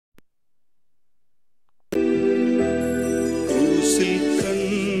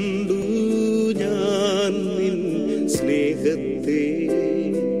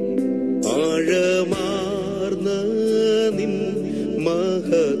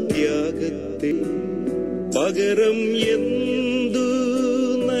ത്യാഗത്തെ പകരം എന്തു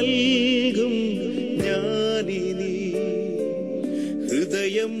നൽകും ഞാനിനി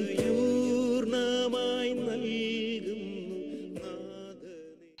ഹൃദയം പൂർണ്ണമായി നൽകുന്നു നാഥനേ.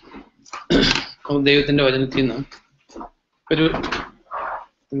 ദൈവത്തിന്റെ വചനത്തിൽ നിന്ന് ഒരു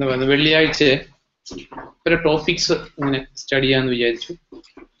എന്താ പറയുക, വെള്ളിയാഴ്ച ഒരു ടോപ്പിക്സ് ഇങ്ങനെ സ്റ്റഡി ചെയ്യാന്ന് വിചാരിച്ചു.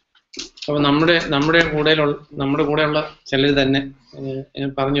 അപ്പൊ നമ്മുടെ കൂടെയുള്ള ചിലർ തന്നെ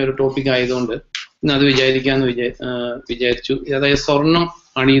പറഞ്ഞ ഒരു ടോപ്പിക് ആയതുകൊണ്ട് ഇന്ന് അത് വിചാരിച്ചു. അതായത് സ്വർണം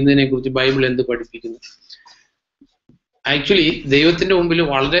അണിയുന്നതിനെ കുറിച്ച് ബൈബിൾ എന്ത് പഠിപ്പിക്കുന്നു. ആക്ച്വലി ദൈവത്തിന്റെ മുമ്പിൽ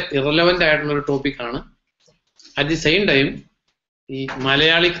വളരെ ഇറലവന്റ് ആയിട്ടുള്ള ഒരു ടോപ്പിക്കാണ്. അറ്റ് ദി സെയിം ടൈം ഈ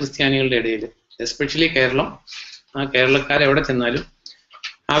മലയാളി ക്രിസ്ത്യാനികളുടെ ഇടയിൽ, എസ്പെഷ്യലി കേരളക്കാർ എവിടെ ചെന്നാലും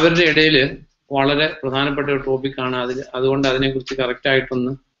അവരുടെ ഇടയിൽ വളരെ പ്രധാനപ്പെട്ട ഒരു ടോപ്പിക്കാണ്. അതുകൊണ്ട് അതിനെക്കുറിച്ച്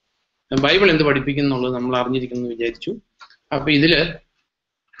കറക്റ്റായിട്ടൊന്ന് ബൈബിൾ എന്ത് പഠിപ്പിക്കുന്നുള്ളത് നമ്മൾ അറിഞ്ഞിരിക്കുന്നു വിചാരിച്ചു. അപ്പൊ ഇതില്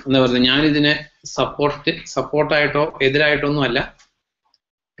എന്താ പറയുക, ഞാനിതിനെ സപ്പോർട്ടായിട്ടോ എതിരായിട്ടോ ഒന്നും അല്ല,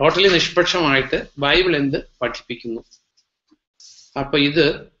 ടോട്ടലി നിഷ്പക്ഷമായിട്ട് ബൈബിൾ എന്ത് പഠിപ്പിക്കുന്നു. അപ്പൊ ഇത്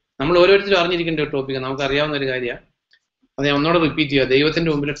നമ്മൾ ഓരോരുത്തരും അറിഞ്ഞിരിക്കേണ്ട ഒരു ടോപ്പിക്കാണ്, നമുക്കറിയാവുന്ന ഒരു കാര്യമാണ്. അത് ഞാൻ ഒന്നോടെ റിപ്പീറ്റ് ചെയ്യുക. ദൈവത്തിന്റെ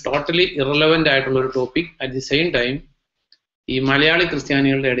മുമ്പിൽ ടോട്ടലി ഇറലവന്റ് ആയിട്ടുള്ള ഒരു topic, at the same time ഈ മലയാളി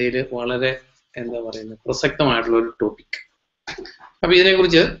ക്രിസ്ത്യാനികളുടെ ഇടയിൽ വളരെ എന്താ പറയുന്നത് പ്രസക്തമായിട്ടുള്ള ഒരു ടോപ്പിക്. അപ്പൊ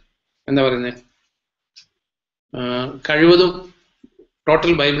ഇതിനെക്കുറിച്ച് എന്താ പറയുന്നത്, കഴിവതും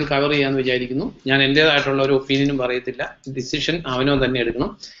ടോട്ടൽ ബൈബിൾ കവർ ചെയ്യാന്ന് വിചാരിക്കുന്നു. ഞാൻ എൻ്റെതായിട്ടുള്ള ഒരു ഒപ്പീനിയനും പറയത്തില്ല, ഡിസിഷൻ അവനോ തന്നെ എടുക്കണം.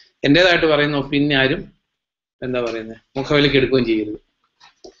 എൻ്റെതായിട്ട് പറയുന്ന ഒപ്പീനിയൻ ആരും എന്താ പറയുന്നത് മുഖവിലേക്ക് എടുക്കുകയും ചെയ്യരുത്.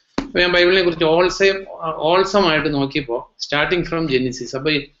 അപ്പൊ ഞാൻ ബൈബിളിനെ കുറിച്ച് ഓൾസമായിട്ട് നോക്കിയപ്പോൾ സ്റ്റാർട്ടിങ് ഫ്രം ജെനിസിസ്, അപ്പൊ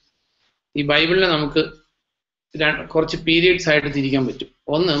ഈ ബൈബിളിനെ നമുക്ക് കുറച്ച് പീരിയഡ്സ് ആയിട്ട് തിരിക്കാൻ പറ്റും.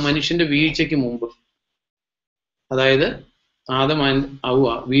 ഒന്ന്, മനുഷ്യന്റെ വീഴ്ചയ്ക്ക് മുമ്പ്, അതായത് ആദം ഹവ്വ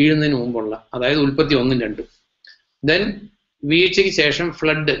വീഴുന്നതിന് മുമ്പുള്ള, അതായത് ഉൽപ്പത്തി 1-2. ദെൻ വീഴ്ചയ്ക്ക് ശേഷം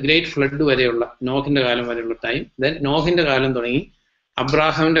ഗ്രേറ്റ് ഫ്ലഡ് വരെയുള്ള നോഹിന്റെ കാലം വരെയുള്ള ടൈം. ദെൻ നോഹിന്റെ കാലം തുടങ്ങി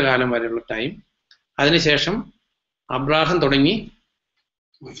അബ്രാഹാമിന്റെ കാലം വരെയുള്ള ടൈം. അതിനുശേഷം അബ്രാഹാം തുടങ്ങി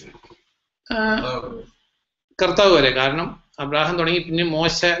കർത്താവ് വരെ, കാരണം അബ്രാഹാം തുടങ്ങി പിന്നെ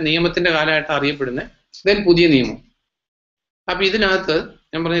മോശ നിയമത്തിന്റെ കാലമായിട്ട് അറിയപ്പെടുന്നത്. ദെൻ പുതിയ നിയമം. അപ്പൊ ഇതിനകത്ത്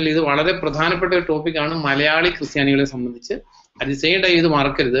ഞാൻ പറഞ്ഞില്ല, ഇത് വളരെ പ്രധാനപ്പെട്ട ഒരു ടോപ്പിക്കാണ് മലയാളി ക്രിസ്ത്യാനികളെ സംബന്ധിച്ച്. അറ്റ് ദി സെയിം ടൈം ഇത്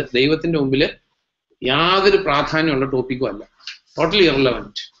മറക്കരുത്, ദൈവത്തിന്റെ മുമ്പിൽ യാതൊരു പ്രാധാന്യമുള്ള ടോപ്പിക്കും അല്ല, ടോട്ടലി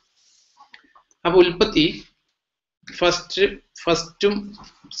ഇറലവന്റ്. അപ്പൊ ഉൽപ്പത്തി ഫസ്റ്റും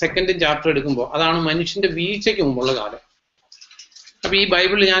സെക്കൻഡും ചാപ്റ്റർ എടുക്കുമ്പോൾ അതാണ് മനുഷ്യന്റെ വീഴ്ചയ്ക്ക് മുമ്പുള്ള കാലം. അപ്പൊ ഈ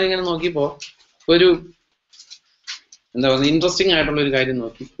ബൈബിളിൽ ഞാനിങ്ങനെ നോക്കിയപ്പോൾ ഒരു എന്താ പറയുക ഇൻട്രസ്റ്റിംഗ് ആയിട്ടുള്ള ഒരു കാര്യം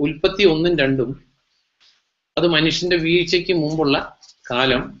നോക്കി. ഉൽപ്പത്തി 1-2 അത് മനുഷ്യന്റെ വീഴ്ചയ്ക്ക് മുമ്പുള്ള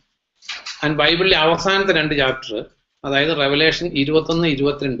കാലം. ആൻഡ് ബൈബിളിലെ അവസാനത്തെ 2 ചാപ്റ്റർ, അതായത് റെവലേഷൻ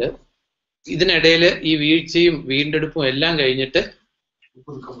 21-22, ഇതിനിടയിൽ ഈ വീഴ്ചയും വീണ്ടെടുപ്പും എല്ലാം കഴിഞ്ഞിട്ട്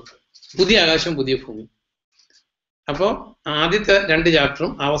പുതിയ ആകാശം പുതിയ ഭൂമി. അപ്പോൾ ആദ്യത്തെ 2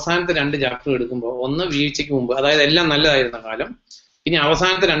 ചാപ്റ്ററും അവസാനത്തെ 2 ചാപ്റ്ററും എടുക്കുമ്പോൾ, ഒന്ന് വീഴ്ചയ്ക്ക് മുമ്പ്, അതായത് എല്ലാം നല്ലതായിരുന്ന കാലം. ഇനി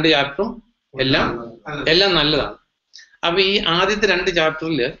അവസാനത്തെ 2 ചാപ്റ്ററും എല്ലാം നല്ലതാണ്. അപ്പൊ ഈ ആദ്യത്തെ 2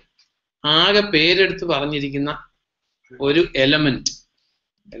 ചാപ്റ്ററിൽ ആകെ പേരെടുത്ത് പറഞ്ഞിരിക്കുന്ന ഒരു എലമെന്റ്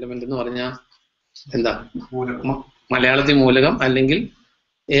എന്ന് പറഞ്ഞാൽ എന്താ, മലയാളത്തിൽ മൂലകം അല്ലെങ്കിൽ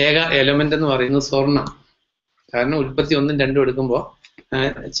ഏക എലമെന്റ് എന്ന് പറയുന്നത് സ്വർണം. കാരണം ഉൽപ്പത്തി 1-2 എടുക്കുമ്പോൾ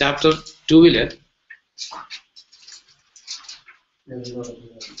ചാപ്റ്റർ 2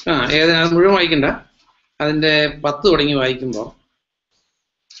 മുഴുവൻ വായിക്കണ്ട, അതിന്റെ 10 തുടങ്ങി വായിക്കുമ്പോൾ,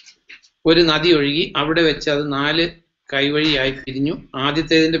 ഒരു നദി ഒഴുകി അവിടെ വെച്ച് അത് 4 കൈവഴിയായി പിരിഞ്ഞു.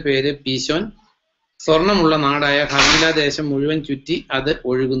 ആദ്യത്തേതിന്റെ പേര് പീശോൻ. സ്വർണമുള്ള നാടായ ഹവീല ദേശം മുഴുവൻ ചുറ്റി അത്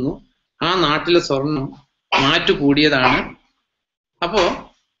ഒഴുകുന്നു. ആ നാട്ടിലെ സ്വർണം മാറ്റു കൂടിയതാണ്. അപ്പോ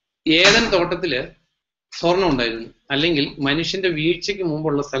ഏദൻ തോട്ടത്തില് സ്വർണം ഉണ്ടായിരുന്നു, അല്ലെങ്കിൽ മനുഷ്യന്റെ വീഴ്ചയ്ക്ക്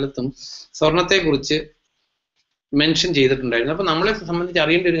മുമ്പുള്ള സ്ഥലത്തും സ്വർണത്തെക്കുറിച്ച് മെൻഷൻ ചെയ്തിട്ടുണ്ടായിരുന്നു. അപ്പൊ നമ്മളെ സംബന്ധിച്ച്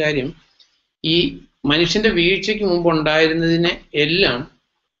അറിയേണ്ട ഒരു കാര്യം, ഈ മനുഷ്യന്റെ വീഴ്ചയ്ക്ക് മുമ്പ് ഉണ്ടായിരുന്നതിനെ എല്ലാം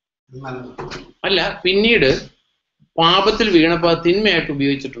അല്ല, പിന്നീട് പാപത്തിൽ വീണപ്പോൾ തിന്മയായിട്ട്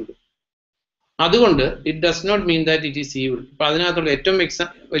ഉപയോഗിച്ചിട്ടുണ്ട്. അതുകൊണ്ട് it does not mean that it is evil. ഇപ്പൊ അതിനകത്തുള്ള ഏറ്റവും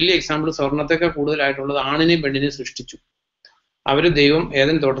വലിയ എക്സാമ്പിൾ സ്വർണത്തൊക്കെ കൂടുതലായിട്ടുള്ളത് ആണിനെയും പെണ്ണിനെയും സൃഷ്ടിച്ചു. അവര് ദൈവം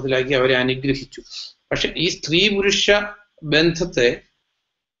ഏദൻ തോട്ടത്തിലാക്കി അവരെ അനുഗ്രഹിച്ചു. പക്ഷെ ഈ സ്ത്രീ പുരുഷ ബന്ധത്തെ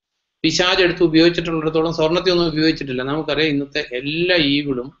പിശാചെടുത്ത് ഉപയോഗിച്ചിട്ടുള്ളിടത്തോളം സ്വർണത്തെ ഒന്നും ഉപയോഗിച്ചിട്ടില്ല. നമുക്കറിയാം ഇന്നത്തെ എല്ലാ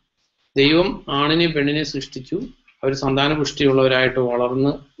ഈവിളും ദൈവം ആണിനെയും പെണ്ണിനെയും സൃഷ്ടിച്ചു, അവർ സന്താനപുഷ്ടിയുള്ളവരായിട്ട്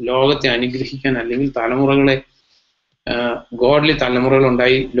വളർന്ന് ലോകത്തെ അനുഗ്രഹിക്കാൻ, അല്ലെങ്കിൽ തലമുറകളെ ഗോഡ്ലി തലമുറകൾ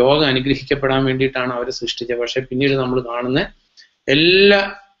ഉണ്ടായി ലോകം അനുഗ്രഹിക്കപ്പെടാൻ വേണ്ടിയിട്ടാണ് അവരെ സൃഷ്ടിച്ചത്. പക്ഷെ പിന്നീട് നമ്മൾ കാണുന്ന എല്ലാ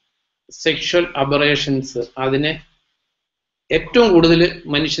സെക്ഷൽ അബറേഷൻസ്, അതിനെ ഏറ്റവും കൂടുതൽ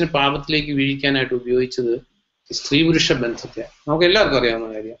മനുഷ്യനെ പാപത്തിലേക്ക് വീഴിക്കാനായിട്ട് ഉപയോഗിച്ചത് സ്ത്രീ പുരുഷ ബന്ധത്തെ നമുക്ക് എല്ലാവർക്കും അറിയാവുന്ന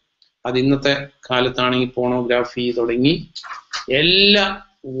കാര്യം. അത് ഇന്നത്തെ കാലത്താണെങ്കിൽ പോണോഗ്രാഫി തുടങ്ങി എല്ലാ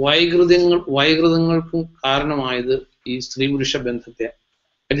വൈകൃതങ്ങൾക്കും കാരണമായത് ഈ സ്ത്രീ പുരുഷ ബന്ധത്തെ.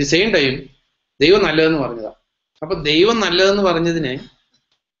 അറ്റ് ദി സെയിം ടൈം ദൈവം നല്ലതെന്ന് പറഞ്ഞതാ. അപ്പൊ ദൈവം നല്ലതെന്ന് പറഞ്ഞതിനെ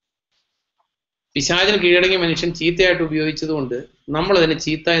പിശാചിന് കീഴടങ്ങിയ മനുഷ്യൻ ചീത്തയായിട്ട് ഉപയോഗിച്ചത് കൊണ്ട് നമ്മൾ അതിനെ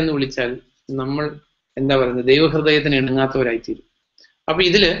ചീത്ത എന്ന് വിളിച്ചാൽ നമ്മൾ എന്താ പറയുന്നത്, ദൈവഹൃദയത്തിന് ഇണങ്ങാത്തവരായിത്തീരും. അപ്പൊ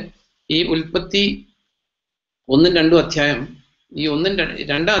ഇതില് ഈ ഉൽപ്പത്തി 1-2 അധ്യായം, ഈ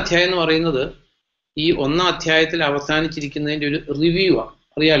 1-2 അധ്യായം എന്ന് പറയുന്നത് ഈ 1 അധ്യായത്തിൽ അവസാനിച്ചിരിക്കുന്നതിന്റെ ഒരു റിവ്യൂ ആണ്.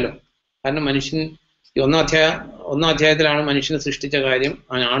 അറിയാലോ, കാരണം മനുഷ്യൻ ഈ 1 അധ്യായത്തിലാണ് മനുഷ്യനെ സൃഷ്ടിച്ച കാര്യം,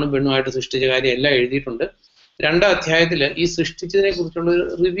 ആണും പെണ്ണുമായിട്ട് സൃഷ്ടിച്ച കാര്യം എല്ലാം എഴുതിയിട്ടുണ്ട്. 2 അധ്യായത്തിൽ ഈ സൃഷ്ടിച്ചതിനെ കുറിച്ചുള്ള ഒരു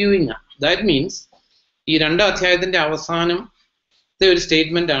റിവ്യൂയിങ് ആണ്. ദാറ്റ് മീൻസ് ഈ 2 അധ്യായത്തിന്റെ അവസാനത്തെ ഒരു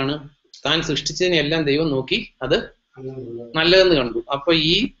സ്റ്റേറ്റ്മെന്റ് ആണ്, താൻ സൃഷ്ടിച്ചതിനെല്ലാം ദൈവം നോക്കി അത് നല്ലതെന്ന് കണ്ടു. അപ്പൊ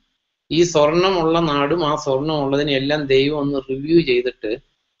ഈ സ്വർണമുള്ള നാടും ആ സ്വർണ്ണമുള്ളതിനെ എല്ലാം ദൈവം ഒന്ന് റിവ്യൂ ചെയ്തിട്ട്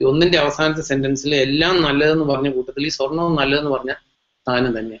 1-ന്റെ അവസാനത്തെ സെന്റൻസിൽ എല്ലാം നല്ലതെന്ന് പറഞ്ഞ കൂട്ടത്തിൽ ഈ സ്വർണവും നല്ലതെന്ന് പറഞ്ഞ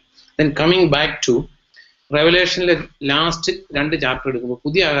താനും തന്നെ. Then coming back to റെവലേഷനിലെ last 2 chapter എടുക്കുമ്പോൾ,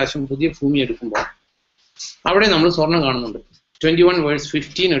 പുതിയ ആകാശം പുതിയ ഭൂമി എടുക്കുമ്പോൾ അവിടെ നമ്മൾ സ്വർണം കാണുന്നുണ്ട്.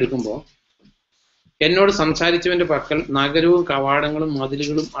 21:15 എടുക്കുമ്പോൾ, എന്നോട് സംസാരിച്ചവന്റെ പക്കൽ നഗരവും കവാടങ്ങളും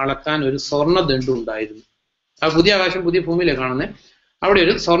മതിലുകളും അളക്കാൻ ഒരു സ്വർണ്ണദണ്ഡ് ഉണ്ടായിരുന്നു. ആ പുതിയ ആകാശം പുതിയ ഭൂമിയിലെ കാണുന്നത്, അവിടെ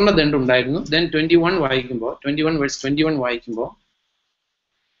ഒരു സ്വർണ്ണദണ്ഡ് ഉണ്ടായിരുന്നു. ദെൻ 21:21 വായിക്കുമ്പോൾ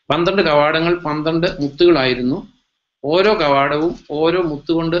 12 കവാടങ്ങൾ 12 മുത്തുകളായിരുന്നു. ഓരോ കവാടവും ഓരോ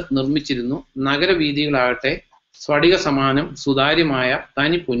മുത്തുകൊണ്ട് നിർമ്മിച്ചിരുന്നു. നഗരവീഥികളാകട്ടെ സ്ഫടിക സമാനം സുതാര്യമായ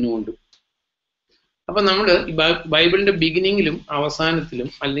തനി പൊന്നുകൊണ്ടു. അപ്പൊ നമ്മള് ബൈബിളിന്റെ ബിഗിനിങ്ങിലും അവസാനത്തിലും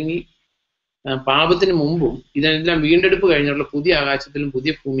അല്ലെങ്കിൽ പാപത്തിന് മുമ്പും ഇതെല്ലാം വീണ്ടെടുപ്പ് കഴിഞ്ഞുള്ള പുതിയ ആകാശത്തിലും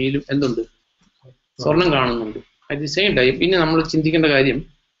പുതിയ ഭൂമിയിലും എന്തുണ്ട്? സ്വർണം കാണുന്നുണ്ട്. അറ്റ് ദി സെയിം ടൈം ഇനി നമ്മൾ ചിന്തിക്കേണ്ട കാര്യം,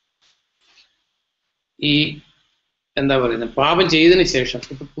 ഈ എന്താ പറയുന്നത്, പാപം ചെയ്തതിന് ശേഷം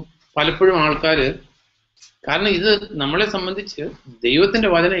ഇപ്പൊ പലപ്പോഴും ആൾക്കാര്, കാരണം ഇത് നമ്മളെ സംബന്ധിച്ച് ദൈവത്തിന്റെ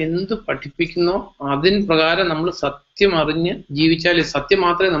വചനം എന്ത് പഠിപ്പിക്കുന്നോ അതിന് പ്രകാരം നമ്മൾ സത്യം അറിഞ്ഞ് ജീവിച്ചാൽ സത്യം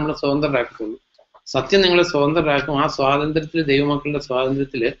മാത്രമേ നമ്മളെ സ്വതന്ത്രരാക്കത്തുള്ളൂ. സത്യം നിങ്ങളെ സ്വതന്ത്രരാക്കും. ആ സ്വാതന്ത്ര്യത്തില്, ദൈവമക്കളുടെ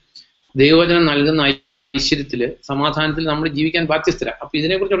സ്വാതന്ത്ര്യത്തില്, ദൈവവചനം നൽകുന്ന ഐശ്വര്യത്തില്, സമാധാനത്തിൽ നമ്മൾ ജീവിക്കാൻ ബാധ്യസ്ഥരാ. അപ്പൊ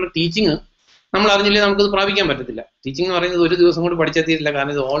ഇതിനെക്കുറിച്ചുള്ള ടീച്ചിങ് നമ്മൾ അറിഞ്ഞില്ലേ നമുക്കത് പ്രാപിക്കാൻ പറ്റത്തില്ല. ടീച്ചിങ് എന്ന് പറയുന്നത് ഒരു ദിവസം കൊണ്ട് പഠിച്ചെത്തിയിട്ടില്ല.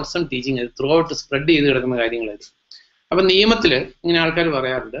 കാരണം ഇത് awesome teaching, through out spread ചെയ്ത് കിടക്കുന്ന കാര്യങ്ങളായിരുന്നു. അപ്പൊ നിയമത്തില് ഇങ്ങനെ ആൾക്കാർ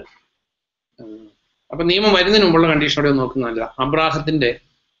പറയാറുണ്ട്. അപ്പൊ നിയമം വരുന്നതിന് മുമ്പുള്ള കണ്ടീഷനോടെ നോക്കുന്നത് നല്ലതാ. അബ്രാഹത്തിന്റെ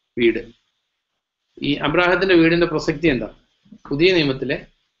വീട്, ഈ അബ്രാഹത്തിന്റെ വീടിന്റെ പ്രസക്തി എന്താ? പുതിയ നിയമത്തിലെ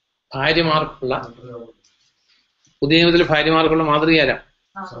ഭാര്യമാർക്കുള്ള മാതൃകയാരാ?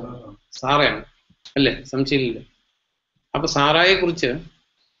 സാറയാണ് അല്ലേ? സംശയമില്ല. അപ്പൊ സാറായെ കുറിച്ച്,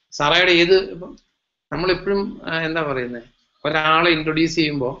 സാറായുടെ ഏത്, ഇപ്പം നമ്മളെപ്പോഴും എന്താ പറയുന്നത്, ഒരാളെ ഇൻട്രൊഡ്യൂസ്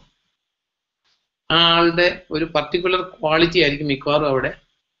ചെയ്യുമ്പോൾ ആ ആളുടെ ഒരു പർട്ടിക്കുലർ ക്വാളിറ്റി ആയിരിക്കും മിക്കവാറും അവിടെ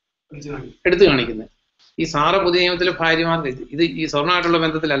എടുത്തു കാണിക്കുന്നത്. ഈ സാറ പുതിയ നിയമത്തിലെ ഭാര്യമാർക്ക് ഇത് ഈ സ്വർണ്ണമായിട്ടുള്ള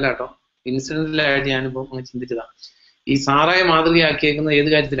ബന്ധത്തിലല്ല കേട്ടോ, ഇൻസിഡന്റിലായിട്ട് ഞാനിപ്പോ അങ്ങ് ചിന്തിച്ചതാ. ഈ സാറായെ മാതൃകയാക്കിയേക്കുന്നത് ഏത്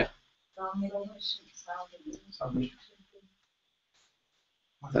കാര്യത്തിലാ?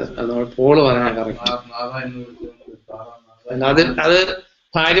 പോള് പറയാൻ കറക്റ്റ്. അത്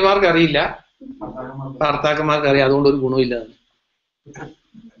ഭാര്യമാർക്ക് അറിയില്ല, ഭർത്താക്കന്മാർക്ക് അറിയാം. അതുകൊണ്ട് ഒരു ഗുണമില്ല.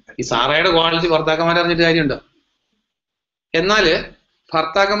 ഈ സാറയുടെ ക്വാളിറ്റി ഭർത്താക്കന്മാരെ അറിഞ്ഞിട്ട് കാര്യമുണ്ടോ? എന്നാല്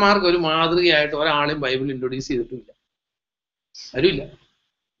ഭർത്താക്കന്മാർക്ക് ഒരു മാതൃകയായിട്ട് ഒരാളെയും ബൈബിൾ ഇൻട്രൊഡ്യൂസ് ചെയ്തിട്ടില്ല, ആരുമില്ല.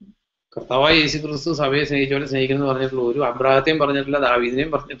 കർത്താവായ യേശുക്രിസ്തു സഭയെ സ്നേഹിച്ചവരെ സ്നേഹിക്കണം പറഞ്ഞിട്ടുള്ള ഒരു അബ്രാഹത്തെയും പറഞ്ഞിട്ടില്ല,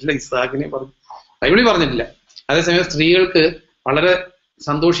 ദാവീദിനെയും പറഞ്ഞിട്ടില്ല, ഇസ്ഹാക്കിനെയും ബൈബിളിൽ പറഞ്ഞിട്ടില്ല. അതേസമയം സ്ത്രീകൾക്ക് വളരെ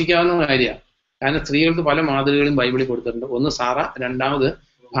സന്തോഷിക്കാവുന്ന കാര്യമാണ്. കാരണം സ്ത്രീകൾക്ക് പല മാതൃകകളും ബൈബിളിൽ കൊടുത്തിട്ടുണ്ട്. ഒന്ന് സാറ, രണ്ടാമത്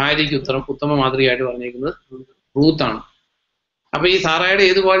ഭാര്യയ്ക്ക് ഉത്തമ മാതൃകയായിട്ട് പറഞ്ഞേക്കുന്നത് റൂത്താണ്. അപ്പൊ ഈ സാറയുടെ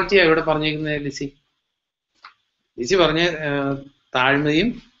ഏത് ക്വാളിറ്റിയാണ് ഇവിടെ പറഞ്ഞേക്കുന്നത്? ലിസി പറഞ്ഞ താഴ്മയും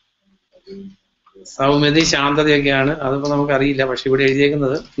സൗമ്യതയും ശാന്തതയൊക്കെയാണ്. അതിപ്പോ നമുക്കറിയില്ല. പക്ഷെ ഇവിടെ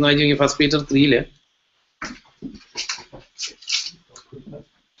എഴുതിയേക്കുന്നത് എന്ന് വെച്ചാൽ 1 Peter 3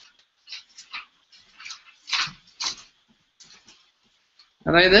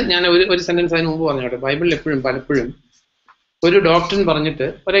 അതായത് ഞാൻ ഒരു സെന്റൻസ് അതിന് മുമ്പ് പറഞ്ഞോട്ടെ. ബൈബിളിൽ പലപ്പോഴും ഒരു ഡോക്ടറിൻ പറഞ്ഞിട്ട്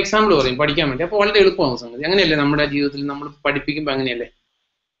ഒരു എക്സാമ്പിൾ പറയും പഠിക്കാൻ വേണ്ടി. അപ്പോൾ വളരെ എളുപ്പമാകും സംഗതി. അങ്ങനെയല്ലേ നമ്മുടെ ജീവിതത്തിൽ നമ്മൾ പഠിപ്പിക്കുമ്പോൾ? അങ്ങനെയല്ലേ?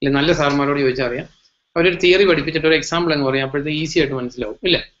 അല്ലെ? നല്ല സാർമാരോട് ചോദിച്ചാൽ അറിയാം. അവരൊരു തിയറി പഠിപ്പിച്ചിട്ട് ഒരു എക്സാമ്പിൾ എന്ന് പറയും, അപ്പോഴത്തെ ഈസി ആയിട്ട് മനസ്സിലാവും,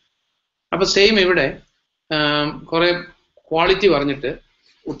 ഇല്ല? അപ്പൊ സെയിം ഇവിടെ കുറെ ക്വാളിറ്റി പറഞ്ഞിട്ട്,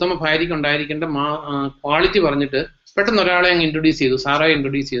 ഉത്തമ ഭാര്യയ്ക്ക് ഉണ്ടായിരിക്കേണ്ട ക്വാളിറ്റി പറഞ്ഞിട്ട് പെട്ടെന്ന് ഒരാളെ അങ്ങ് ഇൻട്രൊഡ്യൂസ് ചെയ്തു, സാറായി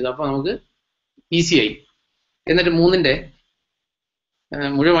ഇൻട്രൊഡ്യൂസ് ചെയ്തു. അപ്പൊ നമുക്ക് ഈസിയായി. എന്നിട്ട് 3-ന്റെ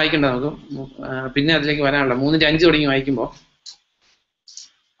മുഴുവൻ വായിക്കണ്ട നമുക്ക്, പിന്നെ അതിലേക്ക് വരാനുള്ള 3-5 തുടങ്ങി വായിക്കുമ്പോ,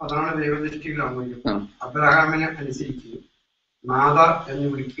 അതാണ് ദൈവദൃഷ്ടിയിൽ അബ്രഹാമിനെ അനുസരിക്കുകയും നാഥ എന്ന്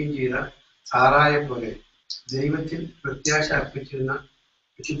വിളിക്കുകയും ചെയ്ത സാറായെ പോലെ ദൈവത്തിൽ പ്രത്യാശ അർപ്പിച്ചിരുന്ന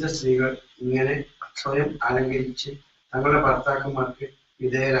വിശുദ്ധ സ്ത്രീകൾ ഇങ്ങനെ സ്വയം അലങ്കരിച്ച് തങ്ങളുടെ ഭർത്താക്കന്മാർക്ക്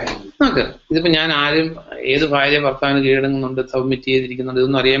വിധേയരായിരുന്നു. നോക്ക്, ഇതിപ്പോ ഞാൻ ആരും ഏത് ഭാര്യ ഭർത്താവിന് കീഴടങ്ങുന്നുണ്ട്, സബ്മിറ്റ് ചെയ്തിരിക്കുന്നുണ്ട്,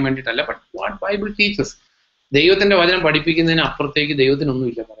 ഇതൊന്നും അറിയാൻ വേണ്ടിയിട്ടല്ല. ബട്ട് വാട്ട് ബൈബിൾ ടീച്ചേഴ്സ്, ദൈവത്തിന്റെ വചനം പഠിപ്പിക്കുന്നതിന് അപ്പുറത്തേക്ക്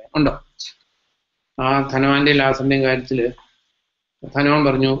ദൈവത്തിനൊന്നുമില്ല പറയാൻ. ഉണ്ടോ? ആ ധനവാന്റെയും ലാസറിന്റെയും കാര്യത്തില് ധനവാൻ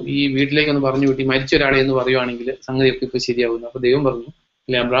പറഞ്ഞു, ഈ വീട്ടിലേക്കൊന്ന് പറഞ്ഞു വിട്ടി മരിച്ച ഒരാളെ എന്ന് പറയുവാണെങ്കിൽ സംഗതിയൊക്കെ ഇപ്പൊ ശരിയാവുന്നു. അപ്പൊ ദൈവം പറഞ്ഞു,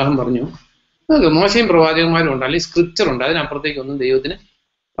 അല്ലെ അബ്രാഹം പറഞ്ഞു, മോശയും പ്രവാചകന്മാരും ഉണ്ട്, അല്ലെങ്കിൽ സ്ക്രിപ്ചർ ഉണ്ട്, അതിനപ്പുറത്തേക്കൊന്നും ദൈവത്തിന്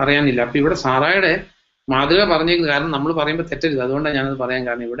പറയാനില്ല. അപ്പൊ ഇവിടെ സാറായുടെ മാതൃക പറഞ്ഞേക്കുന്നത്, കാരണം നമ്മൾ പറയുമ്പോൾ തെറ്റരുത്, അതുകൊണ്ടാണ് ഞാനത് പറയാൻ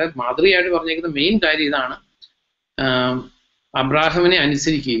കാരണം. ഇവിടെ മാതൃകയായിട്ട് പറഞ്ഞേക്കുന്ന മെയിൻ കാര്യം ഇതാണ്: അബ്രാഹമിനെ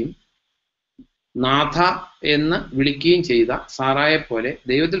അനുസരിക്കുകയും നാഥ എന്ന് വിളിക്കുകയും ചെയ്ത സാറായെ പോലെ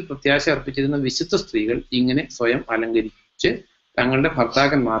ദൈവത്തിൽ പ്രത്യാശ അർപ്പിച്ചിരുന്ന വിശുദ്ധ സ്ത്രീകൾ ഇങ്ങനെ സ്വയം അലങ്കരിച്ച് തങ്ങളുടെ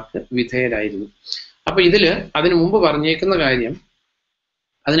ഭർത്താക്കന്മാർക്ക് വിധേയരായിരുന്നു. അപ്പൊ ഇതില് അതിനു മുമ്പ് പറഞ്ഞേക്കുന്ന കാര്യം,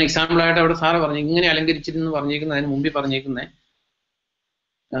 അതിന് എക്സാമ്പിളായിട്ട് അവിടെ സാറ പറഞ്ഞു ഇങ്ങനെ അലങ്കരിച്ചിരുന്നു പറഞ്ഞേക്കുന്ന, അതിന് മുമ്പിൽ പറഞ്ഞേക്കുന്ന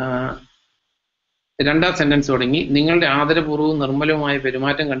രണ്ടാം സെന്റൻസ് തുടങ്ങി, നിങ്ങളുടെ ആദരപൂർവ്വവും നിർമ്മലവുമായ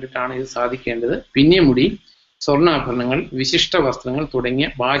പെരുമാറ്റം കണ്ടിട്ടാണ് ഇത് സാധിക്കേണ്ടത്. പിന്നെ മുടി, സ്വർണ്ണാഭരണങ്ങൾ, വിശിഷ്ട വസ്ത്രങ്ങൾ തുടങ്ങിയ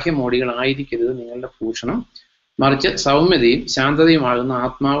ബാഹ്യമോടികൾ ആയിരിക്കരുത് നിങ്ങളുടെ ഭൂഷണം, മറിച്ച് സൗമ്യതയും ശാന്തതയുമാകുന്ന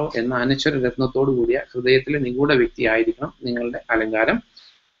ആത്മാവ് എന്ന അനശ്വര രത്നത്തോടു കൂടിയ ഹൃദയത്തിലെ നിഗൂഢ വ്യക്തി ആയിരിക്കണം നിങ്ങളുടെ അലങ്കാരം.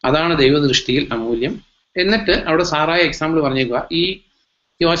 അതാണ് ദൈവദൃഷ്ടിയിൽ അമൂല്യം. എന്നിട്ട് അവിടെ സാറായ എക്സാമ്പിൾ പറഞ്ഞേക്കുക. ഈ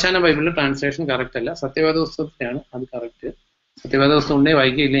യോശാന ബൈബിളിലെ ട്രാൻസ്ലേഷൻ കറക്റ്റ് അല്ല, സത്യവേദ പുസ്തകത്തിലാണ് അത് കറക്റ്റ്. സത്യവേദ പുസ്തകം ഉണ്ടേ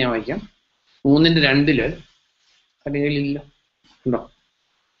വായിക്കില്ല, ഞാൻ വായിക്കാം. 3:2 അല്ലെങ്കിൽ ഇല്ല, ഉണ്ടോ?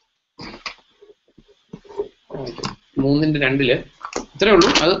 3:2 ഇത്രേ ഉള്ളൂ.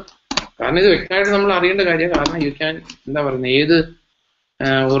 അത് കാരണം ഇത് വ്യക്തമായിട്ട് നമ്മൾ അറിയേണ്ട കാര്യമാണ്. കാരണം യു ക്യാൻ, എന്താ പറയുന്നത്, ഏത്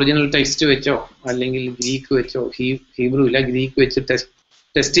ഒറിജിനൽ ടെക്സ്റ്റ് വെച്ചോ അല്ലെങ്കിൽ ഗ്രീക്ക് വെച്ചോ, ഹീബ്രു ഇല്ല, ഗ്രീക്ക് വെച്ച്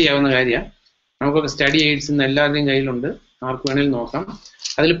ടെസ്റ്റ് ചെയ്യാവുന്ന കാര്യമാണ്. നമുക്കൊക്കെ സ്റ്റഡി എയ്ഡ്സ് ഇന്ന് എല്ലാവരുടെയും കയ്യിലുണ്ട്, ആർക്ക് വേണമെങ്കിലും നോക്കാം.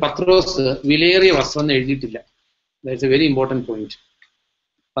 അതിൽ പത്രോസ് വിലയേറിയ വസ്ത്രം എന്ന് എഴുതിയിട്ടില്ല. That's A very important point.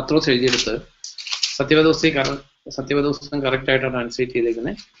 പത്രോസ് എഴുതിയെടുത്ത് സത്യവേദ പുസ്തകം കറക്റ്റ് ആയിട്ടാണ് ട്രാൻസ്ലേറ്റ്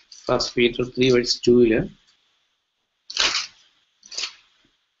ചെയ്തേക്കുന്നത്. 1 Peter 3:2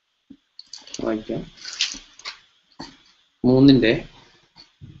 വായിക്കാം. 3:3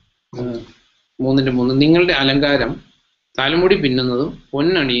 നിങ്ങളുടെ അലങ്കാരം തലമുടി പിന്നുന്നതും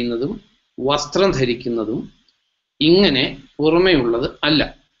പൊന്നണിയുന്നതും വസ്ത്രം ധരിക്കുന്നതും ഇങ്ങനെ പുറമേയുള്ളത് അല്ല.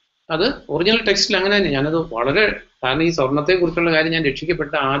 അത് ഒറിജിനൽ ടെക്സ്റ്റിൽ അങ്ങനെ തന്നെ. ഞാനത് വളരെ, കാരണം ഈ സ്വർണത്തെ കുറിച്ചുള്ള കാര്യം ഞാൻ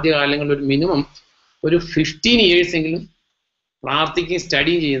രക്ഷിക്കപ്പെട്ട ആദ്യ കാലങ്ങളിൽ ഒരു മിനിമം ഒരു 15 years എങ്കിലും പ്രാർത്ഥിക്കുകയും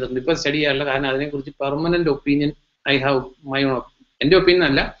സ്റ്റഡിയും ചെയ്യുന്നുണ്ട്. ഇപ്പൊ സ്റ്റഡി ചെയ്യാറില്ല, കാരണം അതിനെക്കുറിച്ച് permanent opinion I have my own. എന്റെ ഒപ്പീനിയൻ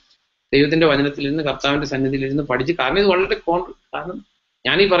അല്ല, ദൈവത്തിന്റെ വചനത്തിലിരുന്ന് കർത്താവിന്റെ സന്നിധിയിലിരുന്ന് പഠിച്ച്. കാരണം ഇത് വളരെ കാരണം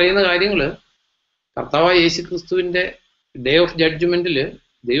ഞാൻ ഈ പറയുന്ന കാര്യങ്ങള് കർത്താവായ യേശു ക്രിസ്തുവിന്റെ ഡേ ഓഫ് ജഡ്ജ്മെന്റില്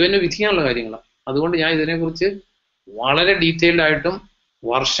ദൈവം എന്നെ വിധിക്കാനുള്ള കാര്യങ്ങളാണ്. അതുകൊണ്ട് ഞാൻ ഇതിനെക്കുറിച്ച് വളരെ ഡീറ്റെയിൽഡ് ആയിട്ടും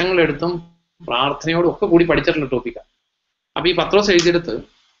വർഷങ്ങളെടുത്തും പ്രാർത്ഥനയോടും ഒക്കെ കൂടി പഠിച്ചിട്ടുള്ള ടോപ്പിക്കാണ്. അപ്പൊ ഈ പത്രോസ് എഴുതിയെടുത്ത്,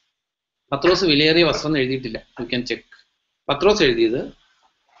 പത്രോസ് വിലയേറിയ വസ്ത്രം എന്ന് എഴുതിയിട്ടില്ല, യു ക്യാൻ ചെക്ക്. പത്രോസ് എഴുതിയത്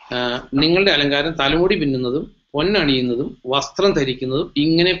നിങ്ങളുടെ അലങ്കാരം തലമുടി പിന്നുന്നതും പൊന്നണിയുന്നതും വസ്ത്രം ധരിക്കുന്നതും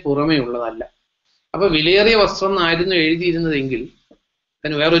ഇങ്ങനെ പുറമേ ഉള്ളതല്ല. അപ്പൊ വിലയേറിയ വസ്ത്രം എന്നായിരുന്നു എഴുതിയിരുന്നതെങ്കിൽ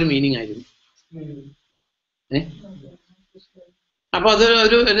അതിന് വേറൊരു മീനിങ് ആയിരുന്നു. അപ്പൊ അത്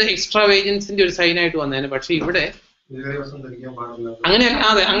ഒരു എക്സ്ട്രാ വേജൻസിന്റെ ഒരു സൈനായിട്ട് വന്നേനെ. പക്ഷെ ഇവിടെ അങ്ങനെയല്ല,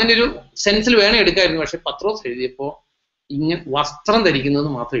 അതെ, അങ്ങനെ ഒരു സെൻസിൽ വേണം എടുക്കായിരുന്നു. പക്ഷെ പത്രോസ് എഴുതിയപ്പോ ഇങ്ങനെ വസ്ത്രം ധരിക്കുന്നത്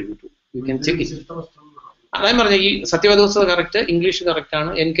മാത്രം എഴുതിട്ടു. You can check it. അതായത് പറഞ്ഞ ഈ സത്യവേദ പുസ്തകം കറക്റ്റ്, ഇംഗ്ലീഷ് കറക്റ്റ് ആണ്.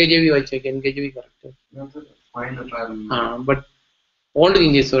 NKJV വായിച്ചേക്ക്, NKJV correct. But old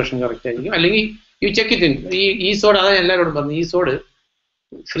English version correct ആയിരിക്കും. അല്ലെങ്കിൽ യു ചെക്ക് ഇറ്റ്. ഈ സോഡ്, അതാണ് എല്ലാവരോടും പറഞ്ഞു, ഈ സോഡ്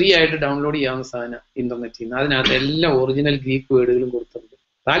ഫ്രീ ആയിട്ട് ഡൗൺലോഡ് ചെയ്യാവുന്ന സാധനം ഇന്റർനെറ്റിൽ നിന്ന്. അതിനകത്ത് എല്ലാ ഒറിജിനൽ ഗ്രീക്ക് വേർഡുകളും കൊടുത്തിട്ടുണ്ട്.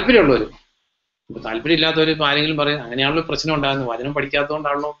 താല്പര്യമുള്ളവർ. ഇപ്പൊ താല്പര്യം ഇല്ലാത്തവർ ഇപ്പൊ ആരെങ്കിലും പറയും, അങ്ങനെയാണല്ലോ പ്രശ്നം ഉണ്ടാകുന്നത്, വചനം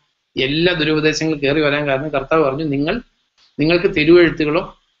പഠിക്കാത്തതുകൊണ്ടാണല്ലോ എല്ലാ ദുരുപദേശങ്ങളും കയറി വരാൻ കാരണം. കർത്താവ് പറഞ്ഞു, നിങ്ങൾക്ക് തിരുവെഴുത്തുകളോ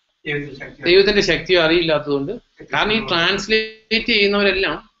ദൈവത്തിന്റെ ശക്തിയോ അറിയില്ലാത്തതുകൊണ്ട്. കാരണം ഈ ട്രാൻസ്ലേറ്റ്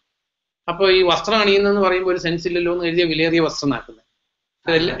ചെയ്യുന്നവരെല്ലാം അപ്പൊ ഈ വസ്ത്രം അണിയുന്നെന്ന് പറയുമ്പോൾ ഒരു സെൻസ് ഇല്ലല്ലോ എന്ന് എഴുതിയ വിലയേറിയ വസ്ത്രം ആക്കുന്നത്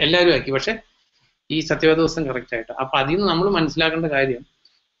എല്ലാവരും ആക്കി. പക്ഷെ ഈ സത്യവേദ പുസ്തകം കറക്റ്റ് ആയിട്ട്. അപ്പൊ അതിൽ നിന്ന് നമ്മൾ മനസ്സിലാക്കേണ്ട കാര്യം,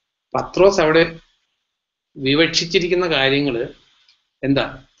 പത്രോസ് അവിടെ വിവക്ഷിച്ചിരിക്കുന്ന കാര്യങ്ങള് എന്താ,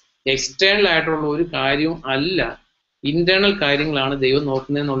 എക്സ്റ്റേണൽ ആയിട്ടുള്ള ഒരു കാര്യവും അല്ല, ഇന്റേണൽ കാര്യങ്ങളാണ് ദൈവം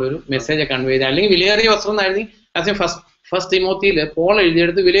നോക്കുന്നതെന്നുള്ളൊരു മെസ്സേജ് കൺവേ ചെയ്ത്. അല്ലെങ്കിൽ വിലയേറിയ വസ്ത്രം എന്നായിരുന്നു ഫസ്റ്റ് തിമോത്തിയില് പോൾ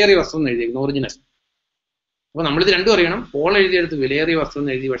എഴുതിയെടുത്ത് വിലയേറിയ വസ്ത്രം എന്ന് എഴുതിയിരിക്കുന്നു ഒറിജിനൽ. അപ്പൊ നമ്മളിത് രണ്ടും അറിയണം. പോൾ എഴുതിയെടുത്ത് വിലയേറിയ വസ്ത്രം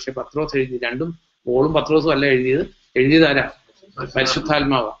എന്ന് എഴുതി, പക്ഷെ പത്രോസ് എഴുതി. രണ്ടും പോളും പത്രോസും അല്ല എഴുതിയത് ആരാ?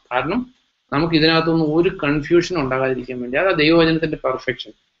 പരിശുദ്ധാത്മാവ. കാരണം നമുക്ക് ഇതിനകത്തൊന്നും ഒരു കൺഫ്യൂഷൻ ഉണ്ടാകാതിരിക്കാൻ വേണ്ടി. അതാ ദൈവവചനത്തിന്റെ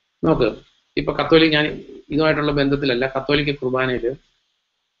പെർഫെക്ഷൻ. നോക്ക്, ഇപ്പൊ കത്തോലിക്, ഞാൻ ഇതുമായിട്ടുള്ള ബന്ധത്തിലല്ല, കത്തോലിക്ക കുർബാനയില്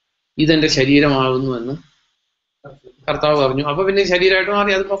ഇതെന്റെ ശരീരമാകുന്നു എന്ന് കർത്താവ് പറഞ്ഞു. അപ്പൊ പിന്നെ ശരീരമായിട്ട്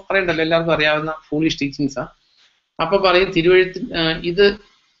മാറി. അതിപ്പോ പറയണ്ടല്ലോ, എല്ലാവർക്കും അറിയാവുന്ന ഫൂളിഷ് ടീച്ചിങ്സാ. അപ്പൊ പറയും തിരുവഴുത്ത് ഇത്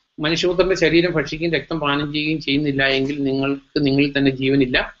മനുഷ്യപുത്രന്റെ ശരീരം ഭക്ഷിക്കുകയും രക്തം പാനം ചെയ്യുകയും ചെയ്യുന്നില്ല എങ്കിൽ നിങ്ങൾക്ക് നിങ്ങളിൽ തന്നെ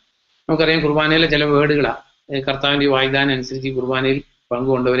ജീവനില്ല. നമുക്കറിയാം കുർബാനയിലെ ചില വേർഡുകളാ. കർത്താവിന്റെ വാഗ്ദാനം അനുസരിച്ച് ഈ കുർബാനയിൽ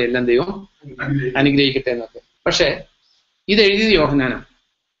പങ്കുകൊണ്ടവരെല്ലാം ദൈവം അനുഗ്രഹിക്കട്ടെ എന്നൊക്കെ. പക്ഷെ ഇത് എഴുതിയത് യോഹന്നാനാണ്.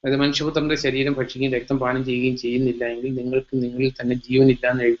 അതായത് മനുഷ്യപുത്രന്റെ ശരീരം ഭക്ഷിക്കുകയും രക്തം പാനം ചെയ്യുകയും ചെയ്യുന്നില്ല എങ്കിൽ നിങ്ങൾക്ക് നിങ്ങളിൽ തന്നെ ജീവനില്ല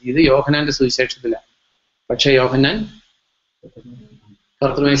എന്ന് എഴുതിയത് യോഹന്നാന്റെ സുവിശേഷത്തിലാണ്. പക്ഷെ യോഹന്നാൻ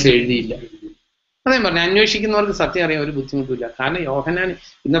കർത്തൃമേശ എഴുതിയില്ല. അതേ പറഞ്ഞു, അന്വേഷിക്കുന്നവർക്ക് സത്യം അറിയാൻ ഒരു ബുദ്ധിമുട്ടില്ല. കാരണം യോഹന്നാൻ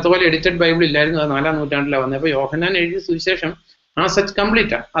ഇന്നത്തെ പോലെ എഡിറ്റഡ് ബൈബിൾ ഇല്ലായിരുന്നു, അത് 4-ാം നൂറ്റാണ്ടിലാണ് വന്നത്. അപ്പൊ യോഹന്നാൻ എഴുതിയ സുവിശേഷം ആ സച്ച്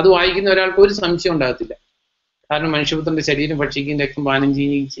കംപ്ലീറ്റാ. അത് വായിക്കുന്ന ഒരാൾക്ക് ഒരു സംശയം ഉണ്ടാകത്തില്ല. കാരണം മനുഷ്യപുത്രന്റെ ശരീരം ഭക്ഷിക്കുകയും രക്തം പാനം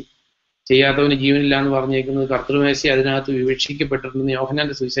ചെയ്യാത്തവന് ജീവനില്ല എന്ന് പറഞ്ഞേക്കുന്നത് കർത്തൃമേശ അതിനകത്ത് വിവക്ഷിക്കപ്പെട്ടിട്ടുണ്ടെന്ന്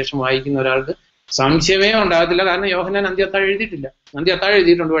യോഹന്നാന്റെ സുവിശേഷം വായിക്കുന്ന ഒരാൾക്ക് സംശയമേ ഉണ്ടാകത്തില്ല. കാരണം യോഹന്നാൻ അന്ത്യത്താഴ് എഴുതിയിട്ടില്ല. അന്ത്യത്താഴ്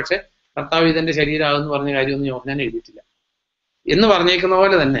എഴുതിയിട്ടുണ്ട്, പക്ഷെ കർത്താവ് ഇതെന്റെ ശരീരമാകുന്നു പറഞ്ഞ കാര്യമൊന്നും യോഹന്നാൻ എഴുതിയിട്ടില്ല എന്ന് പറഞ്ഞേക്കുന്ന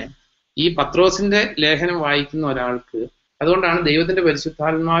പോലെ തന്നെ ഈ പത്രോസിന്റെ ലേഖനം വായിക്കുന്ന ഒരാൾക്ക്, അതുകൊണ്ടാണ് ദൈവത്തിന്റെ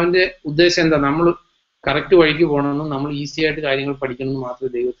പരിശുദ്ധാത്മാവിന്റെ ഉദ്ദേശം എന്താ, നമ്മൾ കറക്റ്റ് വഴിക്ക് പോകണമെന്നും നമ്മൾ ഈസി ആയിട്ട് കാര്യങ്ങൾ പഠിക്കണമെന്ന്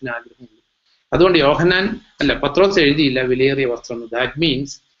മാത്രമേ ദൈവത്തിന് ആഗ്രഹമുള്ളൂ. അതുകൊണ്ട് യോഹന്നാൻ പത്രോസ് എഴുതിയില്ല വിലയേറിയ വസ്ത്രം. ദാറ്റ്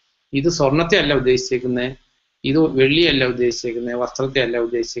മീൻസ് ഇത് സ്വർണത്തെ അല്ല ഉദ്ദേശിച്ചേക്കുന്നത്, ഇത് വെള്ളിയല്ല ഉദ്ദേശിച്ചേക്കുന്നത്, വസ്ത്രത്തെ അല്ല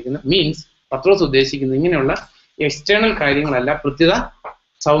ഉദ്ദേശിച്ചേക്കുന്നത്. മീൻസ് പത്രോസ് ഉദ്ദേശിക്കുന്നത് ഇങ്ങനെയുള്ള എക്സ്റ്റേണൽ കാര്യങ്ങളല്ല, പ്രത്യുത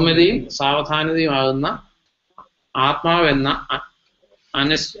സൗമ്യതയും സാവധാനതയും ആകുന്ന ആത്മാവെന്ന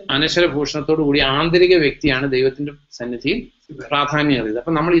അനശ്വരഭൂഷണത്തോടു കൂടി ആന്തരിക വ്യക്തിയാണ് ദൈവത്തിന്റെ സന്നിധിയിൽ പ്രാധാന്യമേറിയത്.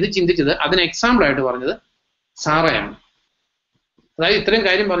 അപ്പൊ നമ്മൾ ഇത് ചിന്തിച്ചത് അതിന് എക്സാമ്പിൾ ആയിട്ട് പറഞ്ഞത് സാറയാണ്. അതായത് ഇത്രയും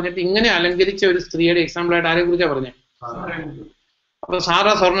കാര്യം പറഞ്ഞിട്ട് ഇങ്ങനെ അലങ്കരിച്ച ഒരു സ്ത്രീയുടെ എക്സാമ്പിൾ ആയിട്ട് ആരെ കുറിച്ചാ പറഞ്ഞത്? അപ്പൊ സാറ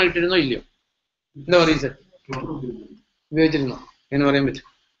സ്വർണ്ണം ഇട്ടിരുന്നോ ഇല്ലയോ? എന്താ പറയും സർ? ഉപയോഗിച്ചിരുന്നോ എന്ന് പറയാൻ പറ്റും?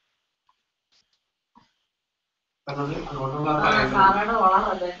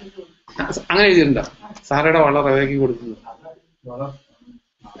 അങ്ങനെ എഴുതിയിട്ടുണ്ടോ? സാറയുടെ വള റവയാക്കി കൊടുക്കുന്നു.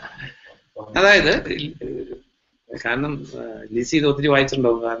 അതായത് കാരണം ലിസി ഇത് ഒത്തിരി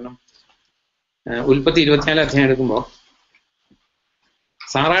വായിച്ചിട്ടുണ്ടാവും. കാരണം ഉൽപ്പത്തി 24 അധ്യായം എടുക്കുമ്പോ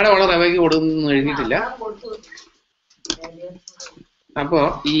സാറയുടെ വള റവയ്ക്ക് കൊടുക്കുന്നു എഴുതിയിട്ടില്ല. അപ്പോ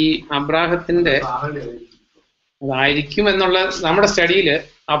ഈ അബ്രാഹത്തിന്റെ അതായിരിക്കും എന്നുള്ള നമ്മുടെ സ്റ്റഡിയില്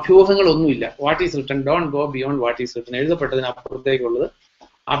അഭ്യൂഹങ്ങളൊന്നുമില്ല. What is written, don't go beyond what is written. എഴുതപ്പെട്ടതിന് അപ്പുറത്തേക്കുള്ളത്.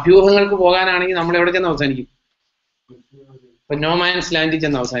 അഭ്യൂഹങ്ങൾക്ക് പോകാനാണെങ്കിൽ നമ്മൾ എവിടെ ചെന്ന് അവസാനിക്കും? ഇപ്പൊ നോ മാൻസ് ലാൻഡിൽ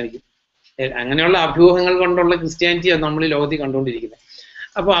ചെന്ന് അവസാനിക്കും. അങ്ങനെയുള്ള അഭ്യൂഹങ്ങൾ കൊണ്ടുള്ള ക്രിസ്ത്യാനിറ്റിയാണ് നമ്മൾ ഈ ലോകത്തിൽ കണ്ടുകൊണ്ടിരിക്കുന്നത്.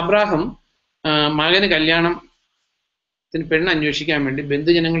 അപ്പൊ അബ്രാഹം മകന് കല്യാണത്തിന് പെണ്ണ് അന്വേഷിക്കാൻ വേണ്ടി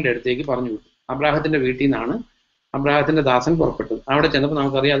ബന്ധുജനങ്ങളുടെ അടുത്തേക്ക് പറഞ്ഞു വിട്ടു. അബ്രാഹത്തിന്റെ വീട്ടിൽ നിന്നാണ് അബ്രാഹത്തിന്റെ ദാസൻ പുറപ്പെട്ടത്. അവിടെ ചെന്നപ്പോൾ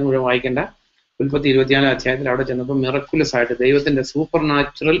നമുക്കറിയാം, അത് മുഴുവൻ വായിക്കേണ്ട. ഉൽപ്പത്തി 24 അധ്യായത്തിൽ അവിടെ ചെന്നപ്പോൾ മിറക്കുലസ് ആയിട്ട് ദൈവത്തിന്റെ സൂപ്പർ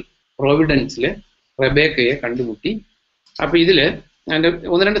നാച്ചുറൽ പ്രൊവിഡൻസില് റെബേക്കയെ കണ്ടുമുട്ടി. അപ്പൊ ഇതില് അതിന്റെ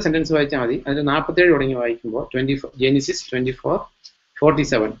 1-2 സെന്റൻസ് വായിച്ചാൽ മതി. അതിന്റെ 47 തുടങ്ങി വായിക്കുമ്പോൾ ജെനിസിസ്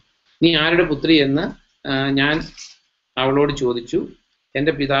 24:47 നീ ആരുടെ പുത്രി എന്ന് ഞാൻ അവളോട് ചോദിച്ചു.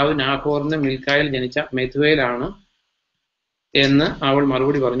 എന്റെ പിതാവ് നാഹോറിന് മിൽക്കായിൽ ജനിച്ച മെഥുവേലാണ് എന്ന് അവൾ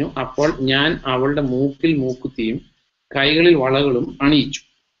മറുപടി പറഞ്ഞു. അപ്പോൾ ഞാൻ അവളുടെ മൂക്കിൽ മൂക്കുത്തിയും കൈകളിൽ വളകളും അണിയിച്ചു.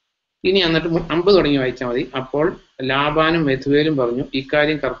 ഇനി എന്നിട്ട് 50 തുടങ്ങി വായിച്ചാൽ മതി. അപ്പോൾ ലാബാനും മെഥുവേലും പറഞ്ഞു,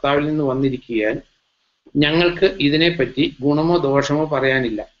 ഇക്കാര്യം കർത്താവിൽ നിന്ന് വന്നിരിക്കുകയാൽ ഞങ്ങൾക്ക് ഇതിനെപ്പറ്റി ഗുണമോ ദോഷമോ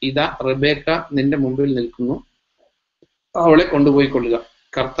പറയാനില്ല. ഇതാ റെബേക്ക നിന്റെ മുമ്പിൽ നിൽക്കുന്നു, അവളെ കൊണ്ടുപോയിക്കൊള്ളുക.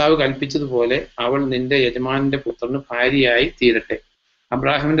 കർത്താവ് കൽപ്പിച്ചതുപോലെ അവൾ നിന്റെ യജമാനന്റെ പുത്രന് ഭാര്യയായി തീരട്ടെ.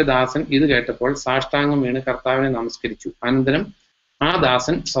 അബ്രാഹിമിന്റെ ദാസൻ ഇത് കേട്ടപ്പോൾ സാഷ്ടാംഗം വീണ് കർത്താവിനെ നമസ്കരിച്ചു. അനന്തരം ആ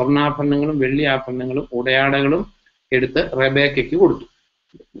ദാസൻ സ്വർണ്ണാഭരണങ്ങളും വെള്ളിയാഭരണങ്ങളും ഉടയാടകളും എടുത്ത് റെബേക്കയ്ക്ക് കൊടുത്തു.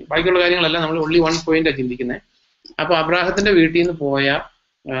 ബാക്കിയുള്ള കാര്യങ്ങളെല്ലാം നമ്മൾ only one പോയിന്റാണ് ചിന്തിക്കുന്നത്. അപ്പൊ അബ്രാഹത്തിന്റെ വീട്ടിൽ നിന്ന് പോയ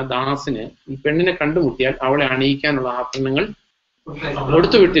ദാസിന് ഈ പെണ്ണിനെ കണ്ടുമുട്ടിയാൽ അവളെ അണിയിക്കാനുള്ള ആഭരണങ്ങൾ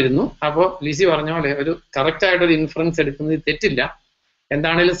കൊടുത്തു വിട്ടിരുന്നു. അപ്പോ ലിസി പറഞ്ഞ പോലെ ഒരു കറക്റ്റ് ആയിട്ടൊരു ഇൻഫറൻസ് എടുക്കുന്നത് തെറ്റില്ല.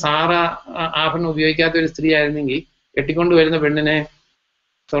 എന്താണേലും സാറ ആഭരണം ഉപയോഗിക്കാത്ത ഒരു സ്ത്രീ ആയിരുന്നെങ്കിൽ കെട്ടിക്കൊണ്ട് വരുന്ന പെണ്ണിനെ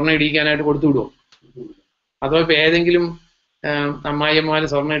സ്വർണ്ണം ഇടിക്കാനായിട്ട് കൊടുത്തു വിടുമോ? അഥവാ ഇപ്പൊ ഏതെങ്കിലും അമ്മായിയമ്മമാര്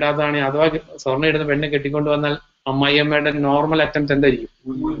സ്വർണ്ണം ഇടാത്തതാണെങ്കിൽ, അഥവാ സ്വർണ്ണം ഇടുന്ന പെണ്ണെ കെട്ടിക്കൊണ്ട് വന്നാൽ അമ്മായിയമ്മയുടെ നോർമൽ അറ്റംപ്റ്റ് എന്തായിരിക്കും?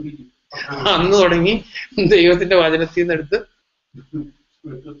 അന്ന് തുടങ്ങി ദൈവത്തിന്റെ വചനത്തിൽ നിന്ന് എടുത്ത്.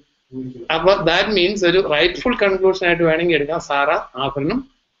 അപ്പൊ ദാറ്റ് മീൻസ് ഒരു റൈറ്റ്ഫുൾ കൺക്ലൂഷൻ ആയിട്ട് വേണമെങ്കിൽ എടുക്കാം, സാറ ആഭരണം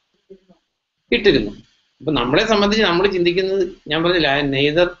ഇട്ടിരുന്നു. അപ്പൊ നമ്മളെ സംബന്ധിച്ച് നമ്മൾ ചിന്തിക്കുന്നത്, ഞാൻ പറഞ്ഞില്ല,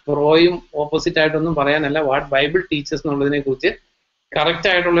 നെയ്തർ പ്രോയും ഓപ്പോസിറ്റ് ആയിട്ടൊന്നും പറയാനല്ല. വാട്ട് ബൈബിൾ ടീച്ചേഴ്സ് എന്നുള്ളതിനെ കുറിച്ച് കറക്റ്റ്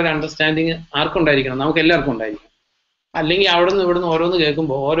ആയിട്ടുള്ള ഒരു അണ്ടർസ്റ്റാൻഡിങ് ആർക്കുണ്ടായിരിക്കണം? നമുക്ക് എല്ലാവർക്കും ഉണ്ടായിരിക്കണം. അല്ലെങ്കിൽ അവിടുന്ന് ഇവിടുന്ന് ഓരോന്ന്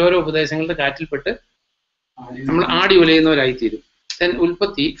കേൾക്കുമ്പോൾ ഓരോരോ ഉപദേശങ്ങളുടെ കാറ്റിൽപ്പെട്ട് നമ്മൾ ആടി ഉലയുന്നവരായിത്തീരും.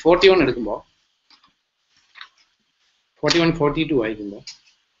 ഉൽപ്പത്തി 41 എടുക്കുമ്പോൾ 41-42 വായിക്കുമ്പോൾ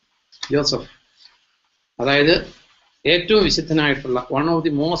ജോസഫ്, അതായത് ഏറ്റവും വിശുദ്ധനായിട്ടുള്ള one of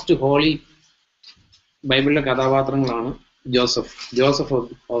the most holy ബൈബിളിലെ കഥാപാത്രങ്ങളാണ് Joseph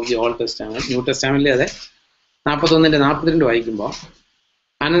of the old testament. New ടെസ്റ്റാമെന്റിലെ അതെ 41:42 വായിക്കുമ്പോൾ,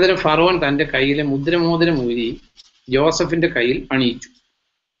 അനന്തരം ഫറവോൻ തന്റെ കയ്യിലെ മുദ്രമോതിരം ഊരി ജോസഫിന്റെ കയ്യിൽ അണിയിച്ചു.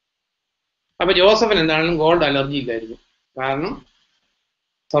 അപ്പൊ ജോസഫിന് എന്താണെങ്കിലും ഗോൾഡ് അലർജി ഇല്ലായിരുന്നു. കാരണം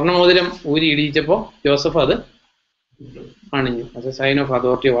സ്വർണ്ണമോതിരം ഊരി ഇടിയിച്ചപ്പോൾ ജോസഫ് അത് അണിഞ്ഞു. അത് sign of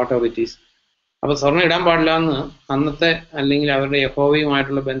authority what ever it is. അപ്പൊ സ്വർണ്ണം ഇടാൻ പാടില്ല എന്ന് അന്നത്തെ അല്ലെങ്കിൽ അവരുടെ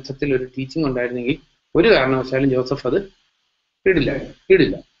യഹോവയുമായിട്ടുള്ള ബന്ധത്തിൽ ഒരു ടീച്ചിങ് ഉണ്ടായിരുന്നെങ്കിൽ ഒരു കാരണവശാലും ജോസഫ് അത്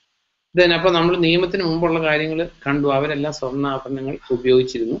ഇടില്ല. അപ്പൊ നമ്മൾ നിയമത്തിന് മുമ്പുള്ള കാര്യങ്ങൾ കണ്ടു. അവരെല്ലാം സ്വർണ്ണാഭരണങ്ങൾ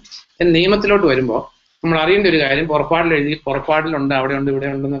ഉപയോഗിച്ചിരുന്നു. നിയമത്തിലോട്ട് വരുമ്പോൾ നമ്മൾ അറിയേണ്ട ഒരു കാര്യം, പുറപ്പാടിലുണ്ട്, അവിടെ ഉണ്ട്, ഇവിടെ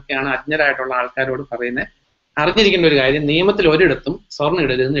ഉണ്ടെന്നൊക്കെയാണ് അജ്ഞരായിട്ടുള്ള ആൾക്കാരോട് പറയുന്നത്. അറിഞ്ഞിരിക്കേണ്ട ഒരു കാര്യം, നിയമത്തിൽ ഒരിടത്തും സ്വർണ്ണം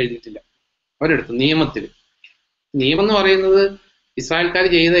ഇടരുതെന്ന് എഴുതിയിട്ടില്ല. ഒരിടത്തും നിയമം എന്ന് പറയുന്നത് ഇസ്രായേൽക്കാർ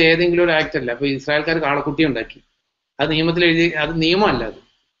ചെയ്ത ഏതെങ്കിലും ഒരു ആക്ട് അല്ല. അപ്പൊ ഇസ്രായേൽക്കാർ കാളക്കുട്ടി ഉണ്ടാക്കി, അത് നിയമത്തിൽ എഴുതി, അത് നിയമമല്ല,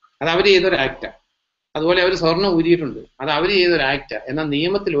 അത് അവർ ചെയ്തൊരു ആക്റ്റാ. അതുപോലെ അവർ സ്വർണ്ണം ഊരിയിട്ടുണ്ട്, അത് അവർ ചെയ്തൊരു ആക്റ്റാ. എന്നാൽ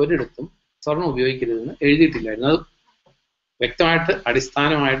നിയമത്തിൽ ഒരിടത്തും സ്വർണ്ണം ഉപയോഗിക്കരുതെന്ന് എഴുതിയിട്ടില്ലായിരുന്നു. അത് വ്യക്തമായിട്ട്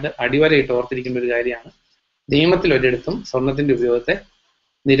അടിസ്ഥാനമായിട്ട് അടിവരയിട്ട് ഓർത്തിരിക്കേണ്ട ഒരു കാര്യമാണ്. നിയമത്തിൽ ഒരിടത്തും സ്വർണത്തിന്റെ ഉപയോഗത്തെ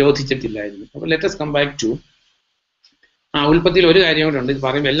നിരോധിച്ചിട്ടില്ലായിരുന്നു. അപ്പൊ ലെറ്റസ് കം ബാക്ക് ടു ഉൽപ്പത്തിയിൽ ഒരു കാര്യം കൂടെ ഉണ്ട്. ഇത്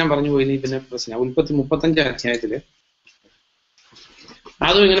പറയുമ്പോൾ എല്ലാം പറഞ്ഞു പോയി പിന്നെ പ്രശ്നം. ഉൽപ്പത്തി 35 അധ്യായത്തില്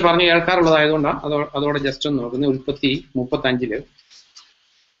അതും ഇങ്ങനെ പറഞ്ഞു കേൾക്കാറുള്ളതായതുകൊണ്ടാണ് അതോടെ ജസ്റ്റ് ഒന്ന് നോക്കുന്നത്. ഉൽപ്പത്തി 35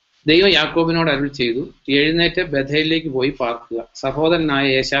 ദൈവം യാക്കോബിനോട് അരുൾ ചെയ്തു, എഴുന്നേറ്റ് ബഥേലിലേക്ക് പോയി പാർക്കുക. സഹോദരനായ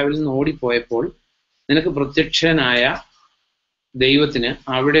ഏശാവിൽ നിന്ന് ഓടിപ്പോയപ്പോൾ നിനക്ക് പ്രത്യക്ഷനായ ദൈവത്തിന്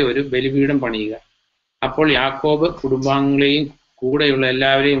അവിടെ ഒരു ബലിപീഠം പണിയുക. അപ്പോൾ യാക്കോബ് കുടുംബാംഗങ്ങളെയും കൂടെയുള്ള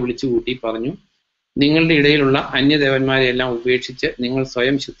എല്ലാവരെയും വിളിച്ചു കൂട്ടി പറഞ്ഞു, നിങ്ങളുടെ ഇടയിലുള്ള അന്യദേവന്മാരെ എല്ലാം ഉപേക്ഷിച്ച് നിങ്ങൾ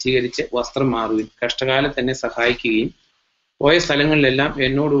സ്വയം ശുദ്ധീകരിച്ച് വസ്ത്രം മാറുകയും കഷ്ടകാലത്ത് എന്നെ സഹായിക്കുകയും പോയ സ്ഥലങ്ങളിലെല്ലാം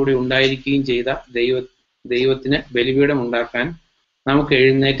എന്നോടുകൂടി ഉണ്ടായിരിക്കുകയും ചെയ്ത ദൈവത്തിന് ബലിപീഠം ഉണ്ടാക്കാൻ നമുക്ക്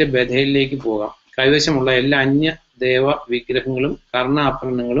എഴുന്നേറ്റ് ബഥേലിലേക്ക് പോകാം. കൈവശമുള്ള എല്ലാ അന്യദേവ വിഗ്രഹങ്ങളും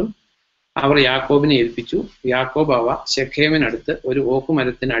കർണാഭരണങ്ങളും അവർ യാക്കോബിനെ ഏൽപ്പിച്ചു. യാക്കോബ് അവ ശെഖേമിനടുത്ത് ഒരു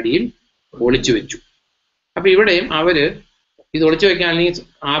ഓക്കുമരത്തിനടിയിൽ ഒളിച്ചു വെച്ചു. അപ്പൊ ഇവിടെയും അവര് ഇത് ഒളിച്ചു വെക്കാൻ, അല്ലെങ്കിൽ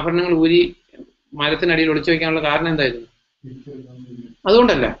ആഭരണങ്ങൾ ഊരി മരത്തിനടിയിൽ ഒളിച്ചു വെക്കാനുള്ള കാരണം എന്തായിരുന്നു?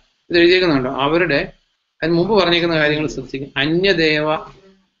 അതുകൊണ്ടല്ല. ഇത് എഴുതിയേക്കുന്നുണ്ടോ? അവരുടെ അതിന് മുമ്പ് പറഞ്ഞേക്കുന്ന കാര്യങ്ങൾ ശ്രദ്ധിക്കും. അന്യദേവ,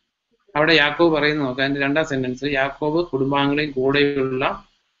 അവിടെ യാക്കോബ് പറയുന്നത് നോക്കാം. അതിന്റെ 2ാം സെന്റൻസിൽ യാക്കോബ് കുടുംബാംഗങ്ങളെയും കൂടെയുള്ള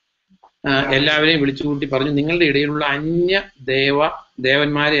എല്ലാവരെയും വിളിച്ചുകൂട്ടി പറഞ്ഞു, നിങ്ങളുടെ ഇടയിലുള്ള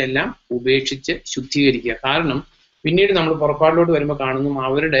ദേവന്മാരെ എല്ലാം ഉപേക്ഷിച്ച് ശുദ്ധീകരിക്കുക. കാരണം പിന്നീട് നമ്മൾ പുറപ്പാടിലോട്ട് വരുമ്പോൾ കാണുന്നു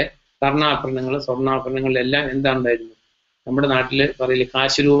അവരുടെ കർണാഭരണങ്ങൾ, സ്വർണ്ണാഭരണങ്ങളിലെല്ലാം എന്താണ്ടായിരുന്നു? നമ്മുടെ നാട്ടില് പറയില്ലേ,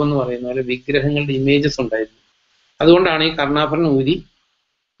 കാശുരൂപം എന്ന് പറയുന്ന പോലെ വിഗ്രഹങ്ങളുടെ ഇമേജസ് ഉണ്ടായിരുന്നു. അതുകൊണ്ടാണ് ഈ കർണാഭരണം ഊരി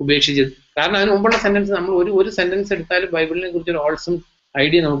ഉപേക്ഷിച്ചത്. കാരണം അതിന് മുമ്പുള്ള സെന്റൻസ് നമ്മൾ ഒരു സെന്റൻസ് എടുത്താലും ബൈബിളിനെ കുറിച്ച് ഒരു ഓൾസം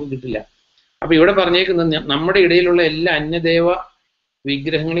ഐഡിയ നമുക്ക് കിട്ടില്ല. അപ്പൊ ഇവിടെ പറഞ്ഞേക്കുന്നത് നമ്മുടെ ഇടയിലുള്ള എല്ലാ അന്യദേവ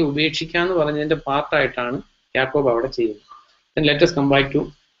വിഗ്രഹങ്ങളെ ഉപേക്ഷിക്കാന്ന് പറഞ്ഞതിന്റെ പാർട്ടായിട്ടാണ് യാക്കോബ് അവിടെ ചെയ്യുന്നത്. ലെറ്റസ് കം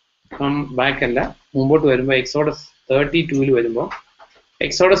ബാക്ക് അല്ല, മുമ്പോട്ട് വരുമ്പോൾ എക്സോഡസ് 32 വരുമ്പോൾ,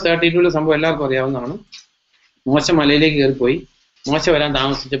 എക്സോഡസ് 32 സംഭവം എല്ലാവർക്കും അറിയാവുന്നതാണ്. മോശ മലയിലേക്ക് കയറിപ്പോയി. മോശ വരാൻ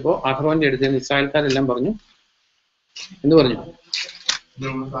താമസിച്ചപ്പോൾ അഹ്റോന്റെ അടുത്ത് നിന്ന് ഇസ്രായേൽക്കാരെല്ലാം പറഞ്ഞു, എന്ത് പറഞ്ഞു?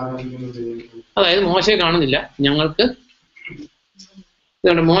 അതായത് മോശയെ കാണുന്നില്ല, ഞങ്ങൾക്ക്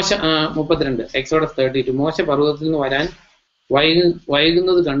ഇതുകൊണ്ട് മോശ 32 എക്സോഡസ് 32 മോശ പർവ്വതത്തിൽ നിന്ന് വരാൻ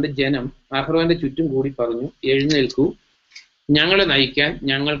വൈകുന്നത് കണ്ട് ജനം അഹ്റോന്റെ ചുറ്റും കൂടി പറഞ്ഞു, എഴുന്നേൽക്കൂ, ഞങ്ങളെ നയിക്കാൻ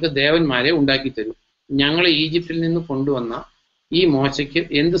ഞങ്ങൾക്ക് ദേവന്മാരെ ഉണ്ടാക്കി തരൂ. ഞങ്ങളെ ഈജിപ്തിൽ നിന്ന് കൊണ്ടുവന്ന ഈ മോശയ്ക്ക്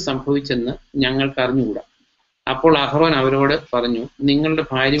എന്ത് സംഭവിച്ചെന്ന് ഞങ്ങൾക്ക് അറിഞ്ഞുകൂടാ. അപ്പോൾ അഹ്റോൻ അവരോട് പറഞ്ഞു, നിങ്ങളുടെ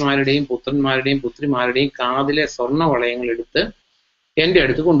ഭാര്യമാരുടെയും പുത്രന്മാരുടെയും പുത്രിമാരുടെയും കാതിലെ സ്വർണ്ണ വളയങ്ങൾ എടുത്ത് എൻ്റെ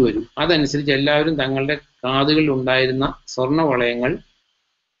അടുത്ത് കൊണ്ടുവരും. അതനുസരിച്ച് എല്ലാവരും തങ്ങളുടെ കാതുകളിൽ ഉണ്ടായിരുന്ന സ്വർണ്ണ വളയങ്ങൾ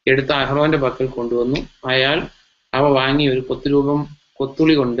എടുത്ത് അഹ്റോന്റെ പക്കൽ കൊണ്ടുവന്നു. അയാൾ അവ വാങ്ങി ഒരു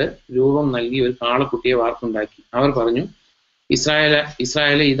കൊത്തുളി കൊണ്ട് രൂപം നൽകി ഒരു കാളക്കുട്ടിയെ വാർത്തുണ്ടാക്കി. അവർ പറഞ്ഞു,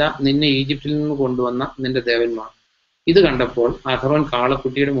 ഇസ്രായേലെ ഇതാ നിന്നെ ഈജിപ്തിൽ നിന്ന് കൊണ്ടുവന്ന നിന്റെ ദേവന്മാർ. ഇത് കണ്ടപ്പോൾ അഹ്റോൻ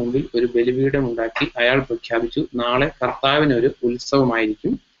കാളക്കുട്ടിയുടെ മുമ്പിൽ ഒരു ബലിപീഠം ഉണ്ടാക്കി അയാൾ പ്രഖ്യാപിച്ചു, നാളെ കർത്താവിനൊരു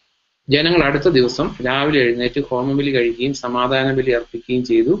ഉത്സവമായിരിക്കും. ജനങ്ങൾ അടുത്ത ദിവസം രാവിലെ എഴുന്നേറ്റ് ഹോമബലി കഴിക്കുകയും സമാധാന ബലി അർപ്പിക്കുകയും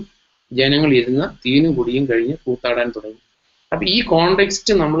ചെയ്തു. ജനങ്ങൾ ഇരുന്ന് തീനും കുടിയും കഴിഞ്ഞ് കൂത്താടാൻ തുടങ്ങി. അപ്പൊ ഈ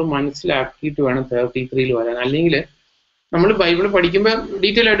കോണ്ടെക്സ്റ്റ് നമ്മൾ മനസ്സിലാക്കിയിട്ട് വേണം 33 വരാൻ. അല്ലെങ്കിൽ നമ്മൾ ബൈബിൾ പഠിക്കുമ്പോൾ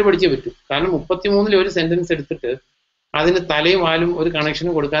ഡീറ്റെയിൽ ആയിട്ട് പഠിച്ചേ പറ്റൂ. കാരണം 33 ഒരു സെന്റൻസ് എടുത്തിട്ട് അതിന് തലയും വാലും ഒരു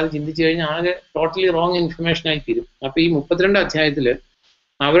കണക്ഷനും കൊടുക്കാതെ ചിന്തിച്ചു കഴിഞ്ഞാൽ ആകെ ടോട്ടലി റോങ് ഇൻഫർമേഷൻ ആയി തീരും. അപ്പൊ ഈ 32 അധ്യായത്തില്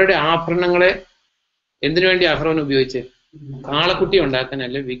അവരുടെ ആഭരണങ്ങളെ എന്തിനു വേണ്ടി അഹ്റോൻ ഉപയോഗിച്ച്? കാളക്കുട്ടി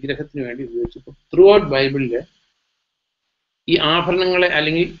ഉണ്ടാക്കാനല്ല, വിഗ്രഹത്തിന് വേണ്ടി ഉപയോഗിച്ചു. ത്രൂ ഔട്ട് ബൈബിളില് ഈ ആഭരണങ്ങളെ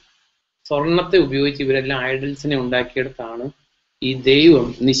അല്ലെങ്കിൽ സ്വർണത്തെ ഉപയോഗിച്ച് ഇവരെല്ലാം ഐഡൽസിനെ ഉണ്ടാക്കിയെടുത്താണ് ഈ ദൈവം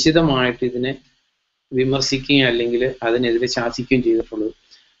നിശ്ചിതമായിട്ട് ഇതിനെ വിമർശിക്കുകയും അല്ലെങ്കിൽ അതിനെതിരെ ശാസിക്കുകയും ചെയ്തിട്ടുള്ളത്.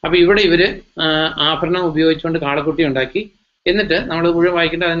 അപ്പൊ ഇവിടെ ഇവര് ആഭരണം ഉപയോഗിച്ചുകൊണ്ട് കാളക്കുട്ടി ഉണ്ടാക്കി. എന്നിട്ട് നമ്മൾ മുഴുവൻ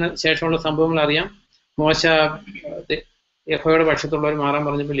വായിക്കേണ്ട അതിന് ശേഷമുള്ള സംഭവങ്ങൾ അറിയാം. മോശ യഹോവയുടെ പക്ഷത്തുള്ളവർ മാറാൻ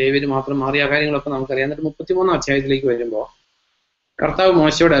പറഞ്ഞപ്പോൾ ലേവ്യര് മാത്രം മാറി. ആ കാര്യങ്ങളൊക്കെ നമുക്കറിയാം. എന്നിട്ട് 33-ാം അധ്യായത്തിലേക്ക് വരുമ്പോൾ കർത്താവ്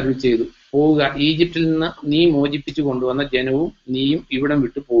മോശയോട് അരുളി ചെയ്തു, പോവുക, ഈജിപ്തിൽ നിന്ന് നീ മോചിപ്പിച്ചു കൊണ്ടുവന്ന ജനവും നീയും ഇവിടം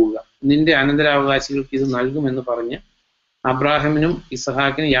വിട്ടു പോവുക. നിന്റെ അനന്തരാവകാശികൾക്ക് ഇത് നൽകുമെന്ന് പറഞ്ഞ് അബ്രാഹാമിനും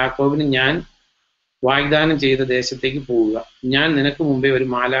ഇസഹാക്കിനും യാക്കോബിനും ഞാൻ വാഗ്ദാനം ചെയ്ത ദേശത്തേക്ക് പോവുക. ഞാൻ നിനക്ക് മുമ്പേ ഒരു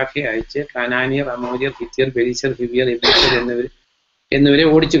മാലാഖയെ അയച്ച് കനാനിയർ, അമോര്യർ, ഹിത്യർ, പെരിശർ, ഹിവിയർ, എബ്യൂസർ എന്നിവരെ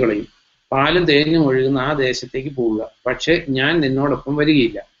ഓടിച്ചു കളയും. പാലും തേനും ഒഴുകുന്ന ആ ദേശത്തേക്ക് പോവുക. പക്ഷെ ഞാൻ നിന്നോടൊപ്പം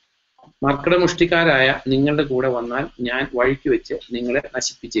വരികയില്ല. മർക്കടമുഷ്ടിക്കാരായ നിങ്ങളുടെ കൂടെ വന്നാൽ ഞാൻ വഴിക്ക് വെച്ച് നിങ്ങളെ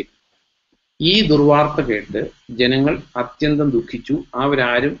നശിപ്പിച്ചേക്കും. ഈ ദുർവാർത്ത കേട്ട് ജനങ്ങൾ അത്യന്തം ദുഃഖിച്ചു.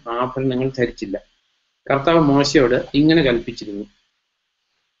 അവരാരും ആഭരണങ്ങൾ ധരിച്ചില്ല. കർത്താവ് മോശയോട് ഇങ്ങനെ കൽപ്പിച്ചിരുന്നു.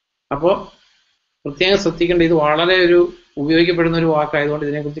 അപ്പോ പ്രത്യേകം ശ്രദ്ധിക്കേണ്ട, ഇത് വളരെ ഉപയോഗിക്കപ്പെടുന്ന ഒരു വാക്കായതുകൊണ്ട്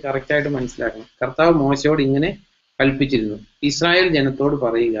ഇതിനെക്കുറിച്ച് കറക്റ്റായിട്ട് മനസ്സിലാക്കണം. കർത്താവ് മോശയോട് ഇങ്ങനെ കൽപ്പിച്ചിരുന്നു, ഇസ്രായേൽ ജനത്തോട്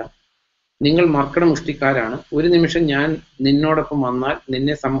പറയുക, നിങ്ങൾ മർക്കടമുഷ്ടിക്കാരാണ്. ഒരു നിമിഷം ഞാൻ നിന്നോടൊപ്പം വന്നാൽ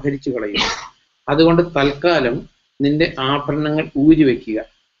നിന്നെ സംഹരിച്ചു കളയും. അതുകൊണ്ട് തൽക്കാലം നിന്റെ ആഭരണങ്ങൾ ഊരിവെക്കുക.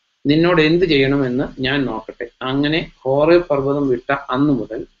 നിന്നോട് എന്ത് ചെയ്യണമെന്ന് ഞാൻ നോക്കട്ടെ. അങ്ങനെ ഹോറേബ് പർവ്വതം വിട്ട അന്നു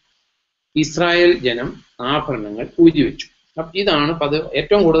മുതൽ ഇസ്രായേൽ ജനം ആഭരണങ്ങൾ ഊരിവെച്ചു. അപ്പൊ ഇതാണ്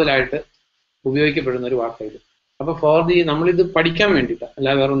ഏറ്റവും കൂടുതലായിട്ട് ഉപയോഗിക്കപ്പെടുന്ന ഒരു വാക്കായത്. അപ്പൊ നമ്മളിത് പഠിക്കാൻ വേണ്ടിയിട്ടാ, അല്ല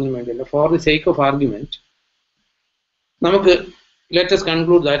വേറെ ഒന്നിനും വേണ്ടിയല്ല. For the sake of argument നമുക്ക് ലെറ്റസ്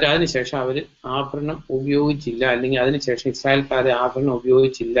കൺക്ലൂഡ് ദാറ്റ് അതിനുശേഷം അവർ ആഭരണം ഉപയോഗിച്ചില്ല, അല്ലെങ്കിൽ അതിനുശേഷം ഇസ്രായേൽക്കാരെ ആഭരണം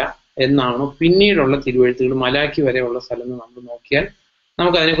ഉപയോഗിച്ചില്ല എന്നാണോ പിന്നീടുള്ള തിരുവെഴുത്തുകൾ മലാക്കി വരെയുള്ള സ്ഥലം നമ്മൾ നോക്കിയാൽ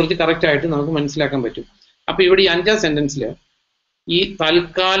നമുക്ക് അതിനെക്കുറിച്ച് കറക്റ്റ് ആയിട്ട് നമുക്ക് മനസ്സിലാക്കാൻ പറ്റും. അപ്പൊ ഇവിടെ ഈ 5-ാം സെന്റൻസിൽ ഈ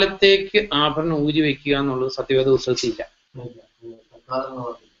തൽക്കാലത്തേക്ക് ആഭരണം ഊരി വെക്കുക എന്നുള്ളത് സത്യവേദ പുസ്തകത്തിൽ ഇല്ല.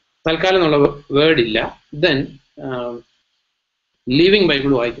 തൽക്കാലം എന്നുള്ള വേർഡ് ഇല്ല. ദെൻ ലിവിങ്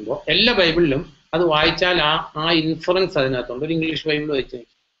ബൈബിൾ വായിക്കുമ്പോൾ എല്ലാ ബൈബിളിലും അത് വായിച്ചാൽ ആ ഇൻഫറൻസ് അതിനകത്തുണ്ട്. ഒരു ഇംഗ്ലീഷ് ബൈബിൾ വായിച്ചു.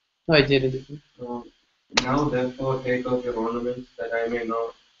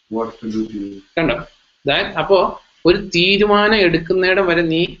 കണ്ടോ? അപ്പോ ഒരു തീരുമാനം എടുക്കുന്നിടം വരെ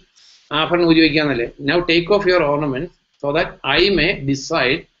നീ ആഭരണം ഊരി വയ്ക്കാന്നല്ലേ. Now take off your ornaments so that I may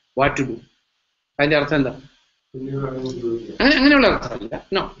decide what to do. അതിന്റെ അർത്ഥം എന്താ? അങ്ങനെയുള്ള അർത്ഥമല്ല.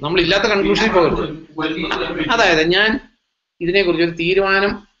 നോ, നമ്മൾ ഇല്ലാത്ത കൺക്ലൂഷനിൽ പോകരുത്. അതായത് ഞാൻ ഇതിനെക്കുറിച്ച് ഒരു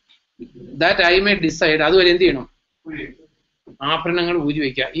തീരുമാനം, ദാറ്റ് ഐ മേ ഡിസൈഡ്, അതുവരെ എന്ത് ചെയ്യണം? ആഭരണങ്ങൾ ഊരി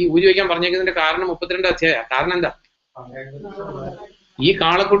വയ്ക്കുക. ഈ ഊരി വയ്ക്കാൻ പറഞ്ഞേക്കുന്നതിന്റെ കാരണം 32 അധ്യായം. കാരണം എന്താ? ഈ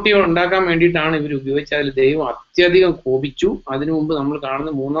കാളക്കുട്ടിയെ ഉണ്ടാക്കാൻ വേണ്ടിയിട്ടാണ് ഇവർ ഉപയോഗിച്ചത്. അതിൽ ദൈവം അത്യധികം കോപിച്ചു. അതിനു മുമ്പ് നമ്മൾ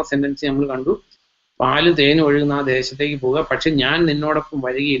കാണുന്ന 3-ാം സെന്റൻസ് നമ്മൾ കണ്ടു, പാലും തേനും ഒഴുകുന്ന ആ ദേശത്തേക്ക് പോവുക. പക്ഷെ ഞാൻ നിന്നോടൊപ്പം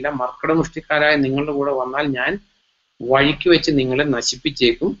വരികയില്ല. മർക്കടമുഷ്ടിക്കാരായ നിങ്ങളുടെ കൂടെ വന്നാൽ ഞാൻ വഴിക്ക് വെച്ച് നിങ്ങളെ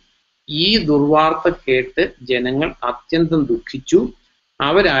നശിപ്പിച്ചേക്കും. ഈ ദുർവാർത്ത കേട്ട് ജനങ്ങൾ അത്യന്തം ദുഃഖിച്ചു.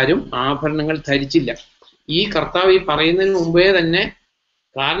 അവരാരും ആഭരണങ്ങൾ ധരിച്ചില്ല. ഈ കർത്താവ് ഈ പറയുന്നതിന് മുമ്പേ തന്നെ,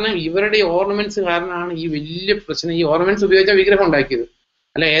 കാരണം ഇവരുടെ ഓർണമെന്റ്സ് കാരണമാണ് ഈ വലിയ പ്രശ്നം. ഈ ഓർണമെന്റ്സ് ഉപയോഗിച്ച വിഗ്രഹം ഉണ്ടാക്കിയത്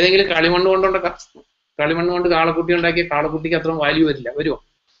അല്ല, ഏതെങ്കിലും കളിമണ്ണ് കൊണ്ട് കാളക്കുട്ടി ഉണ്ടാക്കിയ കാളക്കുട്ടിക്ക് അത്രയും വാല്യൂ വരുമോ?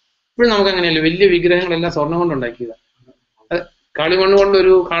 ഇപ്പോഴും നമുക്ക് അങ്ങനെയല്ല. വലിയ വിഗ്രഹങ്ങളെല്ലാം സ്വർണ്ണം കൊണ്ട് ഉണ്ടാക്കിയത്. കളിമണ്ണ് കൊണ്ട്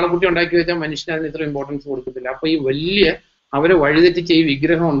ഒരു കാളക്കുട്ടി ഉണ്ടാക്കി വെച്ചാൽ മനുഷ്യന് അതിന് ഇത്ര ഇമ്പോർട്ടൻസ് കൊടുക്കത്തില്ല. അപ്പൊ ഈ വലിയ അവരെ വഴിതെറ്റിച്ച് ഈ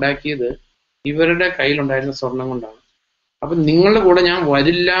വിഗ്രഹം ഉണ്ടാക്കിയത് ഇവരുടെ കയ്യിലുണ്ടായിരുന്ന സ്വർണം കൊണ്ടാണ്. അപ്പൊ നിങ്ങളുടെ കൂടെ ഞാൻ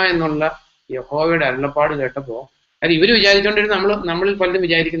വരില്ല എന്നുള്ള യഹോവയുടെ അരുളപ്പാട് കേട്ടപ്പോ, അത് ഇവര് വിചാരിച്ചുകൊണ്ടിരുന്ന നമ്മളിൽ പലരും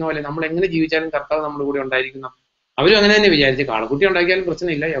വിചാരിക്കുന്ന പോലെ നമ്മൾ എങ്ങനെ ജീവിച്ചാലും കർത്താവ് നമ്മുടെ കൂടെ ഉണ്ടായിരിക്കുന്ന, അവരും അങ്ങനെ തന്നെ വിചാരിച്ചു. കാളക്കുട്ടി ഉണ്ടാക്കിയാലും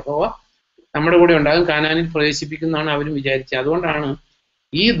പ്രശ്നമില്ല, യഹോവ നമ്മുടെ കൂടെ ഉണ്ടാകും, കാനാനിൽ പ്രവേശിപ്പിക്കുന്നതാണ് അവരും വിചാരിച്ചത്. അതുകൊണ്ടാണ്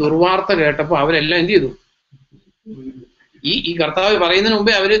ഈ ദുർവാർത്ത കേട്ടപ്പോൾ അവരെല്ലാം എന്ത് ചെയ്തു? ഈ കർത്താവ് പറയുന്നതിന്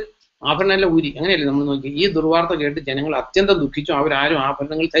മുമ്പേ അവര് ആഭരണം എല്ലാം ഊരി. അങ്ങനെയല്ലേ നമ്മൾ നോക്കി. ഈ ദുർവാർത്ത കേട്ട് ജനങ്ങൾ അത്യന്തം ദുഃഖിച്ചു. അവരാരും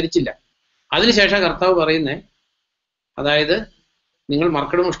ആഭരണങ്ങൾ ധരിച്ചില്ല. അതിനുശേഷം കർത്താവ് പറയുന്നേ, അതായത് നിങ്ങൾ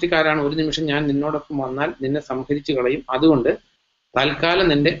മർക്കടമുഷ്ടിക്കാരാണ്. ഒരു നിമിഷം ഞാൻ നിന്നോടൊപ്പം വന്നാൽ നിന്നെ സംഹരിച്ചു കളയും. അതുകൊണ്ട് തൽക്കാലം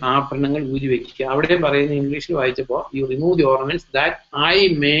നിന്റെ ആഭരണങ്ങൾ ഊരി വെക്കുക. അവിടെ പറയുന്ന ഇംഗ്ലീഷിൽ വായിച്ചപ്പോ, U remove the ornaments that I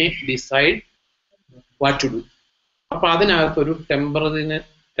may decide what to do. അപ്പൊ അതിനകത്ത് ഒരു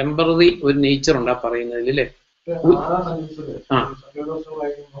ടെമ്പററി ഒരു നേച്ചർ ഉണ്ടാ പറയുന്നതിൽ, അല്ലേ?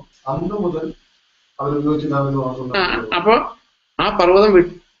 അപ്പൊ ആ പർവ്വതം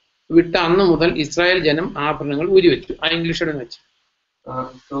വിട്ട അന്ന് മുതൽ ഇസ്രായേൽ ജനം ആഭരണങ്ങൾ ഊരി വെച്ചു. ആ ഇംഗ്ലീഷോടെ വെച്ചു.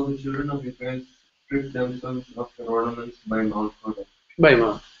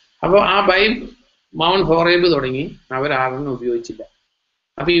 അപ്പൊ ആ മൗണ്ട് ഹോറേബ് തുടങ്ങി അവർ ആഭരണം ഉപയോഗിച്ചില്ല.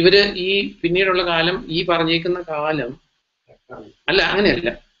 അപ്പൊ ഇവര് ഈ പിന്നീടുള്ള കാലം, ഈ പറഞ്ഞേക്കുന്ന കാലം അല്ല, അങ്ങനെയല്ല.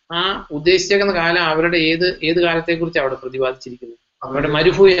 ആ ഉദ്ദേശിച്ചേക്കുന്ന കാലം അവരുടെ ഏത് കാലത്തെ കുറിച്ച് അവിടെ പ്രതിപാദിച്ചിരിക്കുന്നത്? അവരുടെ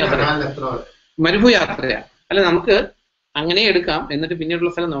മരുഭൂ യാത്രയാ. അല്ല, നമുക്ക് അങ്ങനെ എടുക്കാം. എന്നിട്ട്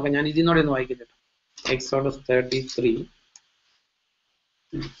പിന്നീടുള്ള സ്ഥലം നോക്കാം. ഞാൻ ഇതിനോടെ ഒന്ന് വായിക്കട്ടെ. എക്സോഡസ് 33.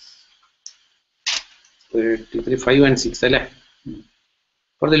 5 and 6 അല്ലേ?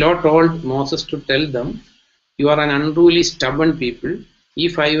 For the Lord told Moses to tell them, you are an unruly, stubborn people.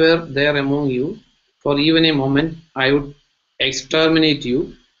 If I were there among you for even a moment, I would exterminate you.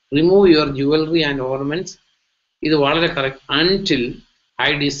 Remove your jewelry and ornaments. ഇത് വളരെ correct. Until I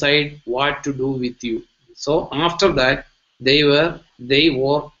decide what to do with you. So after that they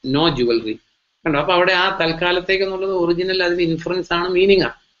wore no jewelry. കണ്ടോ? അപ്പൊ അവിടെ ആ തൽക്കാലത്തേക്ക് എന്നുള്ളത് original അതിന്റെ influence ആണ്, മീനിങ്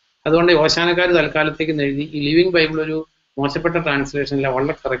ആണ്. അതുകൊണ്ട് ഓശാനക്കാർ തൽക്കാലത്തേക്ക് എഴുതി. ഈ ലിവിങ് ബൈബിൾ ഒരു മോശപ്പെട്ട ട്രാൻസ്ലേഷനില്ല,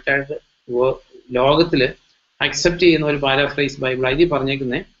 വളരെ കറക്റ്റ് ആയിട്ട് ലോകത്തില് അക്സെപ്റ്റ് ചെയ്യുന്ന ഒരു പാരാഫ്രൈസ് ബൈബിൾ. അതിൽ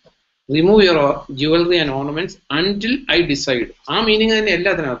പറഞ്ഞേക്കുന്നത് remove your jewellery and ornaments until I decide. ആ മീനിങ് തന്നെ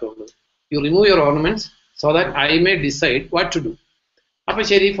എല്ലാത്തിനകത്തുള്ളത്. U remove your ornaments so that I may decide what to do. അപ്പൊ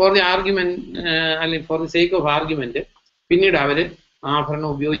ശരി, ഫോർ ദി ആർഗ്യുമെന്റ് അല്ലെങ്കിൽ for the sake of argument പിന്നീട് അവര് ആഭരണം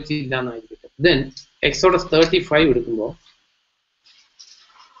ഉപയോഗിച്ചില്ല എന്നായിരിക്കട്ടെ. ദെൻ എക്സോഡസ് 35 എടുക്കുമ്പോൾ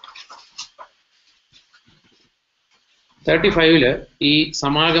 35 ഈ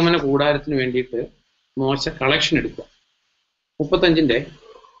സമാഗമന കൂടാരത്തിന് വേണ്ടിയിട്ട് മോശ കളക്ഷൻ എടുക്കുക. 35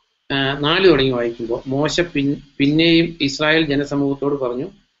 4 തുടങ്ങി വായിക്കുമ്പോൾ മോശ പിന്നെയും ഇസ്രായേൽ ജനസമൂഹത്തോട് പറഞ്ഞു,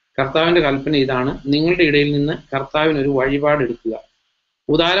 കർത്താവിന്റെ കൽപ്പന ഇതാണ്, നിങ്ങളുടെ ഇടയിൽ നിന്ന് കർത്താവിന് ഒരു വഴിപാട് എടുക്കുക.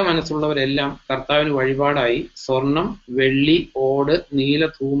 ഉദാര മനസ്സുള്ളവരെല്ലാം കർത്താവിന് വഴിപാടായി സ്വർണം, വെള്ളി, ഓട്, നീല,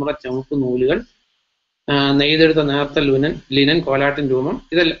 ധൂമ്ര, ചുവപ്പ് നൂലുകൾ, നെയ്തെടുത്ത നേർത്ത ലിനൻ, കോലാട്ടിൻ രൂപം,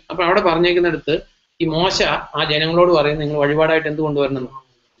 ഇതെല്ലാം. അപ്പൊ അവിടെ പറഞ്ഞേക്കുന്നിടത്ത് ഈ മോശ ആ ജനങ്ങളോട് പറയുന്നത് നിങ്ങൾ വഴിപാടായിട്ട് എന്ത് കൊണ്ടുവരണം.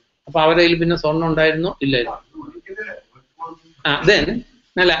 അപ്പൊ അവരുടെ കയ്യിൽ പിന്നെ സ്വർണ്ണം ഉണ്ടായിരുന്നോ? ഇല്ലായിരുന്നു. ദെൻ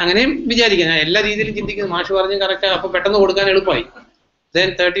അല്ല, അങ്ങനെയും വിചാരിക്കാം. ഞാൻ എല്ലാ രീതിയിലും ചിന്തിക്കുന്നത് മാഷ് പറഞ്ഞ് കറക്റ്റ്. അപ്പൊ പെട്ടെന്ന് കൊടുക്കാൻ എളുപ്പമായി. ദെൻ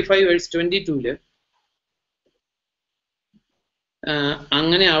 35 verse 22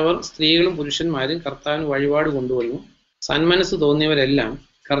 അങ്ങനെ അവർ സ്ത്രീകളും പുരുഷന്മാരും കർത്താവിന് വഴിപാട് കൊണ്ടുവന്നു. സന്മനസ് തോന്നിയവരെല്ലാം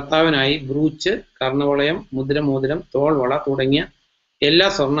കർത്താവിനായി ബ്രൂച്ച്, കർണവളയം, മുദ്രമോതിരം, തോൾവള തുടങ്ങിയ എല്ലാ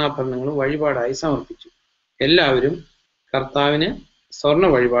സ്വർണ്ണാഭരണങ്ങളും വഴിപാടായി സമർപ്പിച്ചു. എല്ലാവരും കർത്താവിന് സ്വർണ്ണ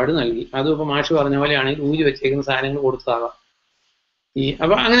വഴിപാട് നൽകി. അതും ഇപ്പൊ മാഷ് പറഞ്ഞ പോലെയാണെങ്കിൽ ഊരി വെച്ചേക്കുന്ന സാധനങ്ങൾ കൊടുത്തതാകാം.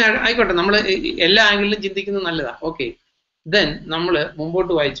 അപ്പൊ അങ്ങനെ ആയിക്കോട്ടെ, നമ്മൾ എല്ലാ ആംഗിളിലും ചിന്തിക്കുന്നത് നല്ലതാ. ഓക്കെ. ദെൻ നമ്മൾ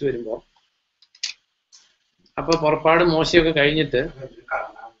മുമ്പോട്ട് വായിച്ചു വരുമ്പോൾ അപ്പൊ പുറപ്പാട് മോശയൊക്കെ കഴിഞ്ഞിട്ട്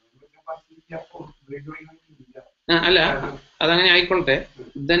അല്ല, അതങ്ങനെ ആയിക്കോട്ടെ.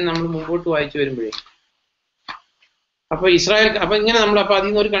 ദെൻ നമ്മൾ മുമ്പോട്ട് വായിച്ചു വരുമ്പോഴേ അപ്പൊ ഇസ്രായേൽ, അപ്പൊ ഇങ്ങനെ നമ്മൾ അപ്പൊ അതിൽ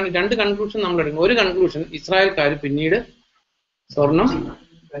നിന്ന് ഒരു 2 കൺക്ലൂഷൻ നമ്മൾ എടുക്കും. ഒരു കൺക്ലൂഷൻ, ഇസ്രായേൽക്കാർ പിന്നീട് സ്വർണം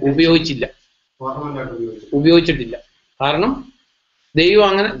ഉപയോഗിച്ചിട്ടില്ല. കാരണം ദൈവം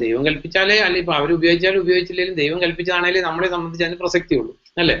അങ്ങനെ, ദൈവം കൽപ്പിച്ചാലേ, അല്ലെ ഇപ്പൊ അവർ ഉപയോഗിച്ചാലും ഉപയോഗിച്ചില്ലെങ്കിലും ദൈവം കൽപ്പിച്ചതാണേലേ നമ്മളെ സംബന്ധിച്ച് അതിന് പ്രസക്തിയുള്ളൂ,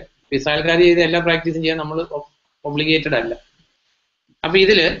 അല്ലേ? ഇസ്രായേൽക്കാർ ചെയ്ത് എല്ലാ പ്രാക്ടീസും ചെയ്യാൻ നമ്മൾ ഒബ്ലിഗേറ്റഡ് അല്ല. അപ്പൊ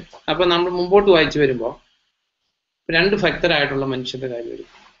ഇതില് അപ്പൊ നമ്മൾ മുമ്പോട്ട് വായിച്ചു വരുമ്പോ 2 ഭക്തരായിട്ടുള്ള മനുഷ്യന്റെ കാര്യം വരും.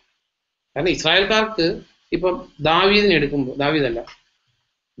 കാരണം ഇസ്രായേൽക്കാർക്ക് ഇപ്പം ദാവീദിനെ എടുക്കുമ്പോൾ,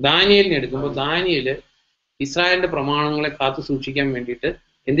 ദാനിയേലിനെ എടുക്കുമ്പോൾ, ദാനിയേല് ഇസ്രായേലിന്റെ പ്രമാണങ്ങളെ കാത്തു സൂക്ഷിക്കാൻ വേണ്ടിയിട്ട്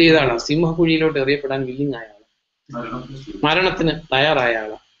എന്ത് ചെയ്ത ആളാ? സിംഹക്കുഴിയിലോട്ട് എറിയപ്പെടാൻ വില്ലിങ് ആയ ആള്, മരണത്തിന് തയ്യാറായ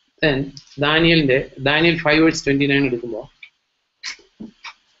ആളാ. ദെൻ ദാനിയേൽ 5 verse 29 എടുക്കുമ്പോൾ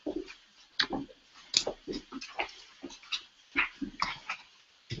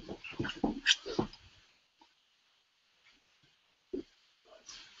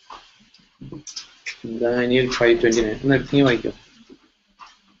Daniel 5:29 നീ വായിക്കും.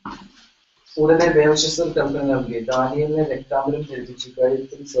 ഉടനെ ദേവശസ്ത്ര കൽപ്പന നൽകി ദാനിയേലിനെ രക്താംബരം ധരിപ്പിച്ചു,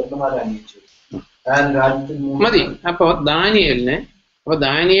 കഴുത്തിൽ സ്വർണ്ണമാല അണിയിച്ചു. മതി. അപ്പൊ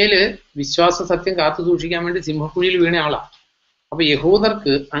ദാനിയേല് വിശ്വാസ സത്യം കാത്തു സൂക്ഷിക്കാൻ വേണ്ടി സിംഹക്കുഴിയിൽ വീണ ആളാ. അപ്പൊ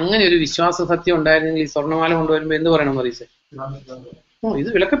യഹൂദർക്ക് അങ്ങനെ ഒരു വിശ്വാസ സത്യം ഉണ്ടായിരുന്നെങ്കിൽ ഈ സ്വർണ്ണമാല കൊണ്ടുവരുമ്പോ എന്ത് പറയണം മറീസെ? ഇത്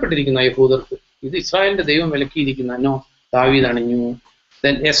വിലക്കപ്പെട്ടിരിക്കുന്ന യഹൂദർക്ക്, ഇത് ഇസ്രായേലിന്റെ ദൈവം വിലക്കിയിരിക്കുന്ന. നോ, ദാവീദ് അണിഞ്ഞു.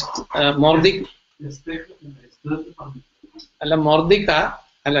 മൊർദിക്ക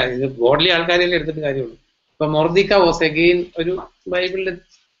അല്ല, ഇത് ഗോഡ്ലി ആൾക്കാരെല്ലാം എടുത്തിട്ട് കാര്യമുള്ളൂ. ഇപ്പൊ മൊർദിക്ക വാസ് അഗെയിൻ ഒരു ബൈബിളിലെ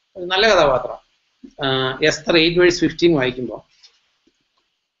നല്ല കഥാപാത്രം. എസ്തർ 8 verse 15 വായിക്കുമ്പോ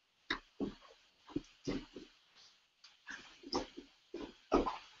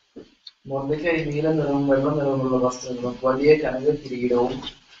മൊർദെഖായി നീല നിറവും വെള്ള നിറവുമുള്ള വസ്ത്രങ്ങളും വലിയ കനക കിരീടവും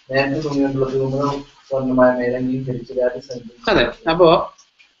നേരത്തെ തുണികൊണ്ടുള്ള ധൂമ്രവും സ്വർണ്ണമായ മേലങ്കിയും ധരിച്ച് രാജസന്നിധി. അതെ. അപ്പോ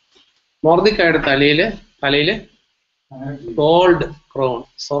മൊർദെഖായുടെ തലയില് ഗോൾഡ് ക്രോൺ,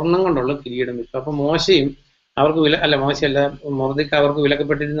 സ്വർണം കൊണ്ടുള്ള കിരീടം വെച്ചു. അപ്പൊ മോശയും അവർക്ക് മൊർദെഖായി അവർക്ക്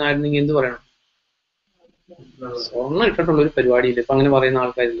വിലക്കപ്പെട്ടിരുന്നായിരുന്നെങ്കിൽ എന്ത് പറയണം? സ്വർണം ഇട്ടിട്ടുള്ള ഒരു പരിപാടിയില്ല. ഇപ്പൊ അങ്ങനെ പറയുന്ന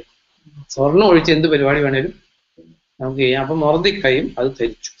ആൾക്കാരില്ല. സ്വർണം ഒഴിച്ച് എന്ത് പരിപാടി വേണേലും നമുക്ക് ചെയ്യാം. അപ്പൊ മൊർദെഖായും അത്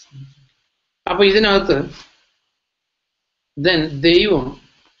ധരിച്ചു. അപ്പൊ ഇതിനകത്ത് ദെൻ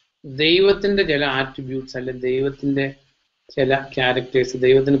ദൈവത്തിന്റെ ചില ആട്രിബ്യൂട്ട്സ്, അല്ലെ ദൈവത്തിന്റെ ചില ക്യാരക്ടേഴ്സ്,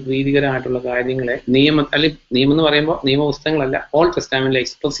 ദൈവത്തിന് പ്രീതികരമായിട്ടുള്ള കാര്യങ്ങളെ നിയമം എന്ന് പറയുമ്പോൾ നിയമപുസ്തകങ്ങളല്ല, ഓൾഡ് ടെസ്റ്റാമെന്റിൽ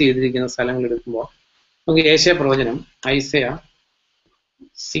എക്സ്പ്രസ് ചെയ്തിരിക്കുന്ന സ്ഥലങ്ങൾ എടുക്കുമ്പോൾ നമുക്ക് യേശയ പ്രവചനം ഐസയ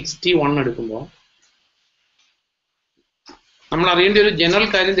 61 എടുക്കുമ്പോൾ നമ്മൾ അറിയേണ്ട ഒരു ജനറൽ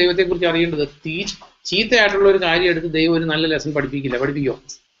കാര്യം, ദൈവത്തെ കുറിച്ച് അറിയേണ്ടത് ചീത്തയായിട്ടുള്ള ഒരു കാര്യം എടുത്ത് ദൈവം ഒരു നല്ല ലെസൺ പഠിപ്പിക്കുമോ?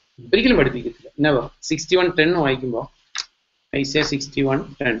 ഒരിക്കലും പഠിപ്പിക്കത്തില്ല. നെവർ. 61:10 വായിക്കുമ്പോൾ ഐസയ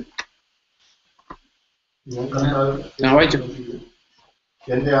 61:10 വായിച്ചു.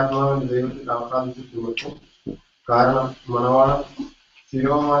 എന്റെ ആത്മാവിന്റെ ദൈവത്തിൽ ആഹ്ലാദിച്ചു ചുമക്കും. കാരണം മണവാളൻ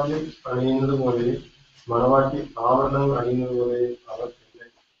ശിരോമാല്യം അണിയുന്നത് പോലെയും മണവാട്ടി ആഭരണങ്ങൾ അണിയുന്നത് പോലെയും അവർ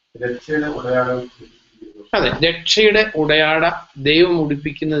രക്ഷയുടെ ഉടയാടം. അതെ, രക്ഷയുടെ ഉടയാട ദൈവം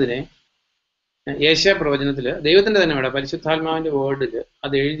ഉടുപ്പിക്കുന്നതിനെ യേശയ പ്രവചനത്തില് ദൈവത്തിന്റെ തന്നെ ഇവിടെ പരിശുദ്ധാത്മാവിന്റെ വേർഡില്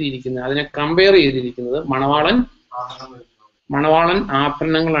അത് എഴുതിയിരിക്കുന്നത്, അതിനെ കമ്പയർ ചെയ്തിരിക്കുന്നത് മണവാളൻ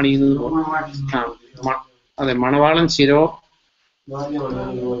ആഭരണങ്ങൾ അണിയുന്നത് പോലെ. അതെ, മണവാളൻ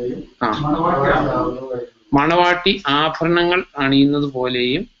മണവാട്ടി ആഭരണങ്ങൾ അണിയുന്നത്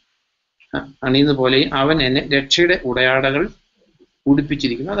പോലെയും അവൻ എന്നെ രക്ഷയുടെ ഉടയാടകൾ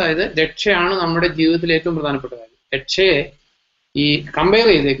ഉടുപ്പിച്ചിരിക്കുന്നു. അതായത് രക്ഷയാണ് നമ്മുടെ ജീവിതത്തിൽ ഏറ്റവും പ്രധാനപ്പെട്ട കാര്യം. രക്ഷയെ ഈ കമ്പയർ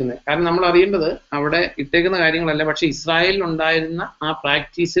ചെയ്തേക്കുന്നത്, കാരണം നമ്മൾ അറിയേണ്ടത് അവിടെ ഇട്ടേക്കുന്ന കാര്യങ്ങളല്ല, പക്ഷെ ഇസ്രായേലിൽ ഉണ്ടായിരുന്ന ആ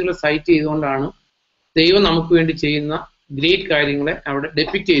പ്രാക്ടീസുകൾ സൈറ്റ് ചെയ്തുകൊണ്ടാണ് ദൈവം നമുക്ക് വേണ്ടി ചെയ്യുന്ന ഗ്രേറ്റ് കാര്യങ്ങളെ അവിടെ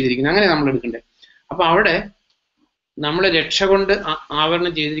ഡെപ്പിക്റ്റ് ചെയ്തിരിക്കുന്നത്. അങ്ങനെ നമ്മൾ എടുക്കണ്ടേ. അപ്പൊ അവിടെ നമ്മളെ രക്ഷ കൊണ്ട്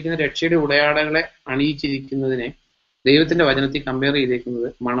ആവരണം ചെയ്തിരിക്കുന്ന രക്ഷയുടെ ഉടയാടകളെ അണിയിച്ചിരിക്കുന്നതിനെ ദൈവത്തിന്റെ വചനത്തിൽ കമ്പയർ ചെയ്തേക്കുന്നത്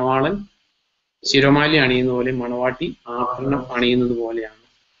മണവാളൻ ശിരോമാലി അണിയുന്ന പോലെ, മണവാട്ടി ആഭരണം അണിയുന്നത് പോലെയാണ്.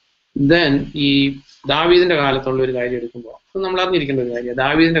 ദെൻ ഈ ദാവീദിന്റെ കാലത്തുള്ള ഒരു കാര്യം എടുക്കുമ്പോൾ അത് നമ്മൾ അറിഞ്ഞിരിക്കേണ്ട ഒരു കാര്യമാണ്.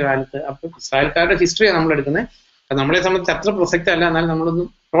 ദാവീദിന്റെ കാലത്ത് അപ്പൊ ഇസ്രായേൽക്കാരുടെ ഹിസ്റ്ററിയാണ് നമ്മൾ എടുക്കുന്നത്. അത് നമ്മളെ സംബന്ധിച്ച് അത്ര പ്രസക്തമല്ല, എന്നാൽ നമ്മളൊന്നും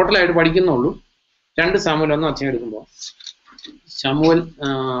ടോട്ടലായിട്ട് പഠിക്കുന്നുള്ളൂ. 2 സാമുവേൽ 1 അധ്യായം എടുക്കുമ്പോൾ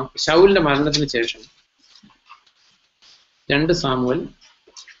ശൗലിന്റെ മരണത്തിന് ശേഷം 2 സാമുവേൽ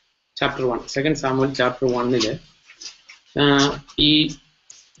ചാപ്റ്റർ 1, 2 സാമുവേൽ ചാപ്റ്റർ 1 ഈ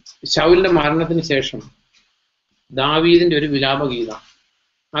ശൗലിന്റെ മരണത്തിന് ശേഷം ദാവീദിന്റെ ഒരു വിലാപഗീതം,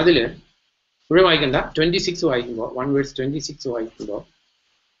 അതില് ഇവിടെ വായിക്കണ്ട, 26 വായിക്കുമ്പോൾ 1:26 വായിക്കുമ്പോൾ,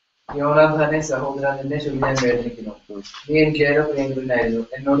 യോനാഥാനെ സഹോദര, നിന്നെ ചൊല്ലി ഞാൻ വേദനിക്കുന്നു. നീ എനിക്ക് ഏറെ പ്രിയങ്കരനായിരുന്നു.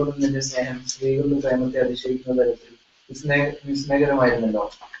 എന്നോടൊപ്പം നിന്റെ സ്നേഹം സ്ത്രീകളുടെ പ്രേമത്തെ അതിശയിക്കുന്ന തരത്തിൽ വിസ്മയകരമായിരുന്നല്ലോ.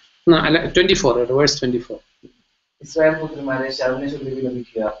 അല്ല, 24. ഇസ്രായേൽ പുത്രിമാരെ ശൗലിനെ ചൊല്ലി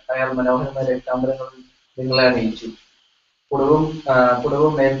വിലപിക്കുക. അയാൾ മനോഹരമായ രക്താംബരങ്ങളിൽ നിങ്ങളെ അണിയിച്ചു,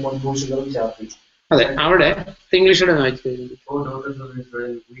 പുടവും മേൽ മുൻപൂഷുകളും ചാർത്തി. അതെ, അവിടെ ഇംഗ്ലീഷോടെ വായിച്ചു.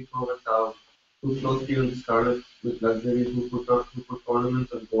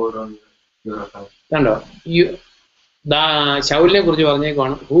 കണ്ടോ, ശൗലിനെ കുറിച്ച്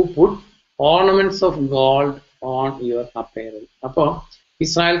പറഞ്ഞേക്കാണ്, who puttu ornaments of gold on your അപ്പയറൽ. അപ്പോ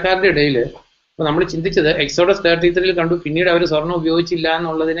ഇസ്രായേൽക്കാരുടെ ഇടയില് ഇപ്പൊ നമ്മൾ ചിന്തിച്ചത് എക്സോഡസ് 33 കണ്ടു, പിന്നീട് അവർ സ്വർണം ഉപയോഗിച്ചില്ല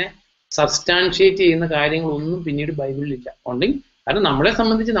എന്നുള്ളതിനെ സബ്സ്റ്റാൻഷിയേറ്റ് ചെയ്യുന്ന കാര്യങ്ങളൊന്നും പിന്നീട് ബൈബിളിലില്ല. ഉണ്ടെങ്കിൽ കാരണം നമ്മളെ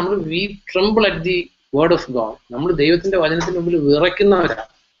സംബന്ധിച്ച് നമ്മൾ V ട്രംബിൾ at the word of God. നമ്മൾ ദൈവത്തിന്റെ വചനത്തിന് മുമ്പിൽ വിറയ്ക്കുന്നവരാണ്.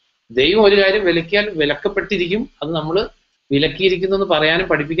 ദൈവം ഒരു കാര്യം വിലക്കിയാൽ വിലക്കപ്പെട്ടിരിക്കും. അത് നമ്മൾ വിലക്കിയിരിക്കുന്നു എന്ന് പറയാനും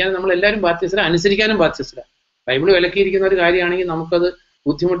പഠിപ്പിക്കാനും നമ്മൾ എല്ലാവരും ബാധ്യസ്ഥരാ, അനുസരിക്കാനും ബാധ്യസ്ഥരാ. ബൈബിൾ വിലക്കിയിരിക്കുന്ന ഒരു കാര്യമാണെങ്കിൽ നമുക്കത്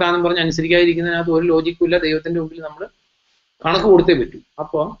ബുദ്ധിമുട്ടാണെന്ന് പറഞ്ഞ് അനുസരിക്കാതിരിക്കുന്നതിനകത്ത് ഒരു ലോജിക്കും ഇല്ല. ദൈവത്തിന്റെ മുമ്പിൽ നമ്മൾ കണക്ക് കൊടുത്തേ പറ്റൂ.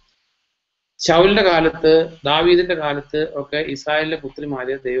 അപ്പോൾ ശൗലിന്റെ കാലത്ത്, ദാവീദിന്റെ കാലത്ത് ഒക്കെ ഇസ്രായേലിലെ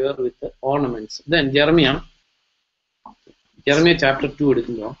പുത്രിമാര് ദൈവർ വിത്ത് ഓർണമെന്റ്സ്. ദെൻ ജെറമിയ ചാപ്റ്റർ 2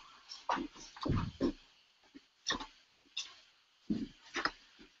 എടുക്കുമ്പോൾ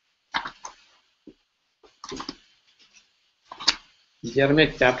ജെറമിയ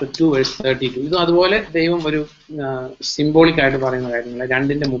ചാപ്റ്റർ 2:32. ഇതും അതുപോലെ ദൈവം ഒരു സിംബോളിക് ആയിട്ട് പറയുന്ന കാര്യങ്ങൾ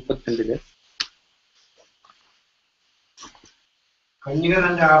 2:32 കന്യക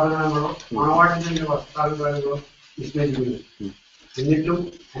തന്റെ ആഭരണങ്ങളോ മണവാട്ടിന്റെ വസ്ത്രാലങ്കാരങ്ങളോ വിസ്മരിക്കുന്നു. എന്നിട്ടും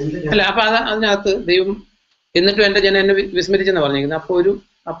അല്ല, അപ്പൊ അതിനകത്ത് ദൈവം എന്നിട്ടും എന്റെ ജനം എന്നെ വിസ്മരിച്ചെന്ന് പറഞ്ഞിരിക്കുന്നത്.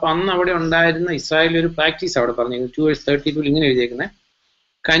 അപ്പൊ അന്ന് അവിടെ ഉണ്ടായിരുന്ന ഇസ്രായേലിൽ ഒരു പ്രാക്ടീസ് അവിടെ പറഞ്ഞിരിക്കുന്നത് 2:32 ഇങ്ങനെ എഴുതിയേക്കുന്നത്,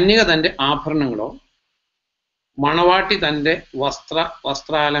 കന്യക തന്റെ ആഭരണങ്ങളോ മണവാട്ടി തന്റെ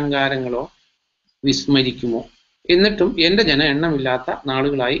വസ്ത്രാലങ്കാരങ്ങളോ വിസ്മരിക്കുമോ, എന്നിട്ടും എന്റെ ജനം എണ്ണമില്ലാത്ത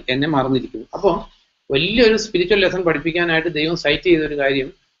നാളുകളായി എന്നെ മറന്നിരിക്കുന്നു. അപ്പോൾ വലിയൊരു സ്പിരിച്വൽ ലെസൺ പഠിപ്പിക്കാനായിട്ട് ദൈവം സൈറ്റ് ചെയ്ത ഒരു കാര്യം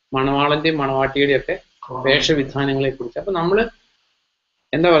മണവാളന്റെയും മണവാട്ടിയുടെയും ഒക്കെ വേഷവിധാനങ്ങളെ കുറിച്ച്. അപ്പൊ നമ്മൾ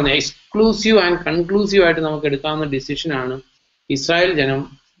എന്താ പറയുക, എക്സ്ക്ലൂസീവ് ആൻഡ് കൺക്ലൂസീവ് ആയിട്ട് നമുക്ക് എടുക്കാവുന്ന ഡിസിഷനാണ് ഇസ്രായേൽ ജനം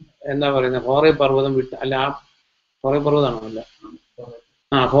എന്താ പറയുന്നത് ഹോറേബ് പർവ്വതം വിട്ട്, അല്ല ഹോറേബ് പർവ്വതമാണോ, അല്ല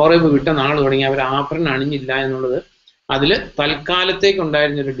ഹോറേബ് വിട്ട നാൾ തുടങ്ങി അവർ ആഭരണം അണിഞ്ഞില്ല എന്നുള്ളത് അതിൽ തൽക്കാലത്തേക്ക്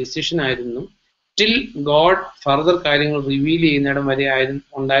ഉണ്ടായിരുന്ന ഒരു ഡിസിഷൻ ആയിരുന്നു. ടിൽ ഗോഡ് ഫർദർ കാര്യങ്ങൾ റിവീൽ ചെയ്യുന്നിടം വരെ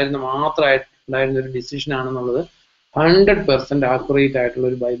ഉണ്ടായിരുന്ന മാത്രമായിട്ട് ഉണ്ടായിരുന്ന ഒരു ഡിസിഷൻ ആണെന്നുള്ളത് 100% ആക്യുറേറ്റ് ആയിട്ടുള്ള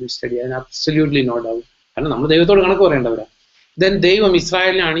ഒരു ബൈബിൾ സ്റ്റഡി. അതിന് അബ്സല്യൂട്ട്ലി നോ ഡൗട്ട്. കാരണം നമ്മൾ ദൈവത്തോട് കണക്ക് പറയേണ്ടവരാ. ദെൻ ദൈവം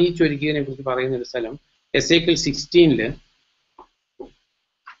ഇസ്രായേലിനെ അണിയിച്ചൊരുക്കിയതിനെ കുറിച്ച് പറയുന്ന ഒരു സ്ഥലം എസേക്കിയൽ 16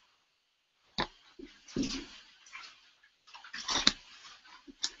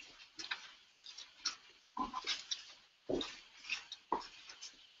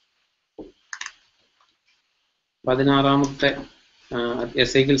 16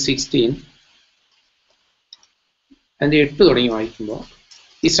 എസേക്കിയൽ 16 അതിന്റെ 8 തുടങ്ങി വായിക്കുമ്പോൾ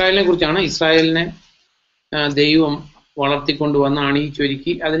ഇസ്രായേലിനെ കുറിച്ചാണ്. ഇസ്രായേലിനെ ദൈവം വളർത്തിക്കൊണ്ടുവന്ന്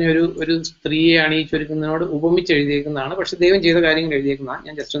അണിയിച്ചൊരുക്കി അതിനെ ഒരു സ്ത്രീയെ അണിയിച്ചൊരുക്കുന്നതിനോട് ഉപമിച്ച് എഴുതിയേക്കുന്നതാണ്. പക്ഷെ ദൈവം ചെയ്ത കാര്യങ്ങൾ എഴുതിയേക്കുന്നതാണ്.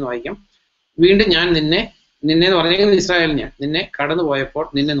 ഞാൻ ജസ്റ്റ് ഒന്ന് വായിക്കാം. വീണ്ടും ഞാൻ നിന്നെ എന്ന് പറഞ്ഞേക്കുന്നത് ഇസ്രായേലിനെ, നിന്നെ കടന്നു പോയപ്പോൾ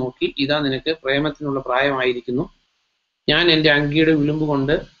നിന്നെ നോക്കി, ഇതാ നിനക്ക് പ്രേമത്തിനുള്ള പ്രായമായിരിക്കുന്നു. ഞാൻ എൻ്റെ അങ്കിയുടെ വിളുമ്പ്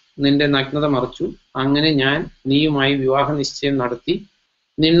കൊണ്ട് നിന്റെ നഗ്നത മറച്ചു. അങ്ങനെ ഞാൻ നീയുമായി വിവാഹ നിശ്ചയം നടത്തി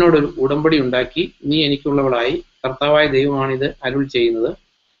നിന്നോടൊരു ഉടമ്പടി ഉണ്ടാക്കി. നീ എനിക്കുള്ളവളായി. കർത്താവായ ദൈവമാണിത് അരുൾ ചെയ്യുന്നത്.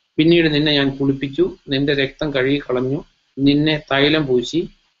 പിന്നീട് നിന്നെ ഞാൻ കുളിപ്പിച്ചു, നിന്റെ രക്തം കഴുകിക്കളഞ്ഞു, നിന്നെ തൈലം പൂശി.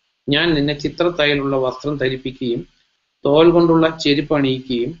 ഞാൻ നിന്നെ ചിത്രത്തൈലുള്ള വസ്ത്രം ധരിപ്പിക്കുകയും തോൽ കൊണ്ടുള്ള ചെരുപ്പ്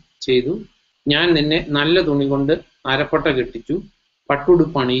അണിയിക്കുകയും ചെയ്തു. ഞാൻ നിന്നെ നല്ല തുണി കൊണ്ട് അരപ്പട്ട കെട്ടിച്ചു,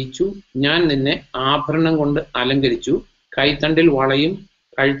 പട്ടുടുപ്പ് അണിയിച്ചു. ഞാൻ നിന്നെ ആഭരണം കൊണ്ട് അലങ്കരിച്ചു, കൈത്തണ്ടിൽ വളയും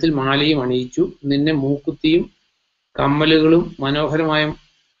കഴുത്തിൽ മാലയും അണിയിച്ചു. നിന്നെ മൂക്കുത്തിയും കമ്മലുകളും മനോഹരമായ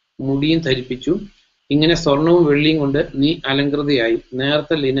മുടിയും ധരിപ്പിച്ചു. ഇങ്ങനെ സ്വർണവും വെള്ളിയും കൊണ്ട് നീ അലങ്കൃതയായി.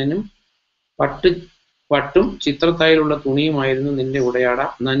 നേർത്ത ലിനനും പട്ടും ചിത്രത്തായിലുള്ള തുണിയുമായിരുന്നു നിന്റെ ഉടയാട.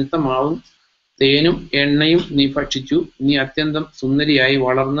 നനുത്ത മാവും തേനും എണ്ണയും നീ ഭക്ഷിച്ചു. നീ അത്യന്തം സുന്ദരിയായി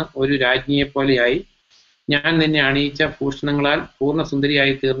വളർന്ന് ഒരു രാജ്ഞിയെപ്പോലെയായി. ഞാൻ നിന്നെ അണിയിച്ച ഭൂഷണങ്ങളാൽ പൂർണ്ണ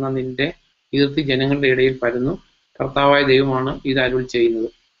സുന്ദരിയായി തീർന്ന നിന്റെ കീർത്തി ജനങ്ങളുടെ ഇടയിൽ പരന്നു. കർത്താവായ ദൈവമാണ് ഇത് അരുൾ ചെയ്യുന്നത്.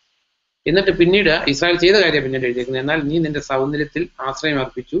 എന്നിട്ട് പിന്നീട് ഇസ്രായേൽ ചെയ്ത കാര്യം പിന്നീട് എഴുതിയിരിക്കുന്നത്. എന്നാൽ നീ നിന്റെ സൗന്ദര്യത്തിൽ ആശ്രയം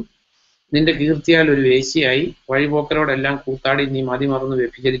അർപ്പിച്ചു, നിന്റെ കീർത്തിയാൽ ഒരു വേശ്യയായി. വഴിപോക്കരോടെല്ലാം കൂത്താടി നീ മതിമറന്ന്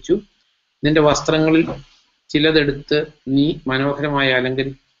വ്യഭിചരിച്ചു. നിന്റെ വസ്ത്രങ്ങളിൽ ചിലതെടുത്ത് നീ മനോഹരമായി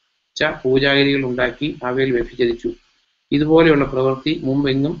അലങ്കരിച്ച പൂജാഗിരികൾ ഉണ്ടാക്കി അവയിൽ വ്യഭിചരിച്ചു. ഇതുപോലെയുള്ള പ്രവൃത്തി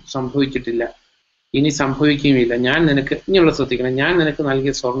മുമ്പെങ്ങും സംഭവിച്ചിട്ടില്ല, ഇനി സംഭവിക്കുകയുമില്ല. ഞാൻ നിനക്ക് ഇനിയുള്ള ശ്രദ്ധിക്കണം, ഞാൻ നിനക്ക്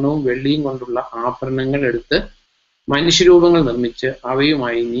നൽകിയ സ്വർണവും വെള്ളിയും കൊണ്ടുള്ള ആഭരണങ്ങൾ എടുത്ത് മനുഷ്യരൂപങ്ങൾ നിർമ്മിച്ച്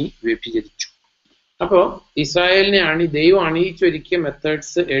അവയുമായി നീ വ്യഭിചരിച്ചു. അപ്പോൾ ഇസ്രായേലിനെ ദൈവം അണിയിച്ചൊരുക്കിയ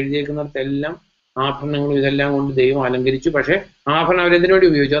മെത്തേഡ്സ് എഴുതിയേക്കുന്നിടത്തെല്ലാം ആഭരണങ്ങളും ഇതെല്ലാം കൊണ്ട് ദൈവം അലങ്കരിച്ചു. പക്ഷെ ആഭരണം അവരെന്തിനു വേണ്ടി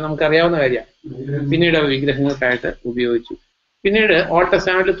ഉപയോഗിച്ചു? അത് നമുക്കറിയാവുന്ന കാര്യമാണ്. പിന്നീട് അവർ വിഗ്രഹങ്ങൾക്കായിട്ട് ഉപയോഗിച്ചു. പിന്നീട് ഓൾഡ്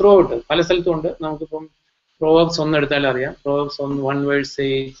ടെസ്റ്റമെന്റിൽ ത്രൂ ഔട്ട് പല സ്ഥലത്തും ഉണ്ട്. നമുക്കിപ്പം പ്രോവേർബ്സ് 1 എടുത്താൽ അറിയാം. പ്രോവേർബ്സ് 1 വേഴ്സ്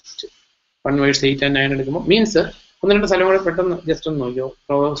 8 and 9 എടുക്കുമ്പോൾ മീൻസ് 1-2 സ്ഥലം കൂടെ പെട്ടെന്ന് ജസ്റ്റ് ഒന്ന് നോക്കിയോ.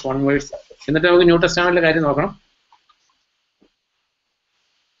 പ്രോവേർബ്സ് 1 വേഴ്സ്, എന്നിട്ട് നമുക്ക് ന്യൂ ടെസ്റ്റമെന്റിലെ കാര്യം നോക്കണം.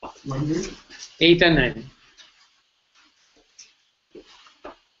 8 and 9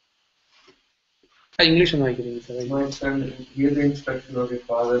 ഇംഗ്ലീഷ് ഒന്ന് വായിക്കുന്നത്. My son, hear the instruction of your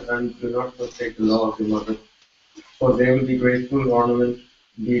father and do not forsake the law of your mother, for they will be graceful ornament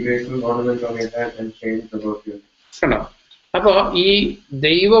on your head and chains about you. കണ്ടോ? അപ്പോ ഈ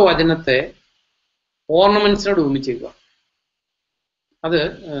ദൈവവചനത്തെ ഓർണമെന്റ്സിനോട് ഉപമിച്ചേക്കുക. അത്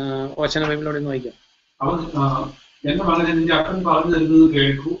വചന ബൈബിളിലൂടെ ഒന്ന് വായിക്കാം. അവൻ എന്റെ മകനെ, നിന്റെ അപ്പൻ പറഞ്ഞു തരുന്നത്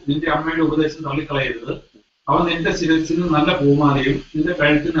കേൾക്കൂ, നിന്റെ അമ്മയുടെ ഉപദേശം തള്ളിക്കളയരുത്. അവൻ നിന്റെ ശിരസിന് നല്ല പൂമാലയും നിന്റെ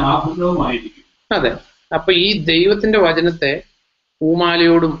കഴുത്തിന് ആഭരണവുമായിരിക്കും. അതെ, അപ്പൊ ഈ ദൈവത്തിന്റെ വചനത്തെ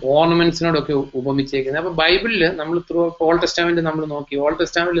പൂമാലയോടും ഓർണമെന്റ്സിനോടും ഒക്കെ ഉപമിച്ചേക്കുന്നത്. അപ്പൊ ബൈബിളിൽ നമ്മൾ ഓൾഡ് ടെസ്റ്റമെന്റ് നമ്മൾ നോക്കി, ഓൾഡ്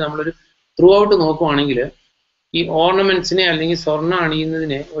ടെസ്റ്റമെന്റിൽ നമ്മളൊരു ത്രൂ ഔട്ട് നോക്കുവാണെങ്കിൽ ഈ ഓർണമെന്റ്സിനെ അല്ലെങ്കിൽ സ്വർണ്ണം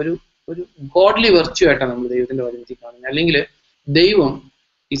അണിയുന്നതിനെ ഒരു ഗോഡ്ലി വെർച്യു ആയിട്ടാണ് നമ്മൾ ദൈവത്തിന്റെ വചനത്തിൽ കാണുന്നത്. അല്ലെങ്കിൽ ദൈവം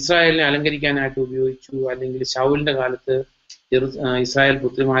ഇസ്രായേലിനെ അലങ്കരിക്കാനായിട്ട് ഉപയോഗിച്ചു. അല്ലെങ്കിൽ ശൗലിന്റെ കാലത്ത് ഇസ്രായേൽ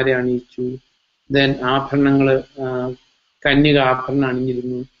പുത്രിമാരെ അണിയിച്ചു. ദെൻ ആഭരണങ്ങള് കന്യക ആഭരണം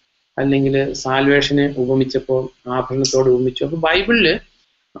അണിഞ്ഞിരുന്നു. അല്ലെങ്കിൽ സാൽവേഷനെ ഉപമിച്ചപ്പോൾ ആഭരണത്തോട് ഉപമിച്ചു. അപ്പൊ ബൈബിളില്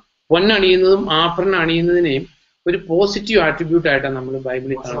പൊന്നണിയുന്നതും ആഭരണം അണിയുന്നതിനെയും ഒരു പോസിറ്റീവ് ആട്രിബ്യൂട്ട് ആയിട്ടാണ് നമ്മൾ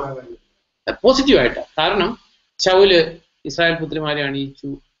ബൈബിളിൽ കാണുന്നത്. പോസിറ്റീവ് ആയിട്ട്. കാരണം ശൗല് ഇസ്രായേൽ പുത്രിമാരെ അണിയിച്ചു,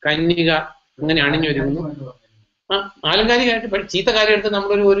 കന്യക അങ്ങനെ അണിഞ്ഞൊരുങ്ങുന്നു. ആലങ്കാരികമായിട്ട് ചീത്ത കാര്യം എടുത്ത്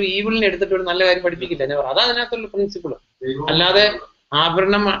നമ്മളൊരു ഈവിളിനെ എടുത്തിട്ട് ഒരു നല്ല കാര്യം പഠിപ്പിക്കില്ല. അതാ അതിനകത്തുള്ള പ്രിൻസിപ്പിൾ. അല്ലാതെ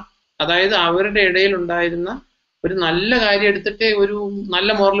ആഭരണം, അതായത് അവരുടെ ഇടയിൽ ഉണ്ടായിരുന്ന ഒരു നല്ല കാര്യം എടുത്തിട്ട് ഒരു നല്ല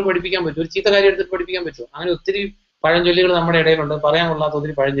മോറൽ പഠിപ്പിക്കാൻ പറ്റും, ഒരു ചീത്ത കാര്യം എടുത്തിട്ട് പഠിപ്പിക്കാൻ പറ്റുമോ? അങ്ങനെ ഒത്തിരി പഴഞ്ചൊല്ലികൾ നമ്മുടെ ഇടയിലുണ്ട്. പറയാൻ കൊള്ളാത്ത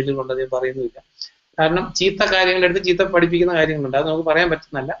ഒത്തിരി പഴഞ്ചൊല്ലികളുണ്ട്, അത് പറയുന്നില്ല. കാരണം ചീത്ത കാര്യങ്ങളെടുത്ത് ചീത്ത പഠിപ്പിക്കുന്ന കാര്യങ്ങളുണ്ട്, അത് നമുക്ക് പറയാൻ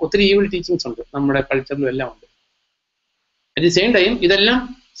പറ്റുന്നല്ല. ഒത്തിരി ഈവിൾ ടീച്ചിങ്സ് ഉണ്ട് നമ്മുടെ കൾച്ചറിലും എല്ലാം ഉണ്ട്. അറ്റ് ദി സെയിം ടൈം ഇതെല്ലാം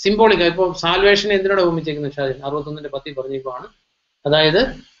സിംബോളിക്ക. ഇപ്പോൾ സാൽവേഷൻ എന്തിനോട് ഉപമിച്ചേക്കുന്നത്? 61:10 പറഞ്ഞിരിക്കുകയാണ്. അതായത്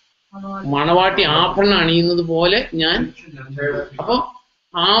മണവാട്ടി ആഭരണം അണിയുന്നത് പോലെ ഞാൻ. അപ്പൊ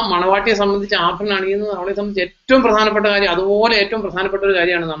ആ മണവാട്ടിയെ സംബന്ധിച്ച് ആഭരണം അണിയുന്നത് നമ്മളെ സംബന്ധിച്ച് ഏറ്റവും പ്രധാനപ്പെട്ട കാര്യം. അതുപോലെ ഏറ്റവും പ്രധാനപ്പെട്ട ഒരു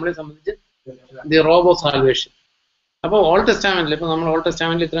കാര്യമാണ് നമ്മളെ സംബന്ധിച്ച് ദി റോബ് ഓഫ് സാൽവേഷൻ. അപ്പോൾ ഓൾഡ് ടെസ്റ്റാമെന്റിൽ, ഇപ്പൊ നമ്മൾ ഓൾഡ്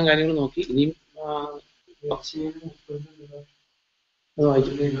ടെസ്റ്റാമെന്റിൽ ഇത്തരം കാര്യങ്ങൾ നോക്കി. ഇനിയും ഒന്ന്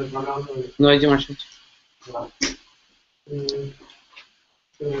വായിച്ചു, ഒന്ന് വായിച്ചു മാഷ്.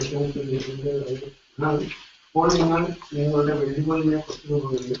 ഇപ്പോൾ നിങ്ങൾ നിങ്ങളുടെ വെള്ളിമണിയെ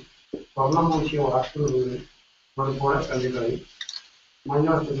കൊത്തുന്നതിൽ സ്വർണ്ണം പൂശിയ വാർത്തകളിൽ അതുപോലെ കല്ലുകളായി മഞ്ഞ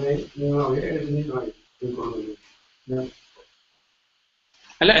വസ്തുക്കളെ നിങ്ങൾ അവയെ എഴുതിയിട്ടുമായി ഉൾക്കൊള്ളുന്നു.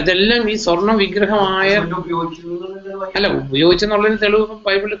 അല്ല, ഇതെല്ലാം ഈ സ്വർണം വിഗ്രഹമായ അല്ല ഉപയോഗിച്ചെന്നുള്ളതിന് തെളിവ്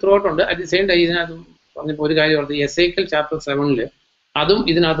ബൈബിളിൽ through ഔട്ടുണ്ട്. At the same time ഇതിനകത്ത് പറഞ്ഞപ്പോൾ ഒരു കാര്യം ഓർത്ത്, എസേക്കിയൽ ചാപ്റ്റർ 7 അതും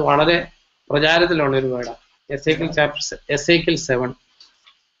ഇതിനകത്ത് വളരെ പ്രചാരത്തിലുള്ള ഒരു വേർഡാണ്. എസേക്കിയൽ 7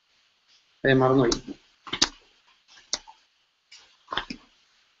 അതെ മറന്നുപോയി.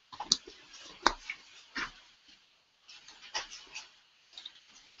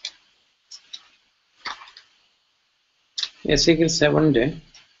 എസേക്കിയൽ 7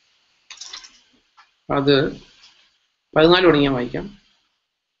 അത് 14 തുടങ്ങിയാൽ വായിക്കാം.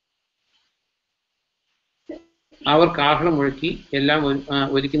 അവർ കാഹളം മുഴക്കി എല്ലാം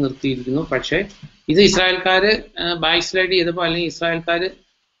ഒരുക്കി നിർത്തിയിരിക്കുന്നു. പക്ഷേ ഇത് ഇസ്രായേൽക്കാര് ബാക്ക് സ്ലൈഡ് ചെയ്തപ്പോൾ, അല്ലെങ്കിൽ ഇസ്രായേൽക്കാര്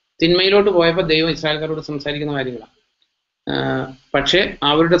തിന്മയിലോട്ട് പോയപ്പോൾ ദൈവം ഇസ്രായേൽക്കാരോട് സംസാരിക്കുന്ന കാര്യങ്ങളാണ്. പക്ഷേ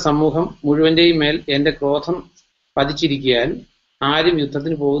അവരുടെ സമൂഹം മുഴുവൻ്റെയും മേൽ എൻ്റെ ക്രോധം പതിച്ചിരിക്കയാൽ ആരും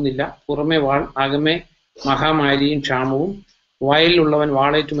യുദ്ധത്തിന് പോകുന്നില്ല. പുറമെ വാൾ, അകമേ മഹാമാരിയും ക്ഷാമവും. വയലിലുള്ളവൻ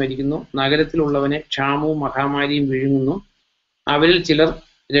വാളേറ്റു മരിക്കുന്നു, നഗരത്തിലുള്ളവനെ ക്ഷാമവും മഹാമാരിയും വിഴുങ്ങുന്നു. അവരിൽ ചിലർ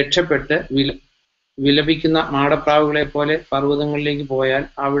രക്ഷപ്പെട്ട് വിലപിക്കുന്ന മാടപ്രാവുകളെ പോലെ പർവ്വതങ്ങളിലേക്ക് പോയാൽ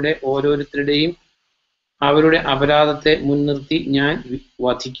അവിടെ ഓരോരുത്തരുടെയും അവരുടെ അപരാധത്തെ മുൻനിർത്തി ഞാൻ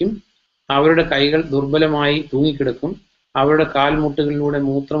വധിക്കും. അവരുടെ കൈകൾ ദുർബലമായി തൂങ്ങിക്കിടക്കും, അവരുടെ കാൽമുട്ടുകളിലൂടെ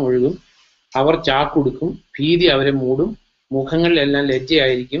മൂത്രം ഒഴുകും. അവർ ചാക്കുടുക്കും, ഭീതി അവരെ മൂടും. മുഖങ്ങളിലെല്ലാം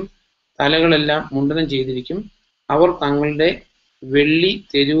ലജ്ജയായിരിക്കും, തലകളെല്ലാം മുണ്ടനം ചെയ്തിരിക്കും. അവർ തങ്ങളുടെ വെള്ളി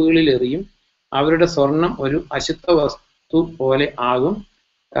തെരുവുകളിൽ എറിയും, അവരുടെ സ്വർണം ഒരു അശുദ്ധ വസ്തു പോലെ ആകും.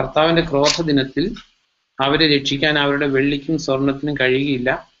 കർത്താവിന്റെ ക്രോധ ദിനത്തിൽ അവരെ രക്ഷിക്കാൻ അവരുടെ വെള്ളിക്കും സ്വർണത്തിനും കഴിയുകയില്ല.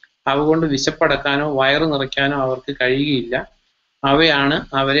 അവ കൊണ്ട് വിശപ്പടക്കാനോ വയറു നിറയ്ക്കാനോ അവർക്ക് കഴിയുകയില്ല. അവയാണ്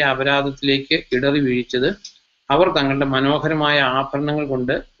അവരെ അപരാധത്തിലേക്ക് ഇടറി വീഴിച്ചത്. അവർ തങ്ങളുടെ മനോഹരമായ ആഭരണങ്ങൾ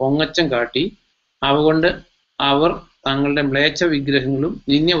കൊണ്ട് പൊങ്ങച്ചം കാട്ടി, അവ കൊണ്ട് അവർ തങ്ങളുടെ മ്ലേച്ഛ വിഗ്രഹങ്ങളും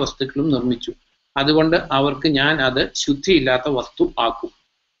നിന്യ വസ്തുക്കളും നിർമ്മിച്ചു. അതുകൊണ്ട് അവർക്ക് ഞാൻ അത് ശുദ്ധിയില്ലാത്ത വസ്തു ആക്കും.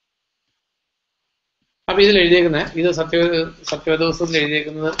 അപ്പൊ ഇതിൽ എഴുതിയേക്കുന്നത്, ഇത് സത്യവേദോസ്തവത്തിൽ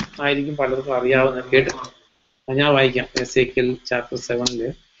എഴുതിയേക്കുന്നത് ആയിരിക്കും പലർക്കും അറിയാവുന്ന. കേട്ട് ഞാൻ വായിക്കാം. എസേക്കിയൽ ചാപ്റ്റർ 7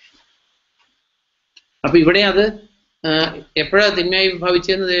 അപ്പൊ ഇവിടെ അത് എപ്പോഴാണ് തിന്മയായി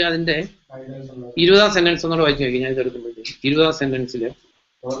ഭവിച്ചെന്നത് അതിന്റെ 20ാം സെന്റൻസ് ഒന്നുകൂടെ വായിച്ചു നോക്കി. ഞാൻ ഇതെടുക്കുമ്പോഴത്തേക്ക് 20ാം സെന്റൻസിൽ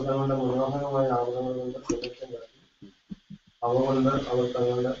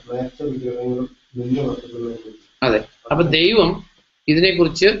അതെ. അപ്പൊ ദൈവം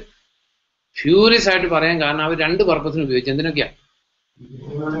ഇതിനെക്കുറിച്ച് ഫ്യൂരിയസ് ആയിട്ട് പറയാൻ കാരണം അവർ 2 പർപ്പസിന് ഉപയോഗിച്ചു. എന്തിനൊക്കെയാ?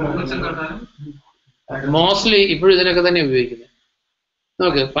 മോസ്റ്റ്ലി ഇപ്പോഴും ഇതിനൊക്കെ തന്നെ ഉപയോഗിക്കുന്നത്.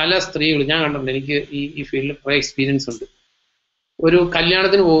 നോക്ക്, പല സ്ത്രീകൾ ഞാൻ കണ്ടിട്ടുണ്ട്. എനിക്ക് ഈ ഫീൽഡിൽ കുറെ എക്സ്പീരിയൻസ് ഉണ്ട്. ഒരു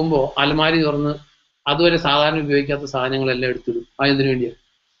കല്യാണത്തിന് പോകുമ്പോൾ അലമാരി തുറന്ന് അതുവരെ സാധാരണ ഉപയോഗിക്കാത്ത സാധനങ്ങളെല്ലാം എടുത്തിടും. അതിനു വേണ്ടിയാണ്.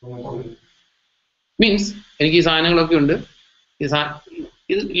 മീൻസ് എനിക്ക് ഈ സാധനങ്ങളൊക്കെ ഉണ്ട്.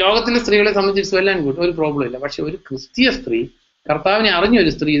 ഇത് ലോകത്തിലെ സ്ത്രീകളെ സംബന്ധിച്ച് എല്ലാം കൂട്ടും, ഒരു പ്രോബ്ലം ഇല്ല. പക്ഷെ ഒരു ക്രിസ്തീയ സ്ത്രീ, കർത്താവിനെ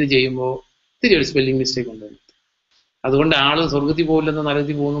അറിഞ്ഞൊരു സ്ത്രീ ഇത് ചെയ്യുമ്പോൾ ഇത്തിരി ഒരു സ്പെല്ലിംഗ് മിസ്റ്റേക്ക് ഉണ്ട്. അതുകൊണ്ട് ആള് സ്വർഗത്തിൽ പോകില്ലെന്ന്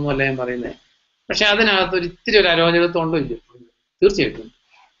നരകത്തിൽ പോകുന്നല്ല ഞാൻ പറയുന്നത്. പക്ഷെ അതിനകത്ത് ഒരു ഇത്തിരി ഒരു അരോചകത്വം ഉണ്ടോ ഇല്ല? തീർച്ചയായിട്ടും.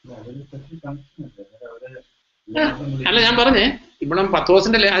 അല്ല, ഞാൻ പറഞ്ഞേ ഇവിടെ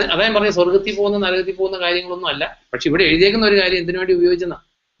 10% അതാ ഞാൻ പറഞ്ഞ സ്വർഗത്തിൽ പോകുന്ന നരകത്തിൽ പോകുന്ന കാര്യങ്ങളൊന്നും അല്ല. പക്ഷെ ഇവിടെ എഴുതിയേക്കുന്ന ഒരു കാര്യം എന്തിനു വേണ്ടി ഉപയോഗിച്ചെന്നാ.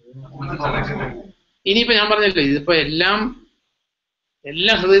 ഇനിയിപ്പോ ഞാൻ പറഞ്ഞല്ലോ, ഇതിപ്പോ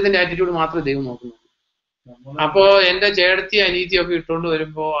എല്ലാ ഹൃദയത്തിന്റെ ആറ്റിറ്റ്യൂഡ് മാത്രമേ ദൈവം നോക്കുന്നുള്ളൂ. അപ്പോ എന്റെ ചേട്ടത്തി അനീതിയും ഒക്കെ ഇട്ടുകൊണ്ട്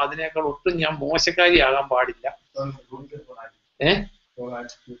വരുമ്പോ അതിനേക്കാൾ ഒട്ടും ഞാൻ മോശക്കാരിയാകാൻ പാടില്ല.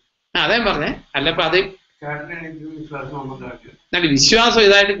 അതേ പറഞ്ഞേ. അല്ലപ്പോ അത് വിശ്വാസം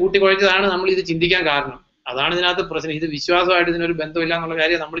ഇതായിട്ട് കൂട്ടിക്കുഴച്ചതാണ് നമ്മൾ ഇത് ചിന്തിക്കാൻ കാരണം. അതാണ് ഇതിനകത്ത് പ്രശ്നം. ഇത് വിശ്വാസമായിട്ട് ഇതിനൊരു ബന്ധമില്ല എന്നുള്ള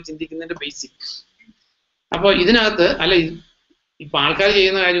കാര്യം നമ്മൾ ചിന്തിക്കുന്നതിന്റെ ബേസിക്. അപ്പൊ ഇതിനകത്ത് അല്ല, ഇപ്പൊ ആൾക്കാർ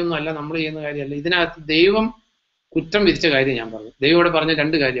ചെയ്യുന്ന കാര്യമൊന്നും അല്ല, നമ്മൾ ചെയ്യുന്ന കാര്യമല്ല. ഇതിനകത്ത് ദൈവം കുറ്റം വിധിച്ച കാര്യം ഞാൻ പറഞ്ഞു. ദൈവം ഇവിടെ പറഞ്ഞ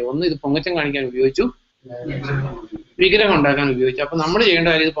 2 കാര്യം. ഒന്ന്, ഇത് പൊങ്ങച്ചം കാണിക്കാൻ ഉപയോഗിച്ചു, വിഗ്രഹം ഉണ്ടാക്കാൻ ഉപയോഗിച്ചു. അപ്പൊ നമ്മൾ ചെയ്യേണ്ട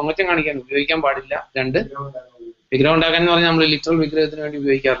കാര്യം ഇത് പൊങ്ങച്ചം കാണിക്കാൻ ഉപയോഗിക്കാൻ പാടില്ല. 2, വിഗ്രഹം ഉണ്ടാക്കാൻ എന്ന് പറഞ്ഞാൽ നമ്മൾ ലിറ്ററൽ വിഗ്രഹത്തിന് വേണ്ടി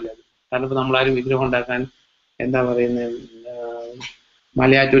ഉപയോഗിക്കാറില്ല. കാരണം ഇപ്പൊ നമ്മളാരും വിഗ്രഹം ഉണ്ടാക്കാൻ എന്താ പറയുന്നത്,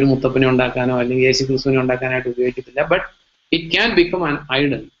 മലയാറ്റൂർ മുത്തപ്പനെ ഉണ്ടാക്കാനോ അല്ലെങ്കിൽ യേശു ക്രിസ്തുവിനെ ഉണ്ടാക്കാനായിട്ട് ഉപയോഗിക്കത്തില്ല. But it can become an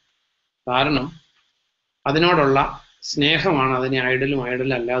Idol. കാരണം അതിനോടുള്ള സ്നേഹമാണ് അതിനെ ഐഡലും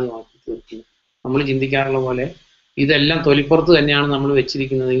അല്ലാതുമാക്കി തീർക്കുന്നത്. നമ്മൾ ചിന്തിക്കാറുള്ള പോലെ ഇതെല്ലാം തൊലിപ്പുറത്ത് തന്നെയാണ് നമ്മൾ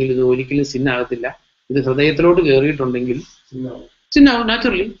വെച്ചിരിക്കുന്നതെങ്കിൽ ഇത് ഒരിക്കലും സിന്നാകത്തില്ല. ഇത് ഹൃദയത്തിലോട്ട് കയറിയിട്ടുണ്ടെങ്കിൽ സിന്നാവും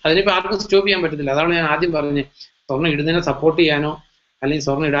നാച്ചുറലി. അതിനിപ്പോൾ ആർക്കും സ്റ്റോപ്പ് ചെയ്യാൻ പറ്റത്തില്ല. അതാണ് ഞാൻ ആദ്യം പറഞ്ഞത്. സ്വർണ്ണം ഇടുന്നതിനെ സപ്പോർട്ട് ചെയ്യാനോ അല്ലെങ്കിൽ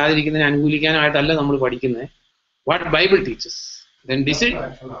സ്വർണ്ണം ഇടാതിരിക്കുന്നതിനെ അനുകൂലിക്കാനോ ആയിട്ടല്ല നമ്മൾ പഠിക്കുന്നത്. What Bible teachers.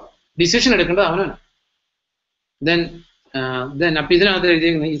 ഡിസിഷൻ എടുക്കേണ്ടത് അവനാണ്. ദെൻ അപ്പൊ ഇതിനകത്ത്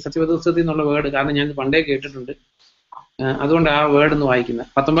എഴുതിയിരിക്കുന്നത് ഈ സത്യവദോസ്തത്തിൽ എന്നുള്ള വേർഡ്, കാരണം ഞാൻ പണ്ടേ കേട്ടിട്ടുണ്ട്, അതുകൊണ്ട് ആ വേർഡ് ഒന്ന് വായിക്കുന്നത്.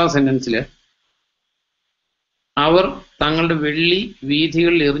 19ാം സെന്റൻസിൽ അവർ തങ്ങളുടെ വെള്ളി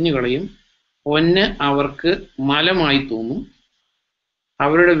വീഥികളിൽ എറിഞ്ഞു കളയും, പൊന്ന് അവർക്ക് മലമായി തോന്നും,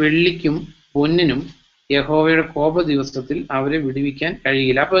 അവരുടെ വെള്ളിക്കും പൊന്നിനും യഹോവയുടെ കോപ ദിവസത്തിൽ അവരെ വിടുവിക്കാൻ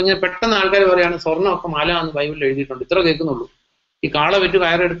കഴിയില്ല. അപ്പൊ ഇങ്ങനെ പെട്ടെന്ന് ആൾക്കാർ പറയാണ് സ്വർണ്ണമൊക്കെ മല എന്ന് ബൈബിളിൽ എഴുതിയിട്ടുണ്ട്, ഇത്ര കേൾക്കുന്നുള്ളൂ. ഈ കാള വെറ്റു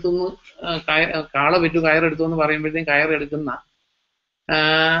കയറെടുത്തു എന്ന് പറയുമ്പോഴത്തേക്കും കയറെടുക്കുന്ന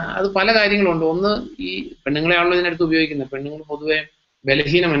അത് പല കാര്യങ്ങളുണ്ട്. ഒന്ന്, ഈ പെണ്ണുങ്ങളെയാണല്ലോ ഇതിനടുത്ത് ഉപയോഗിക്കുന്നത്. പെണ്ണുങ്ങൾ പൊതുവെ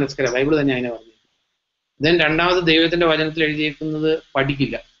ബലഹീന മനസ്കര, ബൈബിൾ തന്നെ അതിനെ പറഞ്ഞു. ദെൻ രണ്ടാമത്, ദൈവത്തിന്റെ വചനത്തിൽ എഴുതിയിരിക്കുന്നത്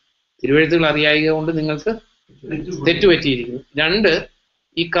പഠിക്കില്ല, തിരുവെഴുത്തുകൾ അറിയായിക കൊണ്ട് നിങ്ങൾക്ക് തെറ്റുപറ്റിയിരിക്കുന്നു. രണ്ട്,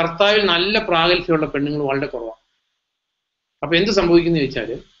 ഈ കർത്താവിൽ നല്ല പ്രാഗൽഭ്യമുള്ള പെണ്ണുങ്ങൾ വളരെ കുറവാണ്. അപ്പൊ എന്ത് സംഭവിക്കുന്നു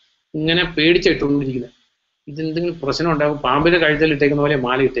ചോദിച്ചാല്, ഇങ്ങനെ പേടിച്ചിട്ടുകൊണ്ടിരിക്കുന്നത്, ഇതെന്തെങ്കിലും പ്രശ്നം ഉണ്ടാകും, പാമ്പിന്റെ കഴുത്തിൽ ഇട്ടേക്കുന്ന പോലെ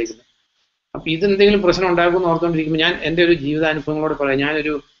മാല ഇട്ടേക്കുന്നത്. അപ്പൊ ഇതെന്തെങ്കിലും പ്രശ്നം ഉണ്ടാകുമെന്ന് ഓർത്തുകൊണ്ടിരിക്കുമ്പോൾ ഞാൻ എൻ്റെ ഒരു ജീവിതാനുഭവങ്ങളോട്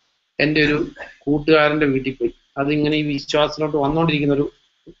പറയാം. എൻ്റെ ഒരു കൂട്ടുകാരന്റെ വീട്ടിൽ പോയി, അതിങ്ങനെ ഈ വിശ്വാസത്തിലോട്ട് വന്നുകൊണ്ടിരിക്കുന്ന ഒരു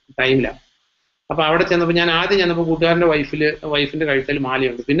ടൈമിലാണ്. അപ്പൊ അവിടെ ചെന്നപ്പോൾ ഞാൻ ആദ്യം ചെന്നപ്പോൾ കൂട്ടുകാരന്റെ വൈഫിന്റെ കഴുത്തിൽ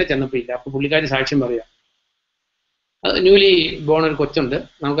മാലയുണ്ട്, പിന്നെ ചെന്നപ്പോൾ ഇല്ല. അപ്പൊ പുള്ളിക്കാരി സാക്ഷ്യം പറയാം, ന്യൂലി ബോൺ ഒരു കൊച്ചുണ്ട്,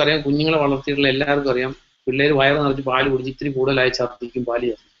 നമുക്കറിയാം, കുഞ്ഞുങ്ങളെ വളർത്തിയിട്ടുള്ള എല്ലാവർക്കും അറിയാം, പിള്ളേർ വയറ് നിറച്ച് പാല് കുടിച്ച് ഇത്തിരി കൂടുതലായി ഛർദ്ദിക്കും, പാല്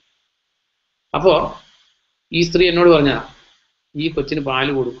ഛർദ്ദിക്കും. അപ്പോ ഈ സ്ത്രീ എന്നോട് പറഞ്ഞ, ഈ കൊച്ചിന്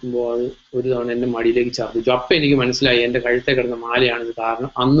പാല് കൊടുക്കുമ്പോൾ അത് ഒരു തവണ എന്റെ മടിയിലേക്ക് ഛർദ്ദിച്ചു. അപ്പൊ എനിക്ക് മനസ്സിലായി എന്റെ കഴുത്തെ കിടന്ന മാലയാണിത്,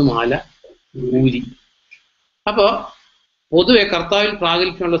 കാരണം അന്ന് മാല ഊരി. അപ്പോ പൊതുവെ കർത്താവിൽ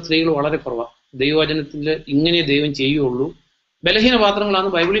പ്രാഗൽഭ്യമുള്ള സ്ത്രീകൾ വളരെ കുറവാണ്. ദൈവവചനത്തിൽ ഇങ്ങനെ ദൈവം ചെയ്യുള്ളൂ. ബലഹീന പാത്രങ്ങളാണ്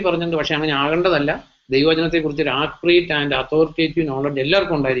ബൈബിളിൽ പറഞ്ഞിട്ടുണ്ട്, പക്ഷെ അങ്ങനെ ആകേണ്ടതല്ല. ദൈവവചനത്തെ കുറിച്ച് ഒരു ആക്യുറേറ്റ് ആൻഡ് അതോറിറ്റേറ്റീവ് നോളജ്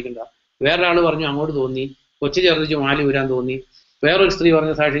എല്ലാവർക്കും ഉണ്ടായിരിക്കേണ്ട. വേറൊരാൾ പറഞ്ഞു അങ്ങോട്ട് തോന്നി, കൊച്ചു ഛർദ്ദിച്ച് മാല ഊരാൻ തോന്നി. വേറൊരു സ്ത്രീ